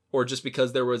bigger or just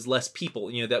because there was less people,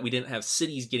 that we didn't have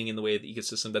cities getting in the way of the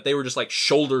ecosystem, that they were just like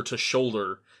shoulder to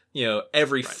shoulder,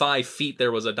 every 5 feet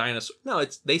there was a dinosaur. No,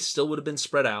 they still would have been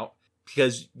spread out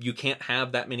because you can't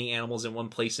have that many animals in one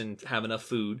place and have enough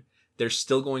food. They're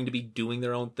still going to be doing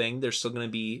their own thing. They're still going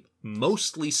to be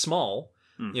mostly small.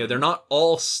 Mm-hmm. They're not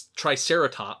all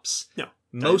triceratops. No.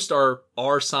 Most are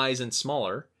our size and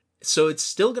smaller. So it's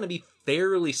still going to be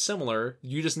fairly similar.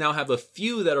 You just now have a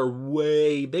few that are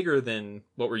way bigger than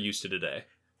what we're used to today.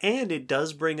 And it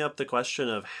does bring up the question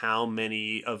of how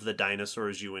many of the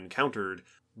dinosaurs you encountered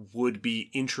would be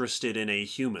interested in a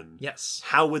human. Yes.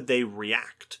 How would they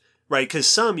react? Right? Because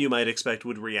some you might expect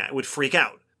would freak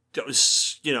out.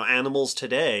 Animals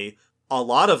today, a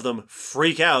lot of them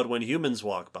freak out when humans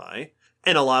walk by,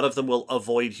 and a lot of them will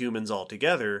avoid humans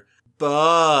altogether.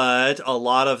 But a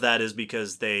lot of that is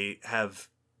because they have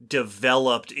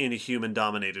developed in a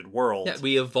human-dominated world. Yeah,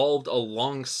 we evolved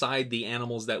alongside the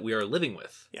animals that we are living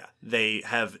with. Yeah, they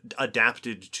have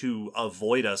adapted to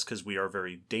avoid us because we are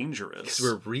very dangerous. Because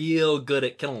we're real good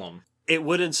at killing them. It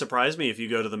wouldn't surprise me if you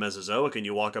go to the Mesozoic and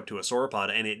you walk up to a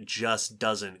sauropod and it just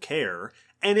doesn't care.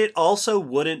 And it also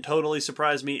wouldn't totally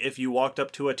surprise me if you walked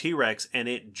up to a T-Rex and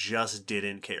it just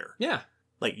didn't care. Yeah.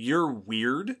 Like, you're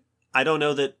weird. I don't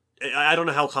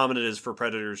know how common it is for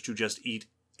predators to just eat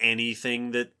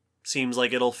anything that seems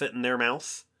like it'll fit in their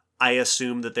mouth. I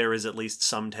assume that there is at least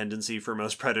some tendency for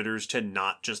most predators to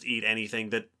not just eat anything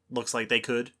that looks like they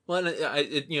could. Well, and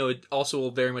it also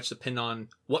will very much depend on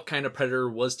what kind of predator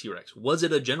was T-Rex. Was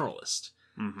it a generalist?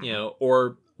 Mm-hmm.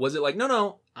 Or was it like,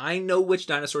 no, I know which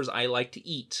dinosaurs I like to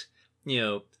eat.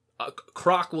 A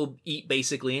croc will eat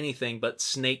basically anything, but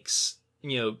snakes,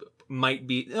 might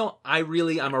be,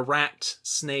 I'm a rat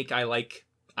snake. I like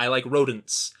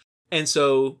rodents. And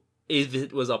so if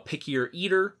it was a pickier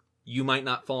eater, you might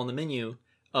not fall on the menu.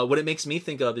 What it makes me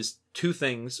think of is two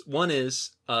things. One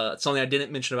is something I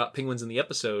didn't mention about penguins in the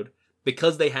episode.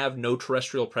 Because they have no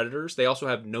terrestrial predators, they also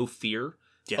have no fear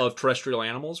of terrestrial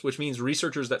animals, which means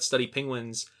researchers that study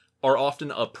penguins are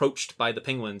often approached by the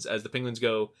penguins as the penguins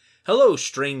go, "Hello,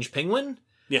 strange penguin.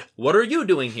 Yeah. What are you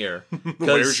doing here?"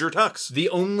 Where's your tux? The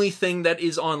only thing that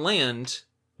is on land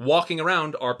walking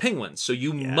around are penguins. So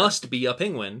you must be a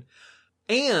penguin.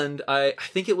 And I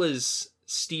think it was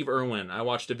Steve Irwin. I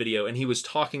watched a video and he was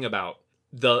talking about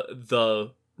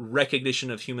the recognition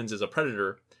of humans as a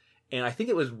predator. And I think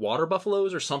it was water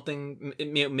buffaloes or something.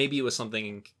 Maybe it was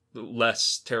something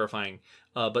less terrifying.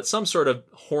 But some sort of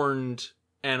horned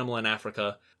animal in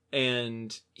Africa.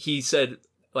 And he said,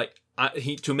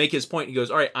 to make his point, he goes,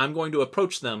 "All right, I'm going to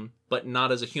approach them, but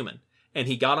not as a human." And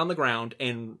he got on the ground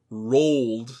and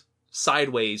rolled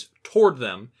sideways toward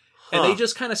them. And they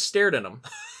just kind of stared at him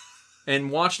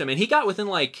and watched him. And he got within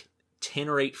 10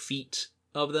 or 8 feet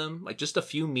of them, just a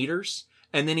few meters.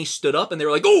 And then he stood up and they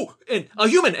were like, "Oh, and a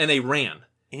human!" And they ran.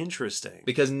 Interesting.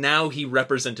 Because now he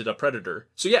represented a predator.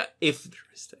 So yeah, if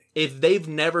they've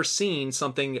never seen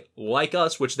something like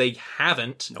us, which they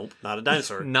haven't. Nope, not a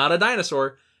dinosaur. Not a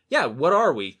dinosaur. Yeah, what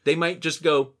are we? They might just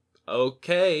go,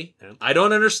 "Okay, I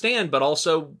don't understand, but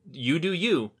also you do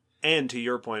you." And to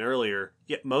your point earlier,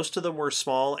 most of them were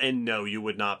small, and no, you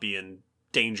would not be in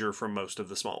danger from most of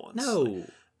the small ones. No.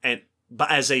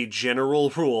 But as a general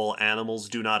rule, animals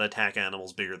do not attack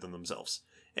animals bigger than themselves.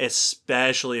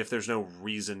 Especially if there's no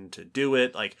reason to do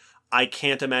it. I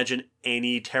can't imagine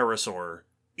any pterosaur,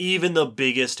 even the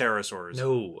biggest pterosaurs.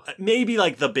 No. Maybe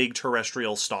the big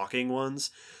terrestrial stalking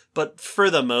ones. But for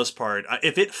the most part,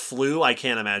 if it flew, I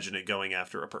can't imagine it going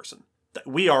after a person.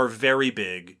 We are very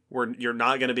big. You're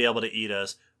not going to be able to eat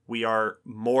us. We are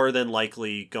more than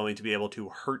likely going to be able to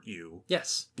hurt you.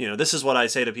 Yes. This is what I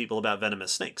say to people about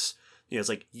venomous snakes. It's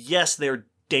yes, they're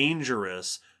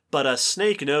dangerous, but a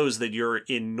snake knows that you're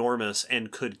enormous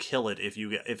and could kill it if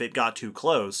it got too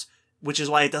close, which is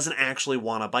why it doesn't actually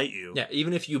want to bite you. Yeah,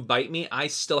 even if you bite me, I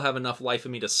still have enough life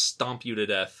in me to stomp you to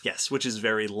death. Yes, which is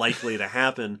very likely to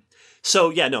happen.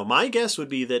 So, my guess would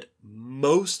be that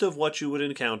most of what you would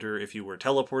encounter if you were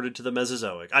teleported to the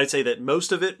Mesozoic, I'd say that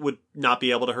most of it would not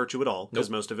be able to hurt you at all, because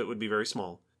most of it would be very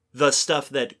small. The stuff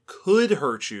that could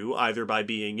hurt you, either by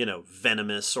being,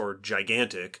 venomous or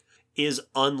gigantic, is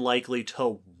unlikely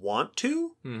to want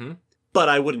to. Mm-hmm. But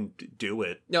I wouldn't do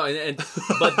it. No,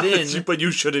 but then... but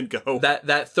you shouldn't go.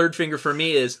 That third finger for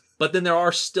me is, but then there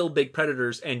are still big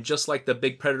predators, and just like the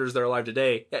big predators that are alive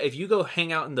today, if you go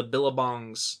hang out in the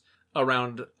billabongs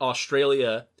around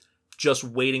Australia, just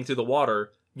wading through the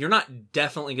water, you're not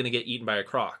definitely going to get eaten by a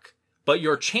croc. but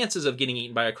your chances of getting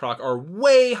eaten by a croc are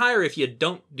way higher if you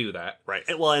don't do that. Right.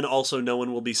 Well, and also no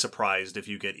one will be surprised if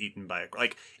you get eaten by a croc.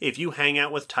 Like, if you hang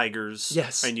out with tigers,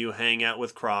 Yes. and you hang out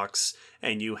with crocs,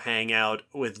 and you hang out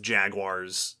with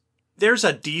jaguars, there's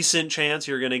a decent chance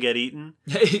you're going to get eaten.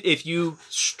 If you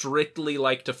strictly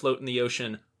like to float in the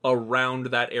ocean around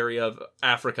that area of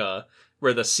Africa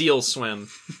where the seals swim,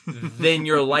 then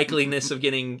your likeliness of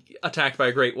getting attacked by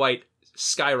a great white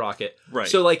skyrocket. Right.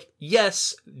 So, like,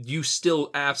 yes, you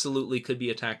still absolutely could be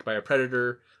attacked by a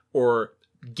predator or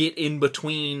get in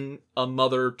between a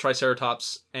mother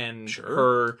triceratops and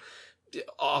her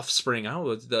offspring. I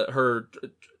don't know, her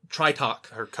tritoc.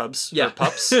 Her cubs, Yeah. her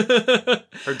pups,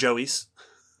 her joeys.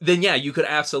 Then, yeah, you could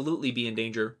absolutely be in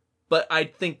danger. But I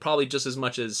think probably just as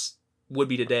much as would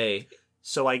be today.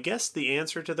 So I guess the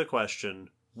answer to the question...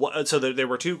 So there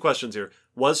were two questions here.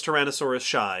 Was Tyrannosaurus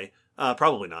shy?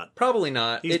 Probably not. Probably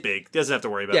not. He's big. Doesn't have to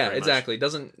worry about Yeah, very much. exactly.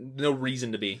 No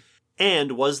reason to be.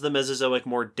 And was the Mesozoic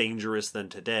more dangerous than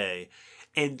today?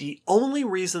 And the only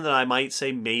reason that I might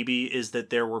say maybe is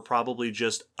that there were probably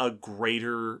just a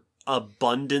greater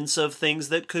abundance of things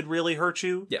that could really hurt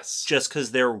you. Yes. Just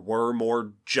because there were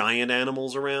more giant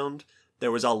animals around.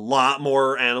 There was a lot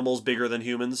more animals bigger than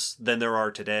humans than there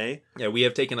are today. Yeah, we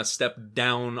have taken a step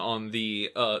down on the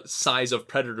size of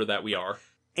predator that we are.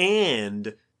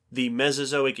 And the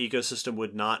Mesozoic ecosystem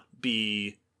would not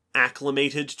be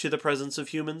acclimated to the presence of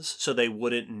humans, so they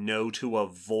wouldn't know to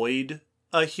avoid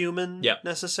a human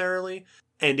necessarily.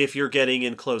 And if you're getting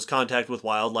in close contact with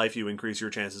wildlife, you increase your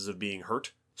chances of being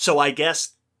hurt. So I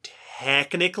guess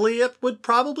technically it would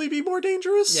probably be more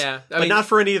dangerous. Yeah. But not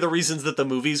for any of the reasons that the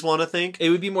movies want to think. It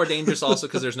would be more dangerous also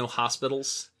because there's no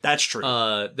hospitals. That's true.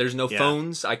 There's no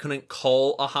phones. I couldn't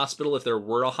call a hospital if there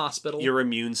were a hospital. Your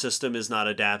immune system is not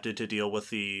adapted to deal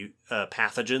with the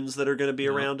pathogens that are going to be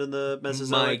around in the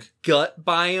Mesozoic. My gut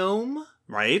biome.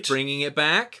 Right. Bringing it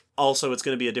back. Also, it's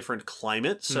going to be a different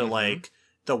climate. So, like,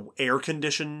 the air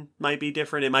condition might be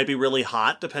different. It might be really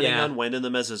hot depending on when in the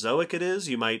Mesozoic it is.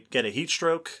 You might get a heat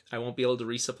stroke. I won't be able to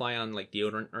resupply on, like,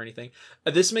 deodorant or anything.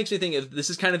 This makes me think this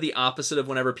is kind of the opposite of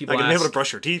whenever people Like, you're able to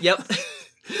brush your teeth. Yep.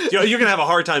 You're going to have a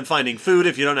hard time finding food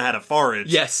if you don't know how to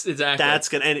forage. Yes, exactly. That's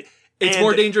going to... It's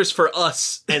more dangerous for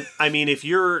us. And, I mean, if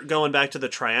you're going back to the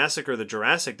Triassic or the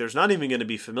Jurassic, there's not even going to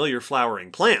be familiar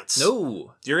flowering plants.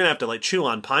 No. You're going to have to, like, chew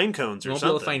on pine cones or you won't something.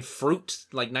 be able to find fruit,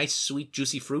 like nice, sweet,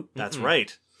 juicy fruit. That's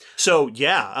right. So,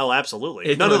 yeah. Oh,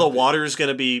 absolutely. None of the water is going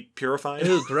to be purified.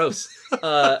 Ew, gross.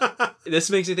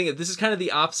 This makes me think this is kind of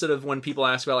the opposite of when people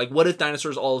ask about, like, what if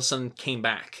dinosaurs all of a sudden came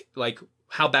back? Like,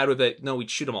 how bad would they... No,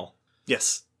 we'd shoot them all.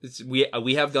 Yes.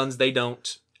 We have guns, they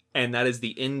don't. And that is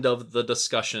the end of the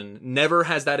discussion. Never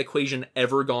has that equation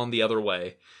ever gone the other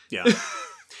way. Yeah.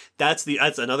 That's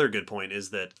another good point, is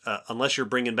that unless you're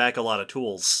bringing back a lot of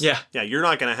tools, you're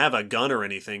not going to have a gun or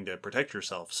anything to protect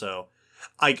yourself. So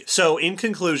in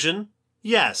conclusion,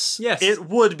 yes, it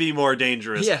would be more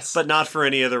dangerous, but not for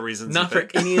any other reasons. Not for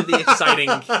any of the exciting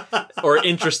or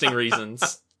interesting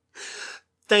reasons.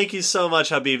 Thank you so much,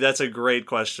 Habib. That's a great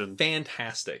question.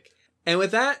 Fantastic. And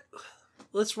with that,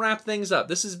 let's wrap things up.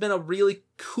 This has been a really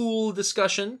cool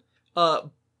discussion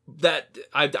that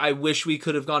I wish we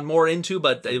could have gone more into,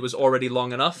 but it was already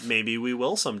long enough. Maybe we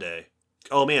will someday.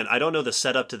 Oh man, I don't know the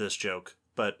setup to this joke,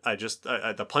 but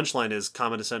the punchline is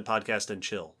Common Descent Podcast and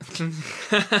chill.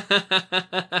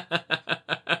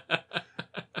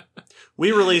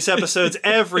 We release episodes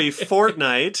every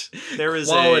fortnight. There is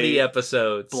quality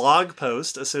episodes. Blog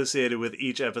post associated with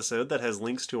each episode that has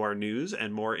links to our news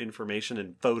and more information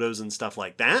and photos and stuff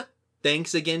like that.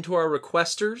 Thanks again to our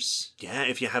requesters. Yeah,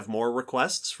 if you have more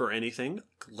requests for anything,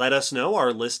 let us know.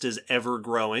 Our list is ever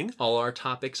growing. All our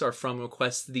topics are from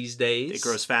requests these days. It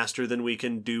grows faster than we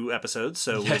can do episodes,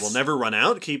 so we will never run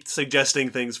out. Keep suggesting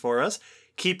things for us.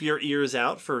 Keep your ears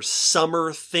out for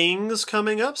summer things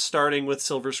coming up, starting with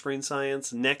Silver Screen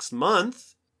Science next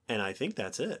month. And I think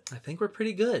that's it. I think we're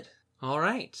pretty good. All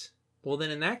right. Well,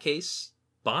 then in that case,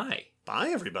 bye. Bye,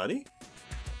 everybody.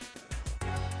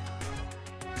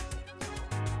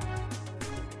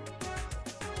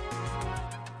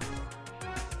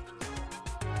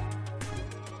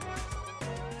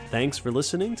 Thanks for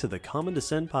listening to the Common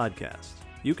Descent Podcast.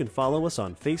 You can follow us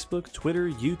on Facebook, Twitter,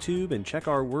 YouTube, and check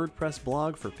our WordPress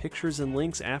blog for pictures and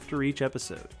links after each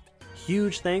episode.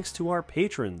 Huge thanks to our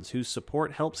patrons whose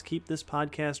support helps keep this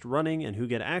podcast running and who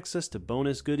get access to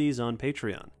bonus goodies on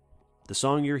Patreon. The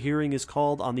song you're hearing is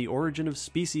called On the Origin of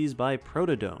Species by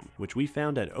Protodome, which we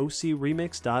found at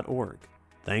ocremix.org.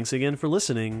 Thanks again for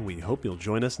listening. We hope you'll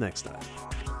join us next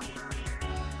time.